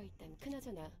briefcase.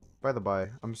 By the by,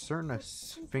 I'm certain a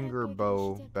finger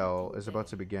bow bell is about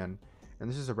to begin, and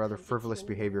this is a rather frivolous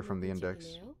behavior from the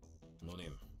Index.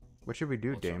 What should we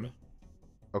do, Dame?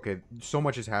 Okay, so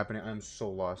much is happening. I'm so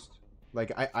lost.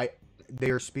 Like, they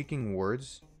are speaking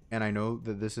words, and I know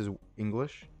that this is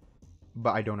English,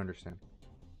 but I don't understand.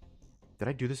 Did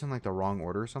I do this in, like, the wrong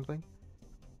order or something?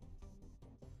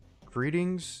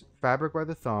 Greetings, fabric by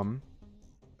the Thumb.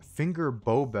 Finger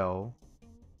bow bell.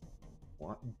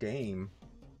 What? Dame.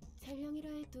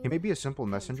 He may be a simple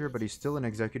messenger, but he's still an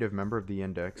executive member of the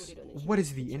Index. What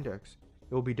is the Index?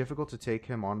 It will be difficult to take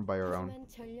him on by our own.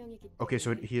 Okay,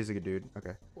 so he is a good dude.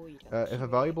 Okay. It's a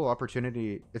valuable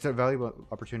opportunity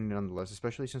nonetheless,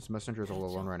 especially since Messenger is all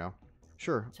alone right now.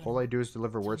 Sure, all I do is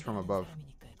deliver words from above.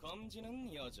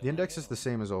 The Index is the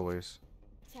same as always.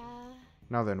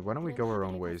 Now then, why don't we go our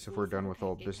own ways if we're done with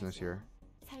all business here?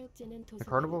 The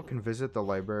carnival can visit the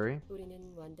library.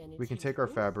 We can take our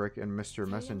fabric, and Mr.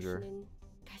 Messenger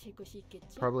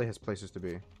probably has places to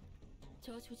be.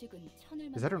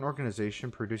 Is that an organization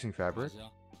producing fabric?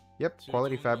 Yep,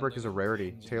 quality fabric is a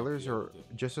rarity. Tailors are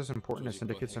just as important as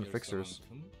syndicates and fixers.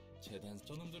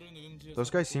 Those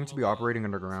guys seem to be operating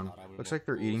underground. Looks like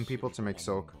they're eating people to make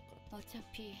silk.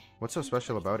 What's so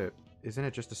special about it? Isn't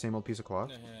it just the same old piece of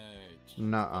cloth?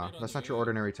 Nuh-uh, that's not your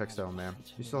ordinary textile, man.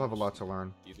 You still have a lot to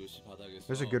learn.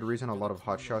 There's a good reason a lot of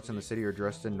hotshots in the city are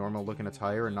dressed in normal-looking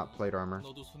attire and not plate armor.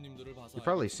 You've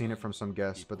probably seen it from some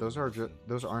guests, but those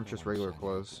aren't just regular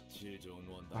clothes.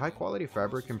 A high-quality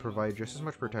fabric can provide just as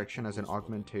much protection as an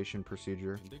augmentation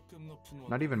procedure.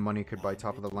 Not even money could buy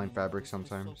top-of-the-line fabric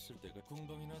sometimes.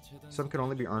 Some can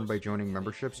only be earned by joining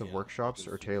memberships of workshops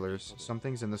or tailors. Some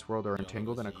things in this world are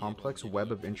entangled in a complex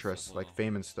web of interests, like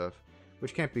fame and stuff,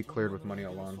 which can't be cleared with money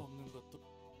alone.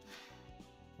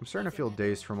 I'm starting to feel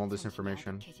dazed from all this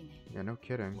information. Yeah, no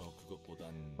kidding. Well,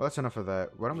 that's enough of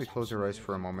that. Why don't we close our eyes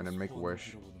for a moment and make a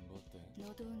wish?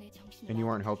 And you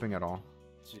aren't helping at all.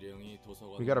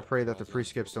 We gotta pray that the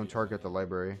pre-skips don't target the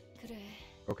library.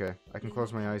 Okay, I can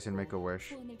close my eyes and make a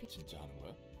wish.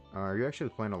 Are you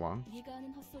actually playing along?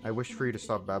 I wish for you to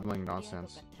stop babbling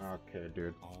nonsense. Okay,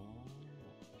 dude.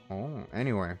 Oh,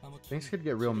 anyway. Things could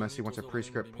get real messy once a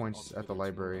prescript points at the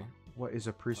library. What is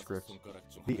a prescript?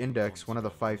 The Index, one of the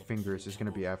 5 fingers, is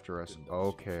gonna be after us.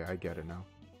 Okay, I get it now.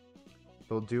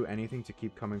 They'll do anything to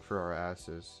keep coming for our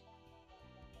asses.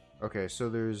 Okay, so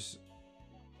there's...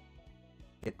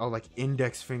 oh, like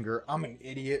index finger. I'm an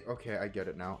idiot. Okay, I get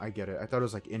it now. I get it. I thought it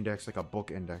was like index, like a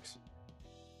book index.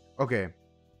 Okay,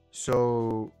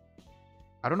 so...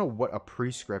 I don't know what a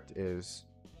prescript is.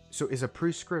 So is a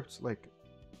prescript like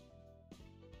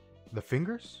the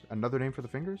fingers? Another name for the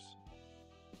fingers?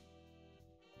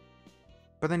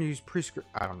 But then you use prescript.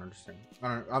 I don't understand.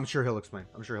 I'm sure he'll explain.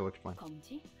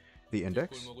 검지? The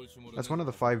Index? That's one of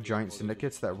the 5 giant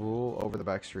syndicates that rule over the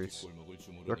backstreets.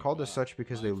 They're called as such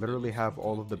because they literally have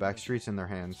all of the backstreets in their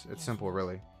hands. It's simple,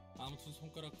 really.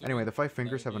 Anyway, the 5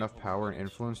 fingers have enough power and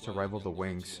influence to rival the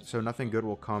wings, so nothing good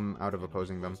will come out of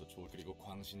opposing them.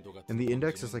 And the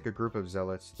Index is like a group of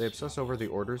zealots. They obsess over the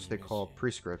orders they call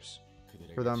prescripts.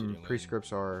 For them,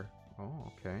 prescripts are...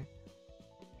 Oh, okay.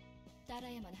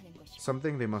 따라야만 하는 것이고.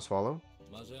 Something they must follow?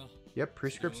 Yep,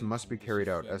 prescripts must be carried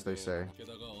out, as they say.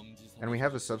 And we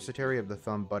have a subsidiary of the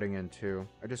thumb butting in too.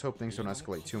 I just hope things don't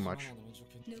escalate too much.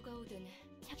 누가 오든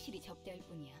착실히 접대할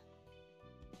뿐이야.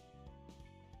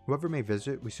 Whoever may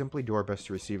visit, we simply do our best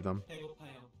to receive them.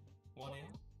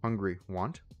 Hungry.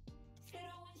 Want?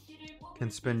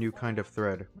 Can spin new kind of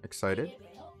thread. Excited?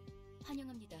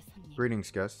 환영합니다, 손님.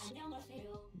 Greetings, guests.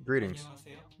 Greetings.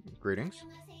 Greetings?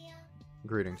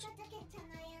 Greetings.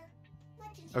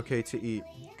 Okay, to eat.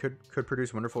 Could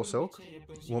produce wonderful silk?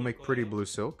 We'll make pretty blue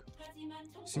silk.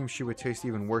 Seems she would taste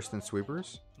even worse than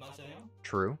sweepers.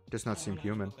 True. Does not seem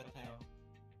human.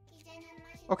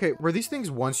 Okay, were these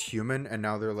things once human and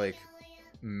now they're like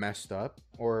messed up?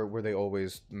 Or were they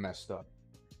always messed up?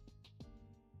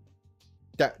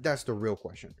 That's the real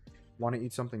question. Want to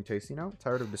eat something tasty now?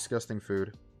 Tired of disgusting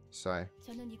food. Sigh.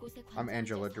 저는 이곳에 I'm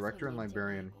Angela, 관찰자 director and 소설위원장이에요.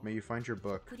 librarian. May you find your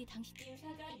book. 부디 당신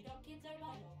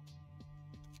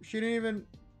She didn't even...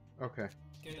 Okay.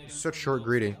 Such short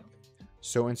greeting.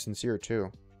 So insincere,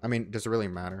 too. I mean, does it really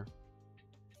matter?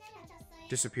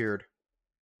 Disappeared.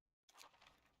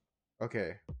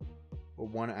 Okay. Well,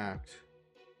 1 act.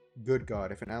 Good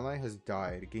God, if an ally has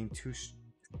died, gain 2...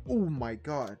 Oh my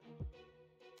God.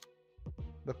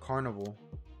 The carnival.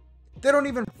 They don't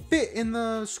even fit in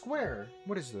the square.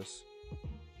 What is this?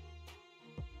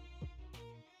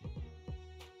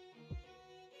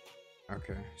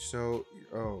 Okay, so...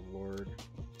 Oh, Lord.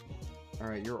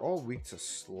 Alright, you're all weak to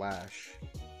slash.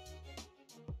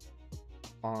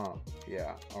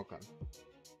 Yeah, okay.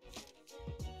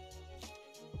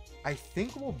 I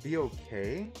think we'll be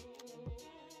okay.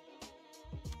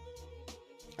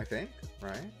 I think,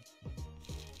 right?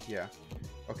 Yeah.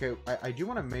 Okay, I do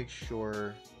want to make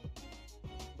sure...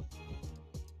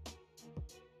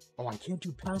 Oh, I can't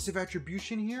do passive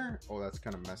attribution here? Oh, that's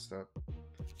kind of messed up.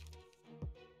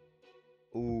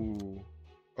 Ooh.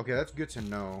 Okay, that's good to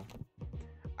know.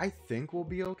 I think we'll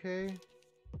be okay.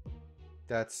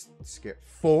 That's skip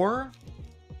 4?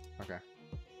 Okay.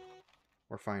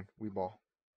 We're fine. We ball.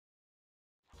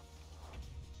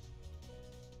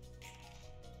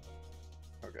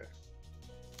 Okay.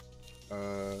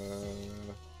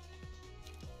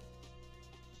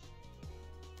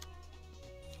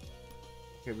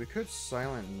 Okay, we could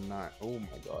silent not. Oh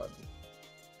my God.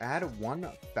 Add 1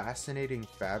 fascinating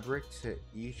fabric to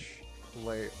each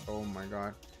play. Oh my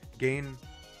God. Gain.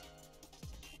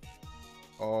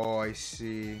 Oh, I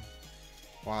see.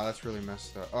 Wow, that's really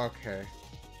messed up. Okay.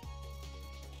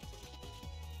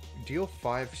 Deal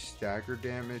 5 stagger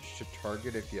damage to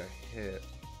target if you hit.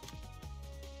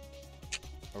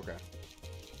 Okay.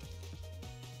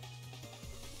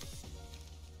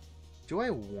 Do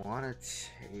I want to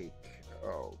take...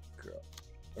 Oh, God.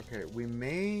 Okay, we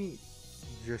may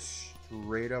just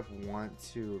straight up want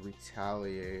to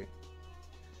retaliate.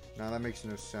 No, that makes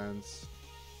no sense.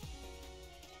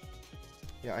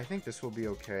 Yeah, I think this will be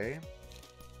okay.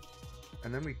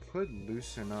 And then we could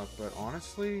loosen up, but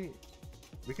honestly,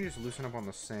 we can just loosen up on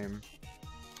the same.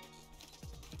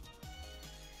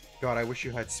 God, I wish you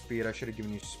had speed. I should have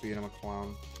given you speed. I'm a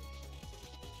clown.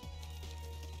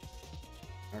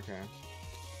 Okay.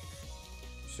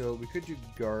 So we could do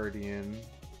Guardian.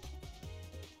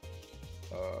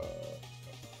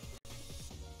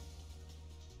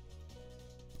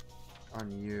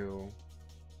 On you.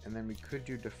 And then we could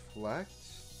do Deflect.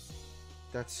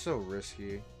 That's so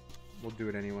risky. We'll do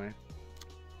it anyway.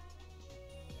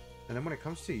 And then when it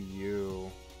comes to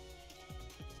you,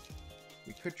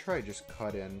 we could try just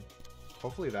cut in.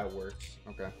 Hopefully that works.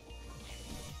 Okay.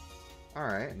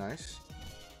 Alright, nice.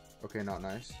 Okay, not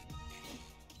nice.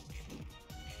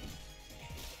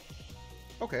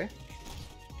 Okay.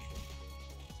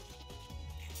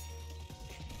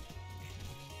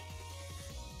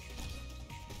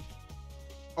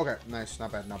 Okay, nice.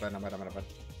 Not bad, not bad, not bad, not bad, not bad.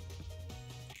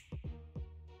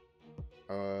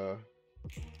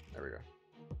 There we go.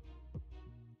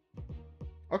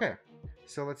 Okay.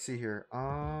 So let's see here.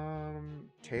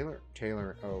 Taylor.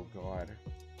 Oh god.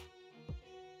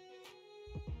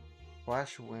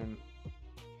 Flash win.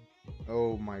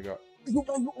 Oh my god. You're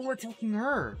all attacking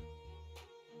her!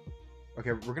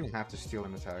 Okay, we're gonna have to steal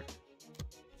an attack.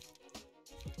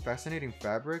 Fascinating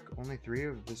fabric. Only 3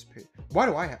 of this page. Why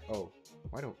do I have? Oh,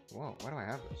 why do I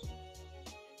have this?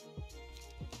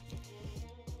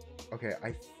 Okay,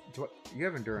 you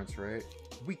have endurance, right?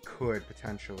 We could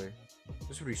potentially.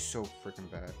 This would be so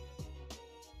freaking bad.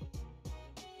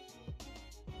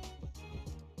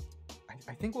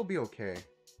 I think we'll be okay.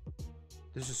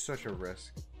 This is such a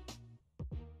risk.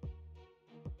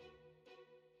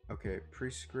 Okay,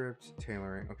 prescript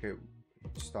tailoring. Okay,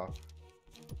 stop.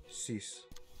 Cease.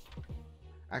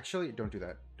 Actually, don't do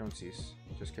that. Don't cease.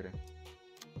 Just kidding.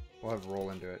 We'll have roll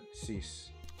into it. Cease.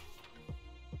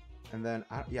 And then,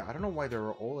 yeah, I don't know why they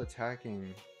were all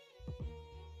attacking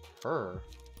her.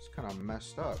 It's kind of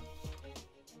messed up.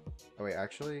 Oh, wait,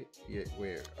 actually? Yeah,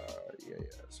 wait, yeah,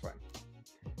 it's fine.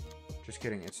 Just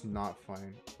kidding, it's not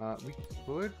fine. We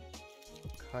could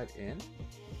cut in.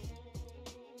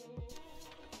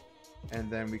 And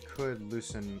then we could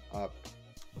loosen up.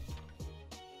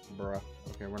 Bruh.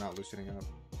 Okay, we're not loosening up.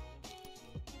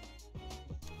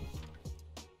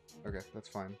 Okay, that's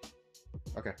fine.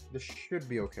 Okay, this should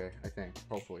be okay, I think.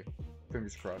 Hopefully.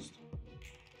 Fingers crossed.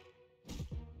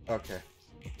 Okay.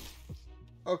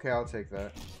 Okay, I'll take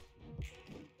that.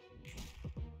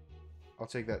 I'll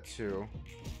take that too.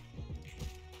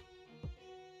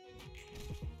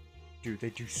 Dude,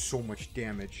 they do so much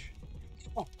damage.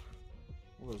 Oh,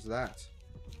 what was that?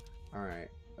 Alright.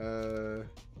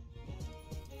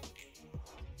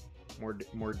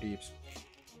 More deeps.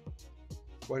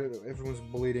 Why did everyone's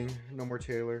bleeding? No more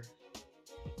Taylor.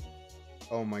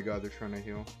 Oh my god, they're trying to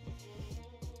heal.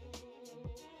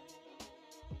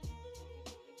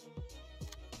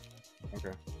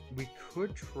 Okay. We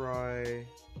could try...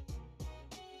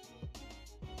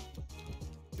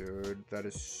 Dude, that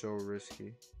is so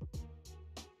risky.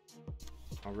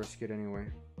 I'll risk it anyway.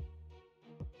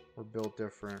 We're built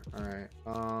different. Alright.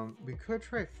 We could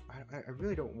try... I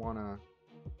really don't want to...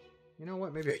 You know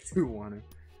what? Maybe I do want to.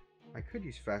 I could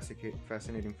use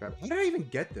fascinating fabric. How did I even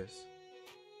get this?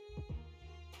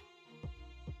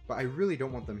 But I really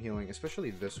don't want them healing, especially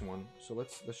this one. So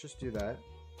let's just do that.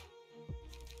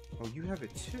 Oh, you have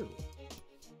it too.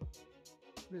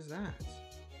 What is that?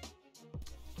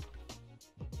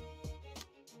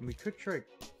 We could try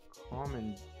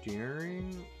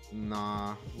commandeering.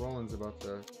 Nah, Roland's about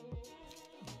to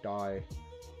die.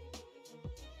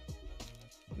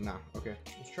 Nah, okay.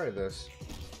 Let's try this.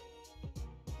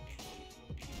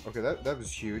 Okay, that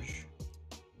was huge.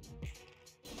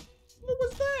 What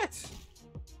was that?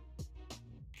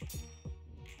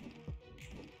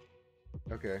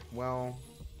 Okay, well...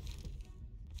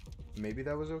 Maybe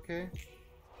that was okay?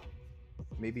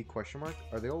 Maybe question mark?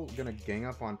 Are they all gonna gang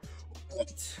up on...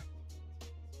 What?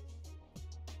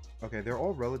 Okay, they're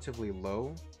all relatively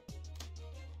low.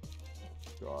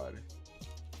 God.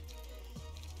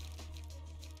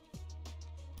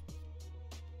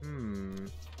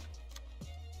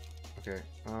 Okay,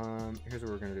 here's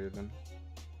what we're gonna do then.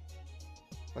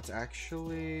 Let's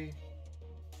actually...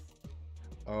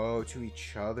 Oh, to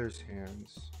each other's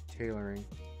hands. Tailoring.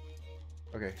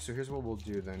 Okay, so here's what we'll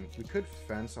do then. We could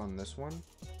fence on this one,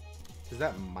 because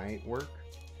that might work.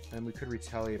 And we could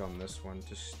retaliate on this one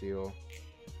to steal.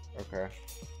 Okay.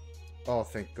 Oh,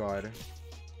 thank God.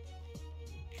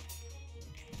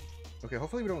 Okay,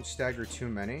 hopefully we don't stagger too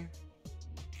many.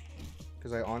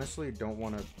 Because I honestly don't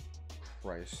want to...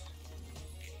 Christ.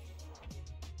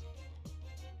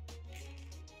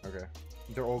 Okay.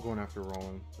 They're all going after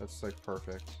Roland. That's, like,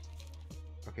 perfect.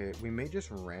 Okay, we may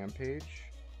just rampage.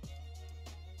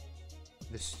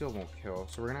 This still won't kill.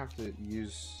 So we're gonna have to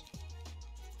use...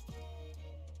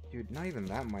 Dude, not even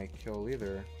that might kill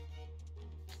either.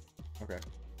 Okay.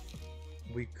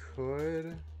 We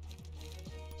could...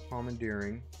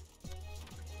 Commandeering.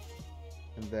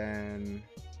 And then...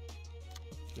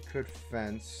 We could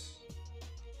fence.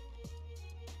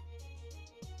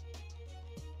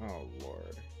 Oh,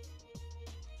 Lord.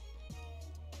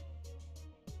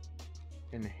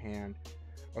 In hand.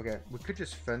 Okay, we could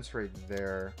just fence right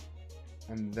there.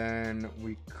 And then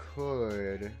we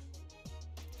could...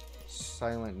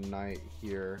 Silent Night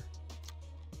here.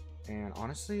 And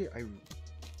honestly,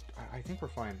 I think we're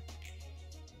fine.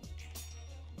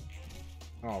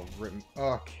 Oh, written.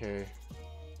 Okay.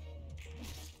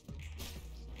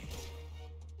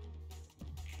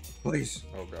 Please.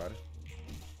 Oh God.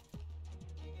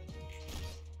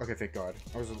 Okay, thank God.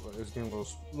 I was getting a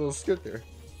little scared there.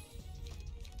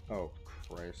 Oh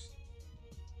Christ.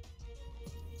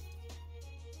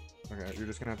 Okay, you're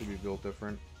just gonna have to be built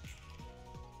different.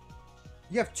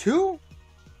 You have 2?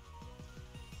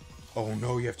 Oh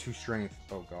no, you have 2 strength.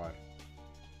 Oh god.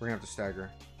 We're gonna have to stagger.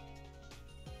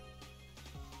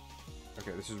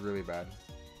 Okay, this is really bad.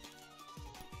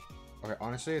 Okay,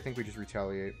 honestly, I think we just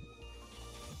retaliate.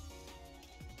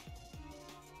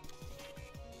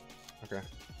 Okay.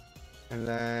 And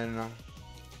then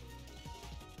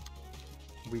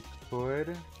we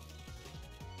could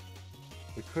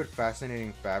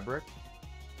Fascinating Fabric.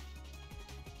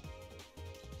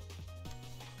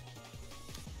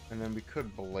 And then we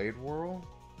could Blade Whirl.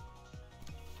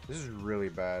 This is really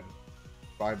bad,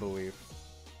 I believe.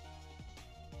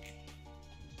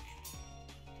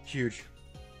 Huge.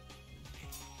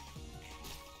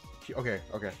 Okay,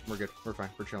 okay, we're good. We're fine.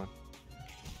 We're chilling.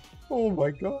 Oh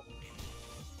my god.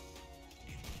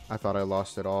 I thought I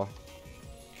lost it all.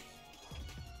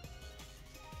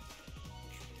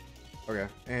 Okay,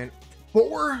 and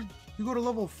 4? You go to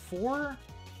level 4?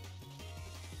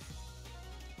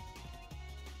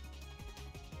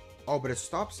 Oh, but it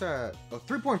stops at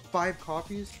 3.5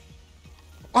 copies?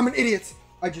 I'm an idiot!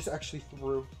 I just actually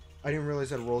threw. I didn't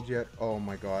realize I rolled yet. Oh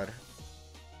my god.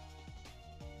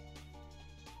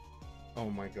 Oh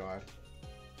my god.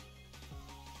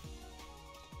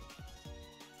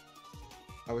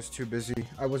 I was too busy.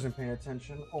 I wasn't paying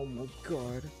attention. Oh my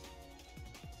god.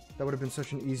 That would have been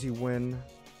such an easy win.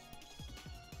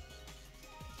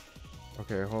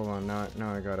 Okay, hold on. Now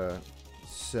I gotta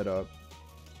sit up.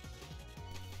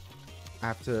 I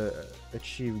have to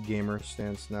achieve gamer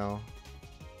stance now.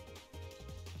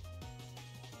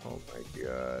 Oh my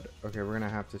god. Okay, we're gonna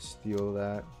have to steal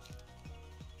that.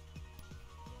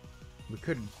 We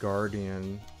could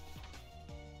Guardian.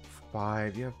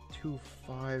 5. You have 2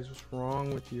 5s. What's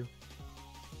wrong with you?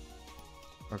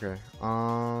 Okay.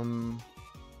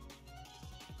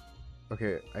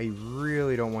 Okay, I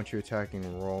really don't want you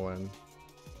attacking Roland.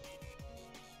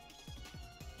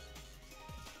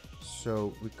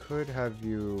 So we could have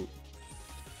you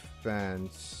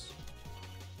fence.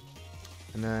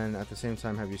 And then at the same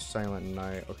time have you Silent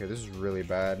Night. Okay, this is really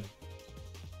bad.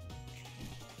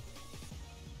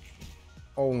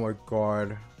 Oh my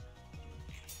god.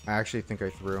 I actually think I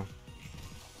threw.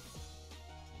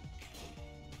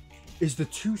 Is the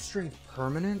 2 strength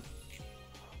permanent?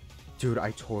 Dude,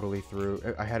 I totally threw.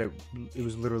 I had it. It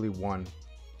was literally 1.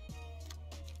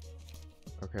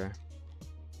 Okay.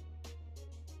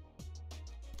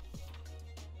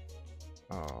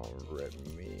 Oh, rip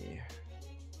me.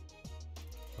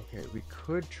 Okay, we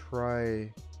could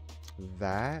try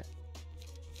that.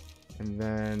 And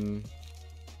then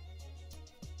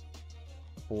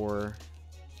 4.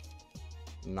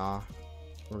 Nah.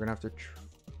 We're gonna have to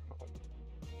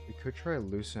we could try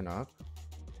Loosen Up.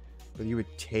 But you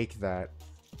would take that.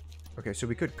 Okay, so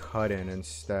we could cut in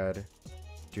instead.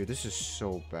 Dude, this is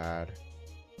so bad.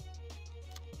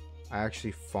 I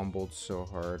actually fumbled so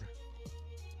hard.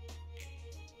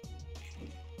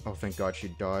 Oh, thank god she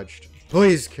dodged.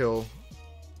 Please kill.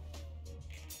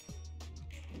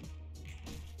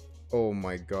 Oh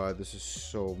my god, this is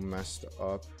so messed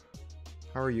up.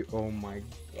 How are you? Oh my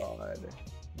god.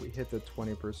 We hit the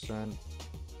 20%.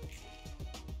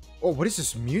 Oh, what is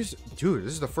this music? Dude,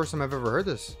 this is the first time I've ever heard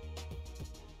this.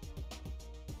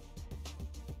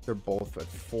 They're both at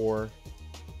 4.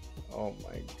 Oh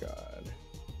my god.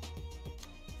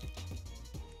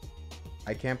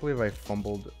 I can't believe I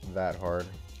fumbled that hard.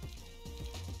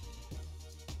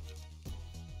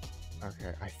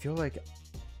 Okay, I feel like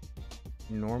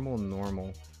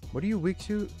normal. What are you weak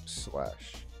to?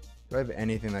 Slash. Do I have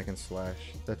anything that can slash?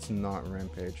 That's not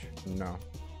Rampage. No.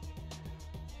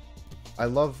 I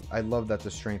love that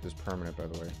the strength is permanent, by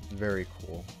the way. Very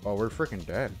cool. Oh, we're freaking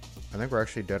dead. I think we're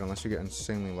actually dead unless we get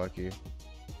insanely lucky.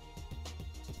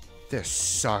 This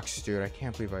sucks, dude. I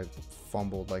can't believe I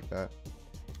fumbled like that.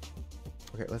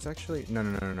 Okay, let's actually...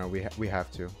 No. We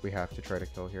have to. We have to try to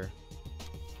kill here.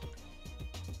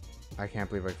 I can't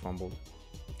believe I fumbled.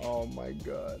 Oh my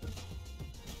god.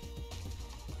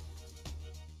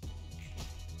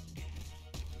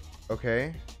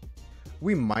 Okay.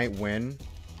 We might win.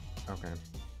 Okay.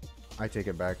 I take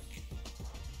it back.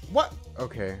 What?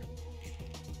 Okay.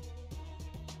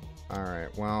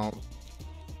 Alright, well...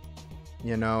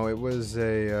 You know, it was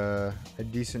a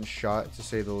decent shot, to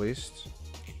say the least.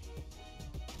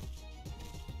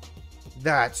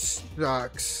 That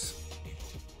sucks.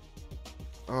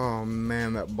 Oh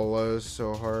man, that blows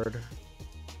so hard.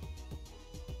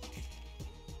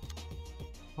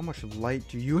 How much light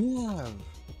do you have?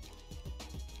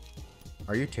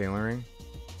 Are you tailoring?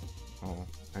 Oh,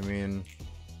 I mean...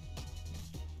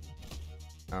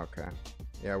 Okay.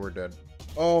 Yeah, we're dead.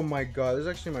 Oh my god, this is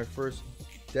actually my first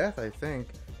death, I think.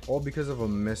 All because of a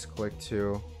misclick,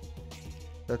 too.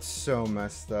 That's so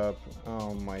messed up.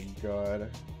 Oh my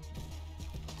god.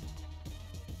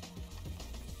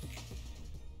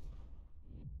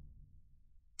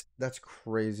 That's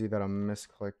crazy that a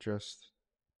misclick just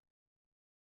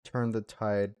turned the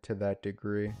tide to that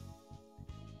degree.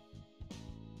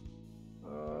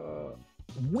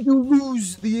 You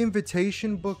lose the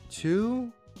invitation book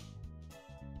too?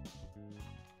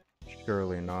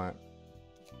 Surely not.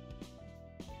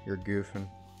 You're goofing.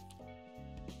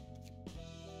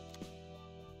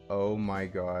 Oh my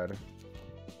god.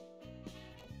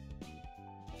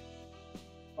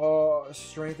 Oh,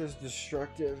 strength is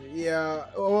destructive. Yeah,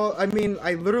 well, I mean,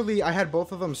 I had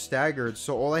both of them staggered,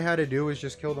 so all I had to do was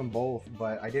just kill them both,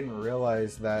 but I didn't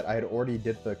realize that I had already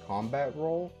did the combat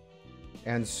roll.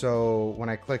 And so when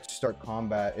I clicked start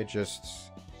combat, it just...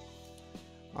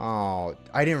 Oh,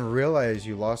 I didn't realize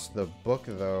you lost the book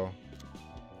though.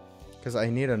 Because I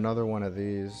need another one of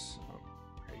these. Oh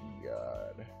my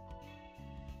god.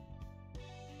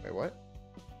 Wait, what?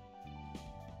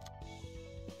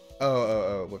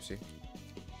 Oh, whoopsie.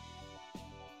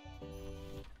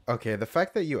 Okay, the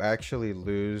fact that you actually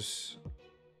lose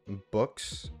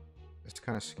books, it's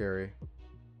kind of scary.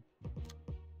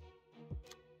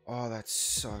 Oh, that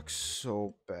sucks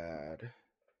so bad.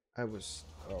 Oh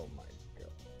my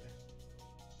god.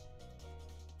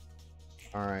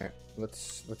 Alright,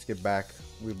 let's get back.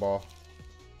 We ball.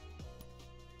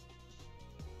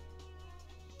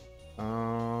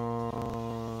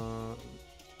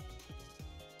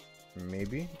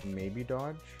 Maybe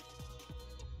dodge.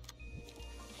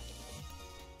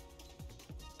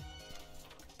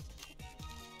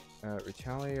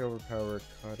 Retaliate, overpower,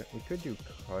 cut. We could do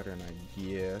cut, and I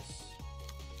guess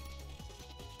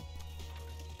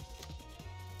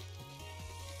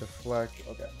deflect.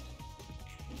 Okay,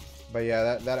 but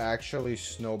yeah, that actually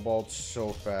snowballed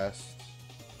so fast.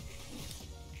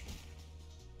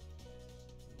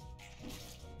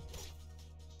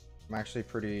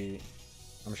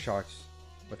 I'm shocked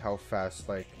with how fast,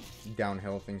 like,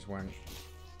 downhill things went.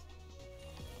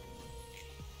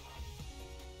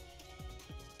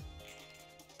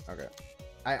 Okay.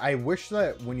 I wish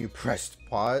that when you pressed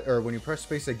pause, or when you press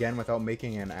space again without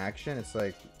making an action, it's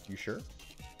like, you sure?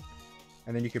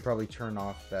 And then you could probably turn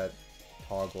off that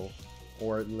toggle.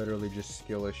 Or literally just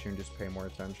skill issue and just pay more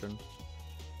attention.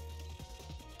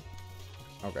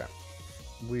 Okay.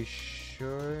 We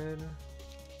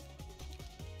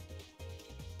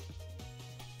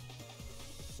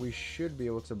should be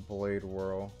able to blade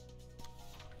whirl.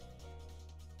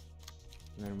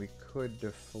 And then we could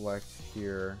deflect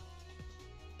here.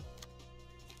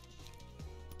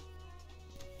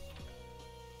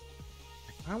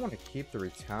 I want to keep the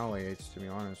retaliates, to be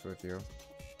honest with you.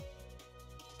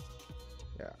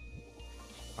 Yeah.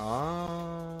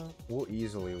 We'll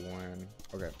easily win.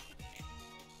 Okay.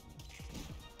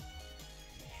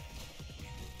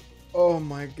 Oh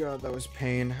my god, that was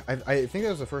pain. I think that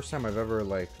was the first time I've ever,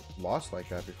 like, lost like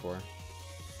that before.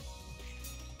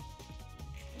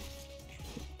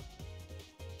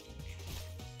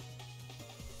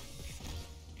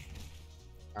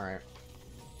 Alright.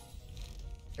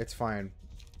 It's fine.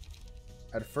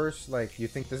 At first, like, you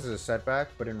think this is a setback,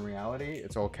 but in reality,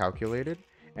 it's all calculated.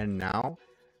 And now,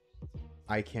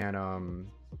 I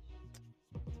can,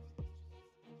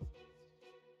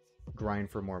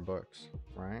 grind for more books,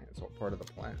 right? It's all part of the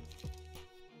plan.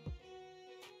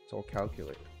 It's all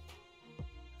calculated.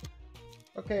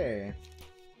 Okay.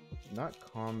 Not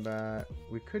combat.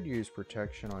 We could use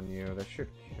protection on you. That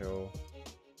should kill.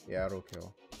 Yeah, it'll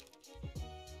kill.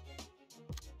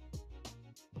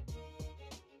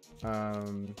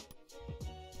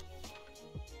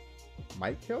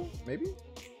 Might kill? Maybe?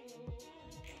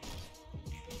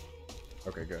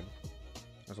 Okay, good.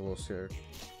 I was a little scared.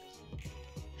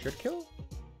 Should kill?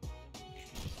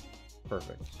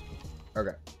 Perfect.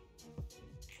 Okay.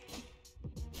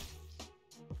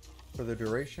 For the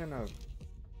duration of...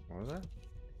 What was that?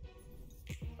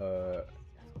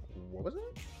 What was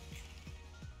it?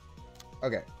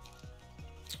 Okay.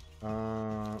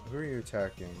 Who are you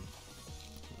attacking?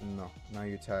 No, now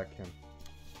you attack him.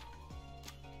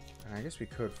 And I guess we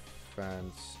could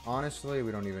fence. Honestly,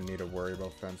 we don't even need to worry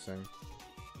about fencing.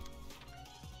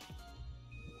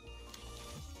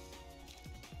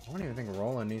 I don't even think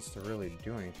Roland needs to really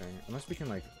do anything. Unless we can,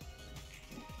 like...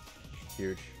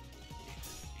 Huge.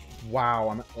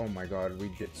 Wow, oh my god, we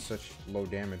did such low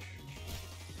damage.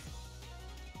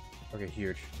 Okay,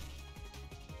 huge.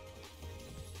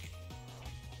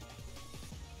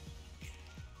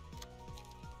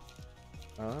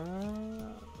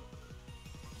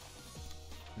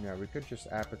 Yeah, we could just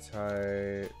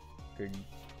appetite, good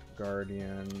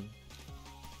guardian.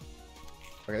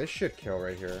 Okay, this should kill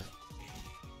right here.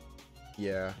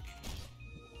 Yeah.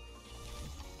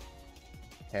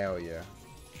 Hell yeah.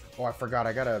 Oh, I forgot.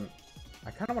 I kind of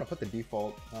want to put the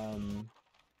default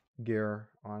gear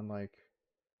on, like,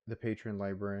 the patron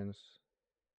librarians.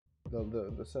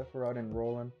 The Sephiroth and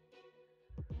Roland.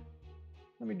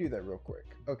 Let me do that real quick.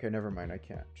 Okay, never mind. I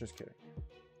can't. Just kidding.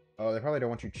 Oh, they probably don't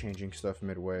want you changing stuff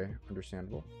midway.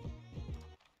 Understandable.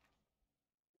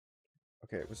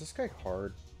 Okay, was this guy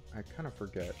hard? I kind of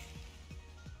forget.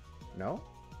 No?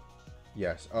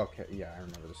 Yes. Okay, yeah, I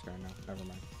remember this guy now. Never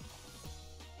mind.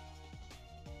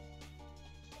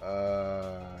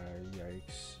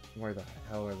 Yikes. Why the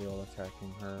hell are they all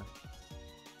attacking her?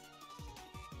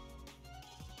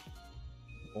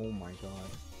 Oh my god.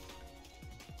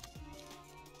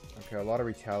 Okay, a lot of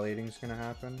retaliating is gonna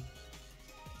happen.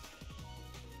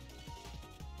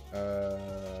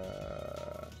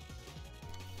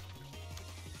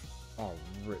 Oh,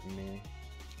 rip me.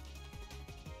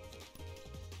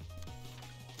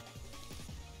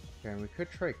 Okay, and we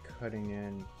could try cutting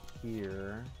in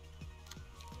here.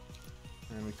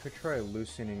 And we could try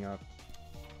loosening up.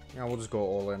 Yeah, we'll just go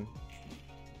all in.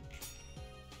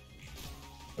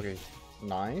 Okay,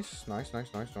 nice.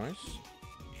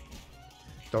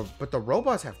 But the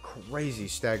robots have crazy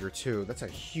stagger too. That's a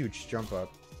huge jump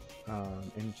up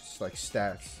in just like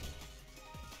stats.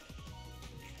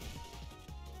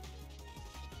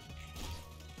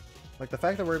 Like the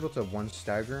fact that we're able to one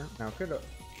stagger now could.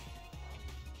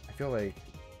 I feel like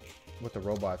with the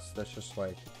robots, that's just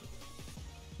like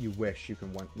you wish you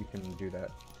can do that.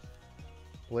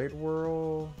 Blade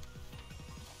Whirl's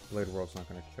not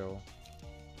gonna kill.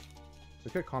 We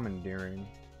could commandeering.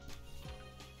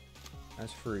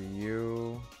 As for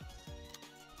you,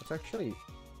 it's actually,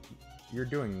 you're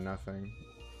doing nothing.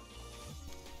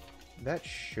 That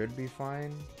should be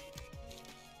fine.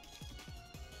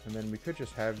 And then we could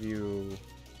just have you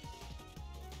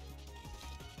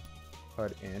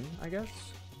cut in, I guess.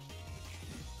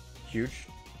 Huge.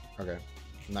 Okay.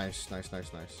 Nice.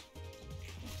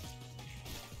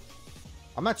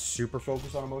 I'm not super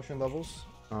focused on emotion levels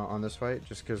on this fight,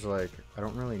 just because, like, I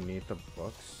don't really need the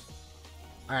books.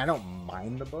 I don't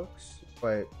mind the books,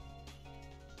 but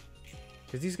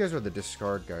because these guys are the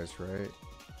discard guys, right?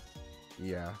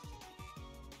 Yeah.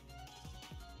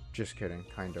 Just kidding.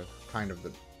 Kind of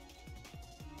the.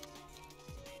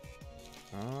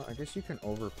 I guess you can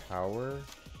overpower,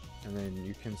 and then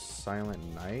you can silent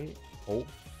night.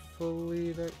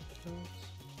 Hopefully that kills.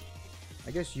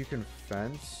 I guess you can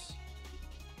fence.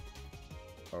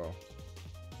 Oh.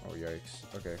 Oh, yikes.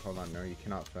 Okay, hold on. No, you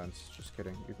cannot fence. Just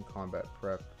kidding. You can combat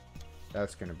prep.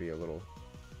 That's going to be a little...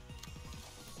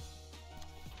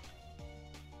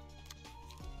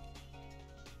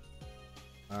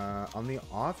 on the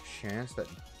off chance that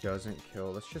doesn't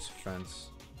kill, let's just fence.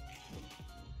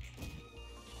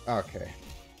 Okay.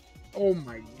 Oh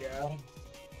my god.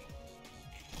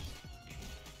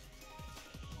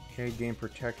 Okay, gain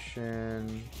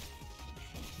protection.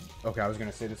 Okay, I was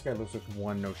gonna say this guy lives with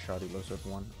one, no shot, he lives with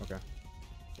one. Okay.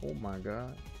 Oh my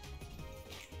god.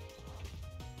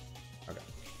 Okay.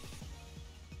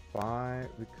 5.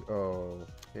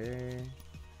 Okay.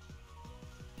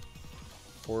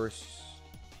 Force.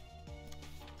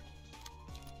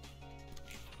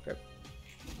 Okay.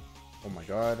 Oh my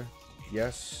god.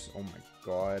 Yes. Oh my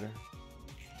god.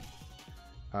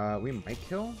 We might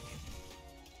kill.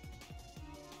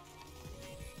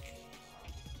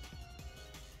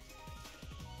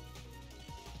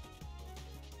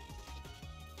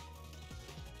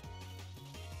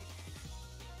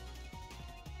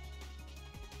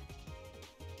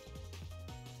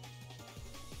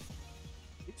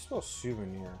 Spell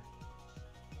souvenir.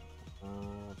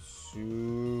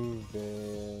 Souvenir.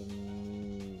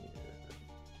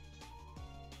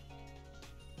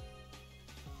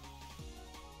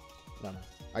 No.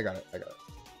 I got it.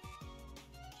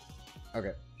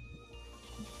 Okay.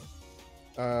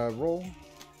 Roll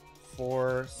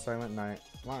for Silent Night.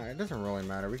 Well, it doesn't really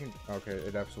matter. We can. Okay,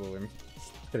 it absolutely.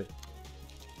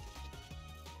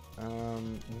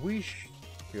 We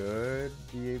should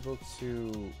be able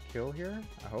to kill here.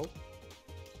 I hope.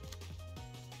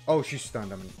 Oh, she's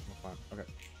stunned. I'm fine. Okay.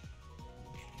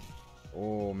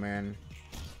 Oh man.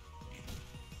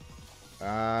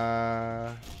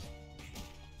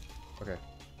 Okay.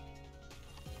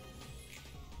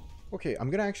 Okay, I'm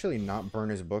gonna actually not burn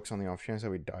his books on the off chance that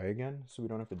we die again, so we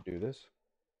don't have to do this.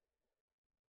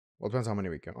 Well, it depends how many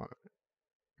we get on.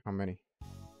 How many?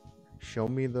 Show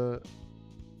me the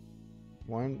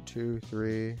 1, 2,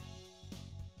 3.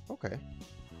 Okay.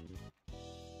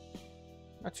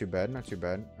 Not too bad, not too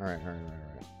bad. Alright.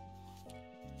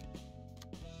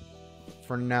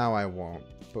 For now, I won't.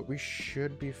 But we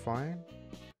should be fine.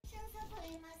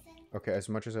 Okay, as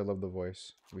much as I love the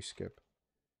voice, we skip.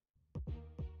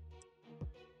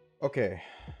 Okay.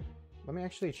 Let me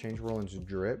actually change Roland's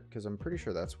drip, because I'm pretty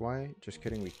sure that's why. Just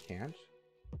kidding, we can't.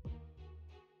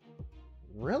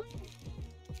 Really?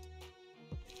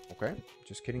 Okay,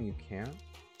 just kidding, you can't.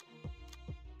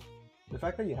 The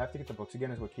fact that you have to get the books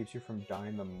again is what keeps you from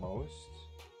dying the most.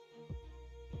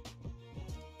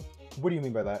 What do you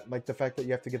mean by that? Like, the fact that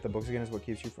you have to get the books again is what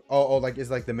keeps you from... Oh, like, is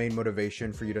like the main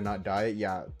motivation for you to not die?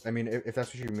 Yeah, I mean, if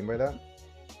that's what you mean by that,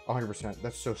 100%.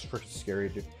 That's so freaking scary,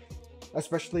 dude.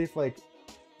 Especially if, like,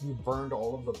 you burned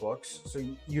all of the books, so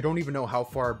you don't even know how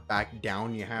far back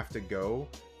down you have to go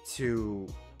to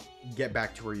get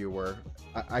back to where you were.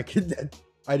 I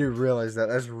do realize that.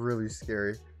 That's really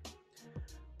scary.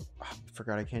 Oh, I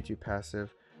forgot I can't do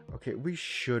passive. Okay, we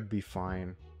should be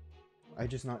fine.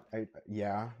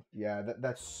 Yeah,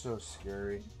 that's so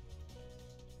scary.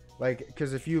 Like,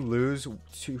 because if you lose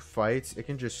 2 fights, it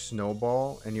can just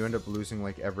snowball, and you end up losing,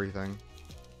 like, everything.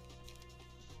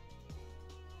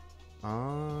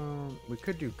 We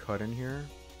could do cut in here.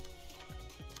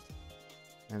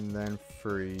 And then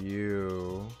for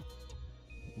you,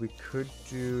 we could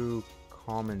do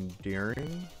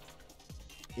commandeering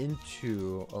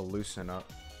into a loosen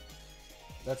up.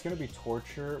 That's going to be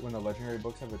torture when the legendary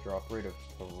books have a drop rate of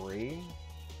 3.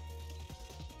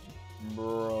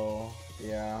 Bro,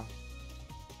 yeah.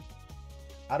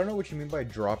 I don't know what you mean by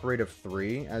drop rate of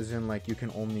 3, as in, like, you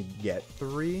can only get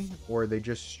 3, or they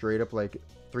just straight up, like,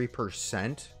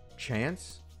 3%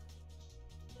 chance.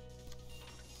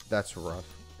 That's rough,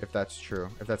 if that's true.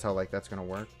 If that's how, like, that's gonna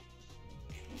work.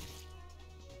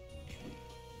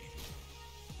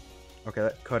 Okay,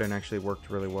 that cut-in actually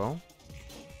worked really well.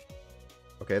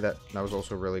 Okay, that was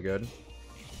also really good.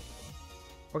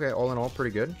 Okay, all in all,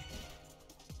 pretty good.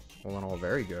 All in all,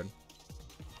 very good.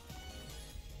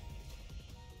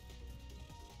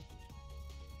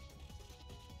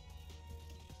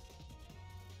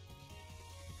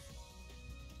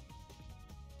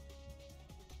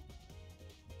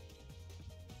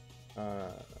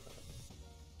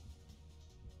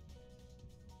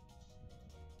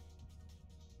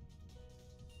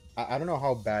 I don't know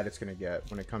how bad it's gonna get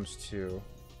when it comes to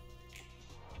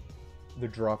the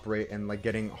drop rate and, like,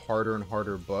 getting harder and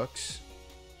harder books.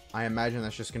 I imagine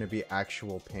that's just gonna be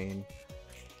actual pain,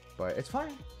 but it's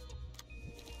fine.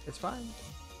 It's fine.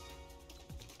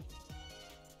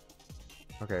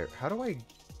 Okay, how do I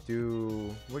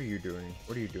do... What are you doing?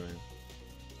 What are you doing?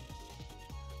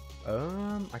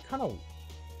 I kind of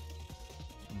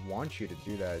want you to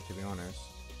do that, to be honest.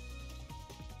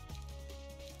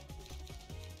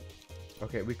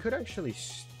 Okay, we could actually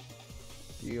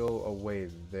steal away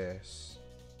this.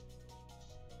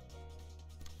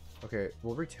 Okay,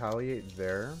 we'll retaliate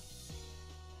there.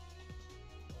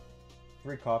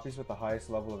 3 copies with the highest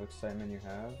level of excitement you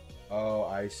have. Oh,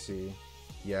 I see.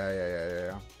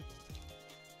 Yeah.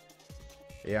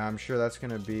 Yeah, I'm sure that's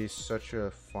gonna be such a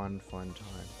fun time.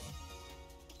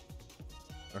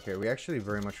 Okay, we actually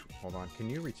very much... Hold on,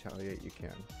 can you retaliate? You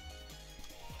can.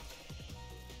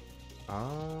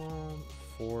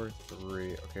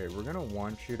 4-3. Okay, we're gonna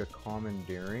want you to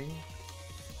commandeering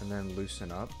and then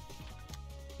loosen up.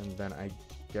 And then I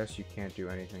guess you can't do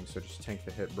anything, so just tank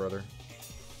the hit, brother.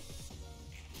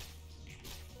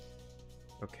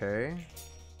 Okay.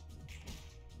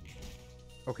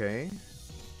 Okay.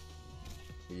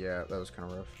 Yeah, that was kind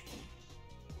of rough.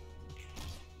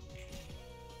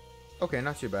 Okay,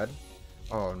 not too bad.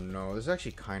 Oh no, this is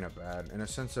actually kind of bad in a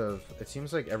sense of, it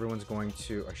seems like everyone's going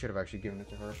to... I should have actually given it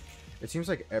to her. It seems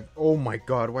like... Oh my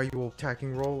god, why are you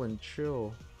attacking Roland?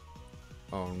 Chill.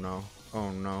 Oh no.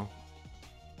 Oh no.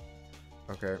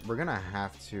 Okay, we're gonna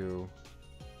have to...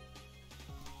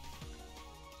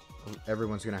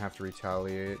 Everyone's gonna have to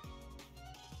retaliate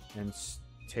and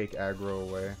take aggro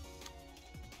away.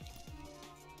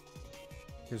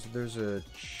 Because there's a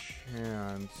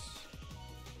chance...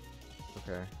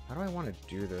 Okay, how do I want to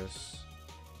do this?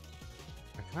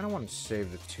 I kind of want to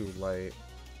save the 2 light.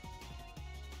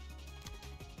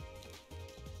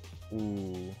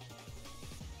 Ooh.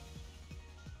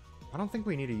 I don't think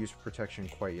we need to use protection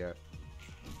quite yet.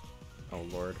 Oh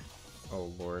lord.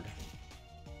 Oh lord.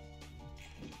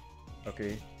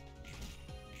 Okay.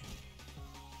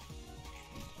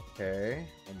 Okay.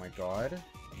 Oh my god.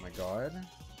 Oh my god.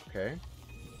 Okay.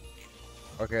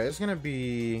 Okay, this is gonna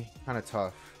be kind of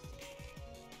tough.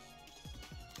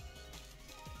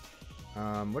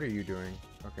 What are you doing?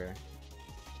 Okay.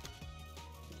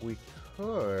 We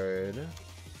could...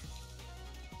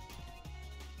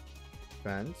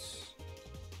 fence.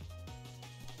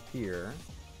 Here.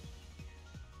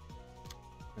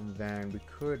 And then we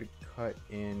could cut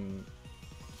in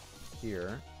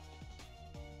here.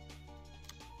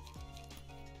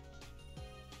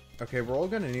 Okay, we're all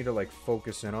gonna need to like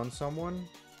focus in on someone,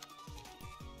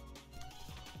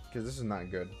 because this is not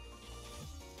good.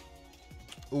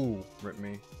 Ooh, rip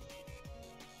me.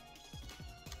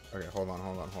 Okay, hold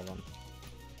on.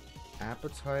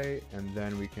 Appetite, and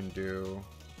then we can do...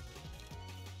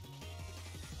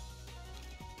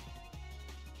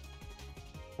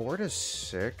 4 to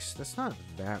 6? That's not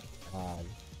that bad.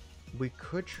 We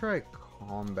could try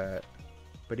combat,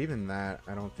 but even that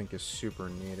I don't think is super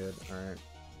needed. Alright.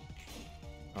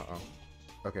 Uh-oh.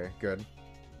 Okay, good.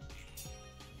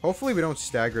 Hopefully we don't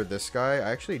stagger this guy.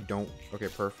 I actually don't... Okay,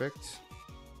 perfect.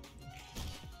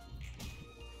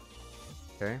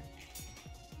 Okay.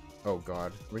 Oh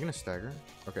god. Are we gonna stagger?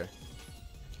 Okay.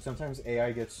 Sometimes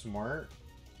AI gets smart.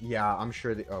 Yeah, I'm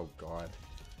sure the... Oh god.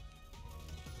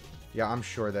 Yeah, I'm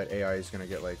sure that AI is gonna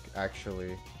get, like,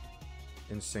 actually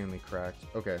insanely cracked.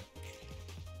 Okay.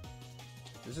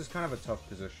 This is kind of a tough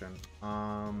position.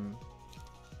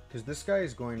 Because this guy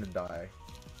is going to die.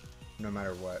 No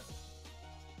matter what.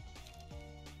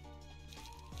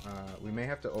 We may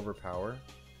have to overpower.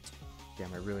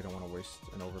 Damn, I really don't want to waste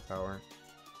an overpower.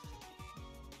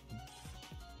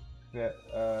 That,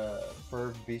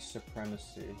 Ferv Beast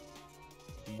Supremacy.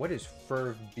 What is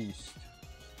Ferv Beast?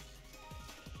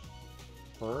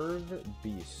 Ferv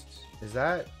Beast. Is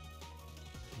that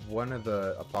one of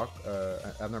the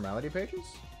abnormality pages?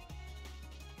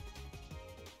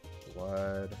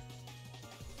 What?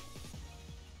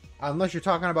 Unless you're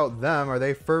talking about them, are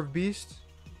they Ferv Beast?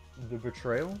 The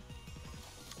Betrayal?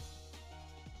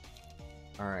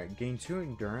 Alright, gain 2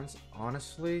 endurance.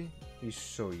 Honestly, he's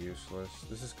so useless.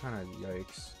 This is kind of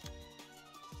yikes.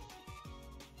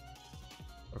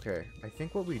 Okay, I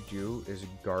think what we do is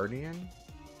Guardian.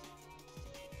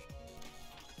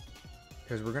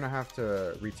 Because we're going to have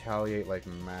to retaliate like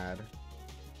mad.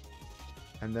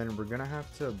 And then we're going to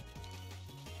have to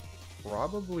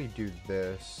probably do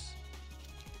this.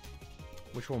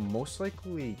 Which will most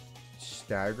likely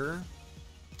stagger.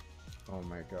 Oh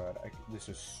my god, this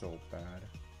is so bad.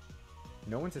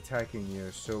 No one's attacking you,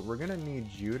 so we're gonna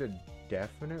need you to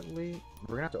definitely...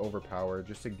 We're gonna have to overpower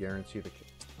just to guarantee the kill.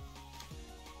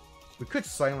 We could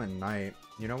Silent Knight.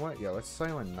 You know what? Yeah, let's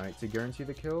Silent Knight to guarantee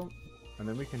the kill. And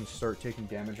then we can start taking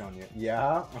damage on you.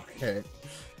 Yeah? Okay.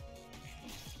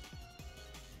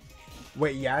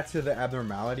 Wait, yeah to the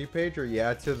abnormality page, or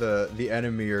yeah to the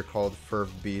enemy are called Ferv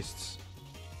Beasts?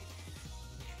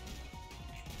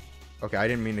 Okay, I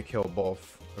didn't mean to kill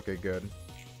both. Okay, good.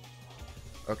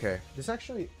 Okay, this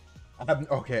actually...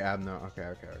 Okay, Abno.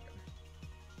 Okay.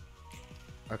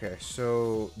 Okay,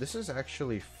 so this is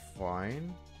actually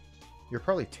fine. You're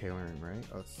probably tailoring, right?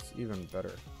 Oh, it's even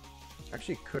better.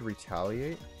 Actually could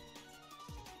retaliate.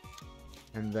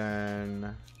 And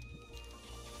then...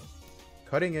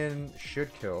 Cutting in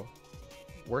should kill.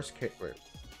 Worst case... Wait.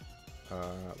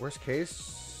 Worst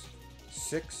case...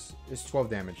 6 is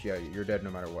 12 damage. Yeah, you're dead no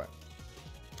matter what.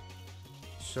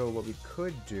 So what we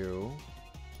could do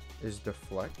is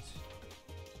deflect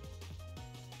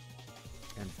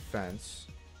and fence,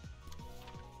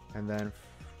 and then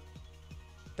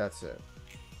that's it.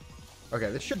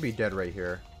 Okay, this should be dead right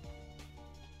here.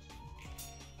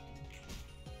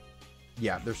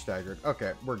 Yeah, they're staggered.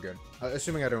 Okay, we're good.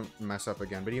 Assuming I don't mess up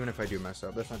again, but even if I do mess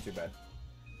up, that's not too bad.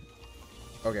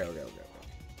 Okay.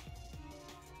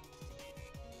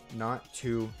 Not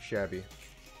too shabby.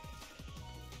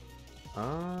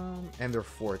 And they're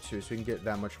 4 too, so we can get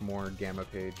that much more Gamma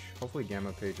Page. Hopefully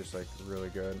Gamma Page is like really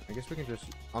good. I guess we can just,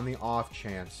 on the off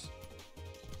chance,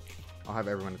 I'll have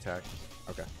everyone attack.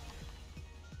 Okay.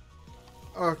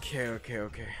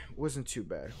 Wasn't too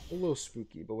bad. A little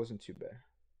spooky, but wasn't too bad.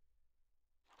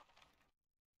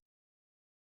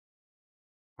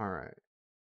 Alright.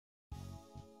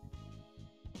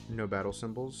 No battle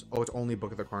symbols. Oh, it's only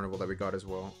Book of the Carnival that we got as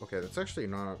well. Okay, that's actually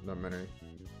not that many.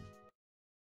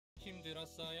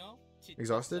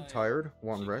 Exhausted, tired,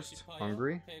 want rest,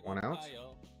 hungry, want out,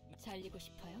 살리고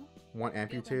싶어요? want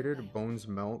amputated, bones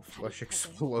melt, flesh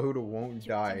explode, won't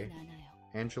die.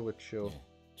 Angela, chill.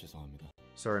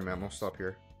 Sorry, ma'am, I'll stop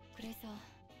here. 그래서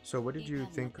So what did you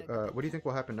think, what do you think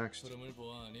will happen next?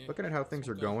 Looking at how things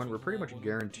are going, we're pretty much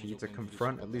guaranteed to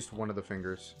confront at least one of the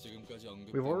fingers.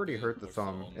 We've already hurt the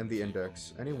thumb and the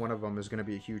index. Any one of them is going to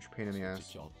be a huge pain in the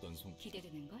ass.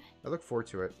 기대되는 걸? I look forward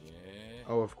to it.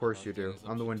 Oh, of course you do.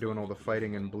 I'm the one doing all the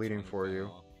fighting and bleeding for you.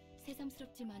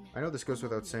 새삼스럽지만 I know this goes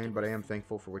without saying, but I am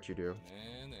thankful for what you do.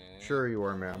 Sure you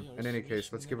are, ma'am. In any case,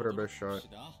 let's give it our best shot.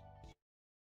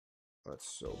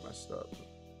 That's so messed up.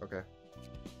 Okay.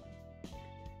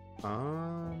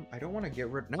 I don't want to get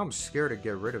rid. Now I'm scared to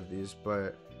get rid of these,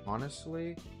 but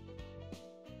honestly,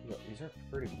 look, these are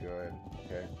pretty good.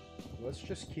 Okay, let's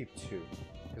just keep 2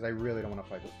 because I really don't want to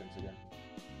fight those things again.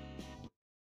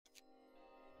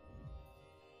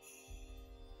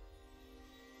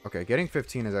 Okay, getting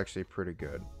 15 is actually pretty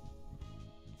good.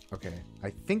 Okay, I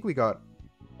think we got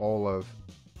all of...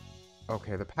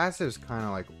 Okay, the passive is kind of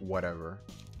like whatever.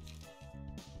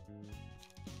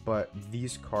 But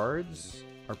these cards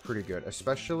are pretty good,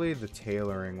 especially the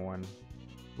tailoring one,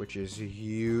 which is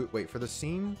you. Wait, for the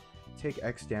scene, take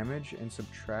X damage and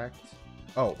subtract...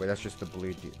 Oh, wait, that's just the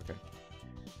bleed. Okay.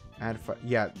 Add 5...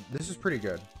 Yeah, this is pretty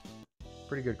good.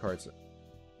 Pretty good cards.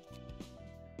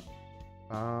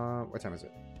 What time is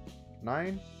it?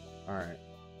 9? Alright.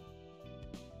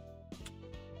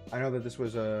 I know that this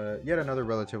was yet another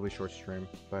relatively short stream,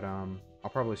 but I'll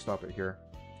probably stop it here.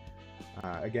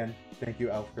 Again, thank you,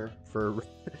 Alfker, for...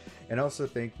 and also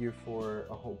thank you for...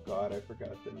 Oh god, I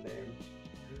forgot the name.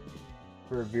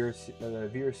 For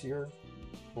Virseer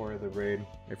for the raid.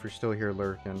 If you're still here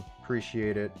lurking,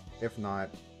 appreciate it. If not,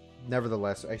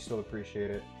 nevertheless, I still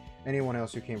appreciate it. Anyone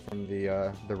else who came from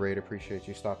the raid, appreciates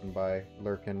you stopping by,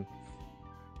 lurking.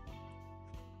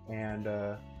 And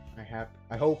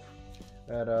I hope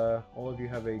that all of you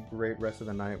have a great rest of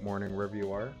the night, morning, wherever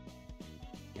you are.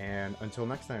 And until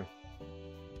next time,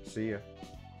 see ya.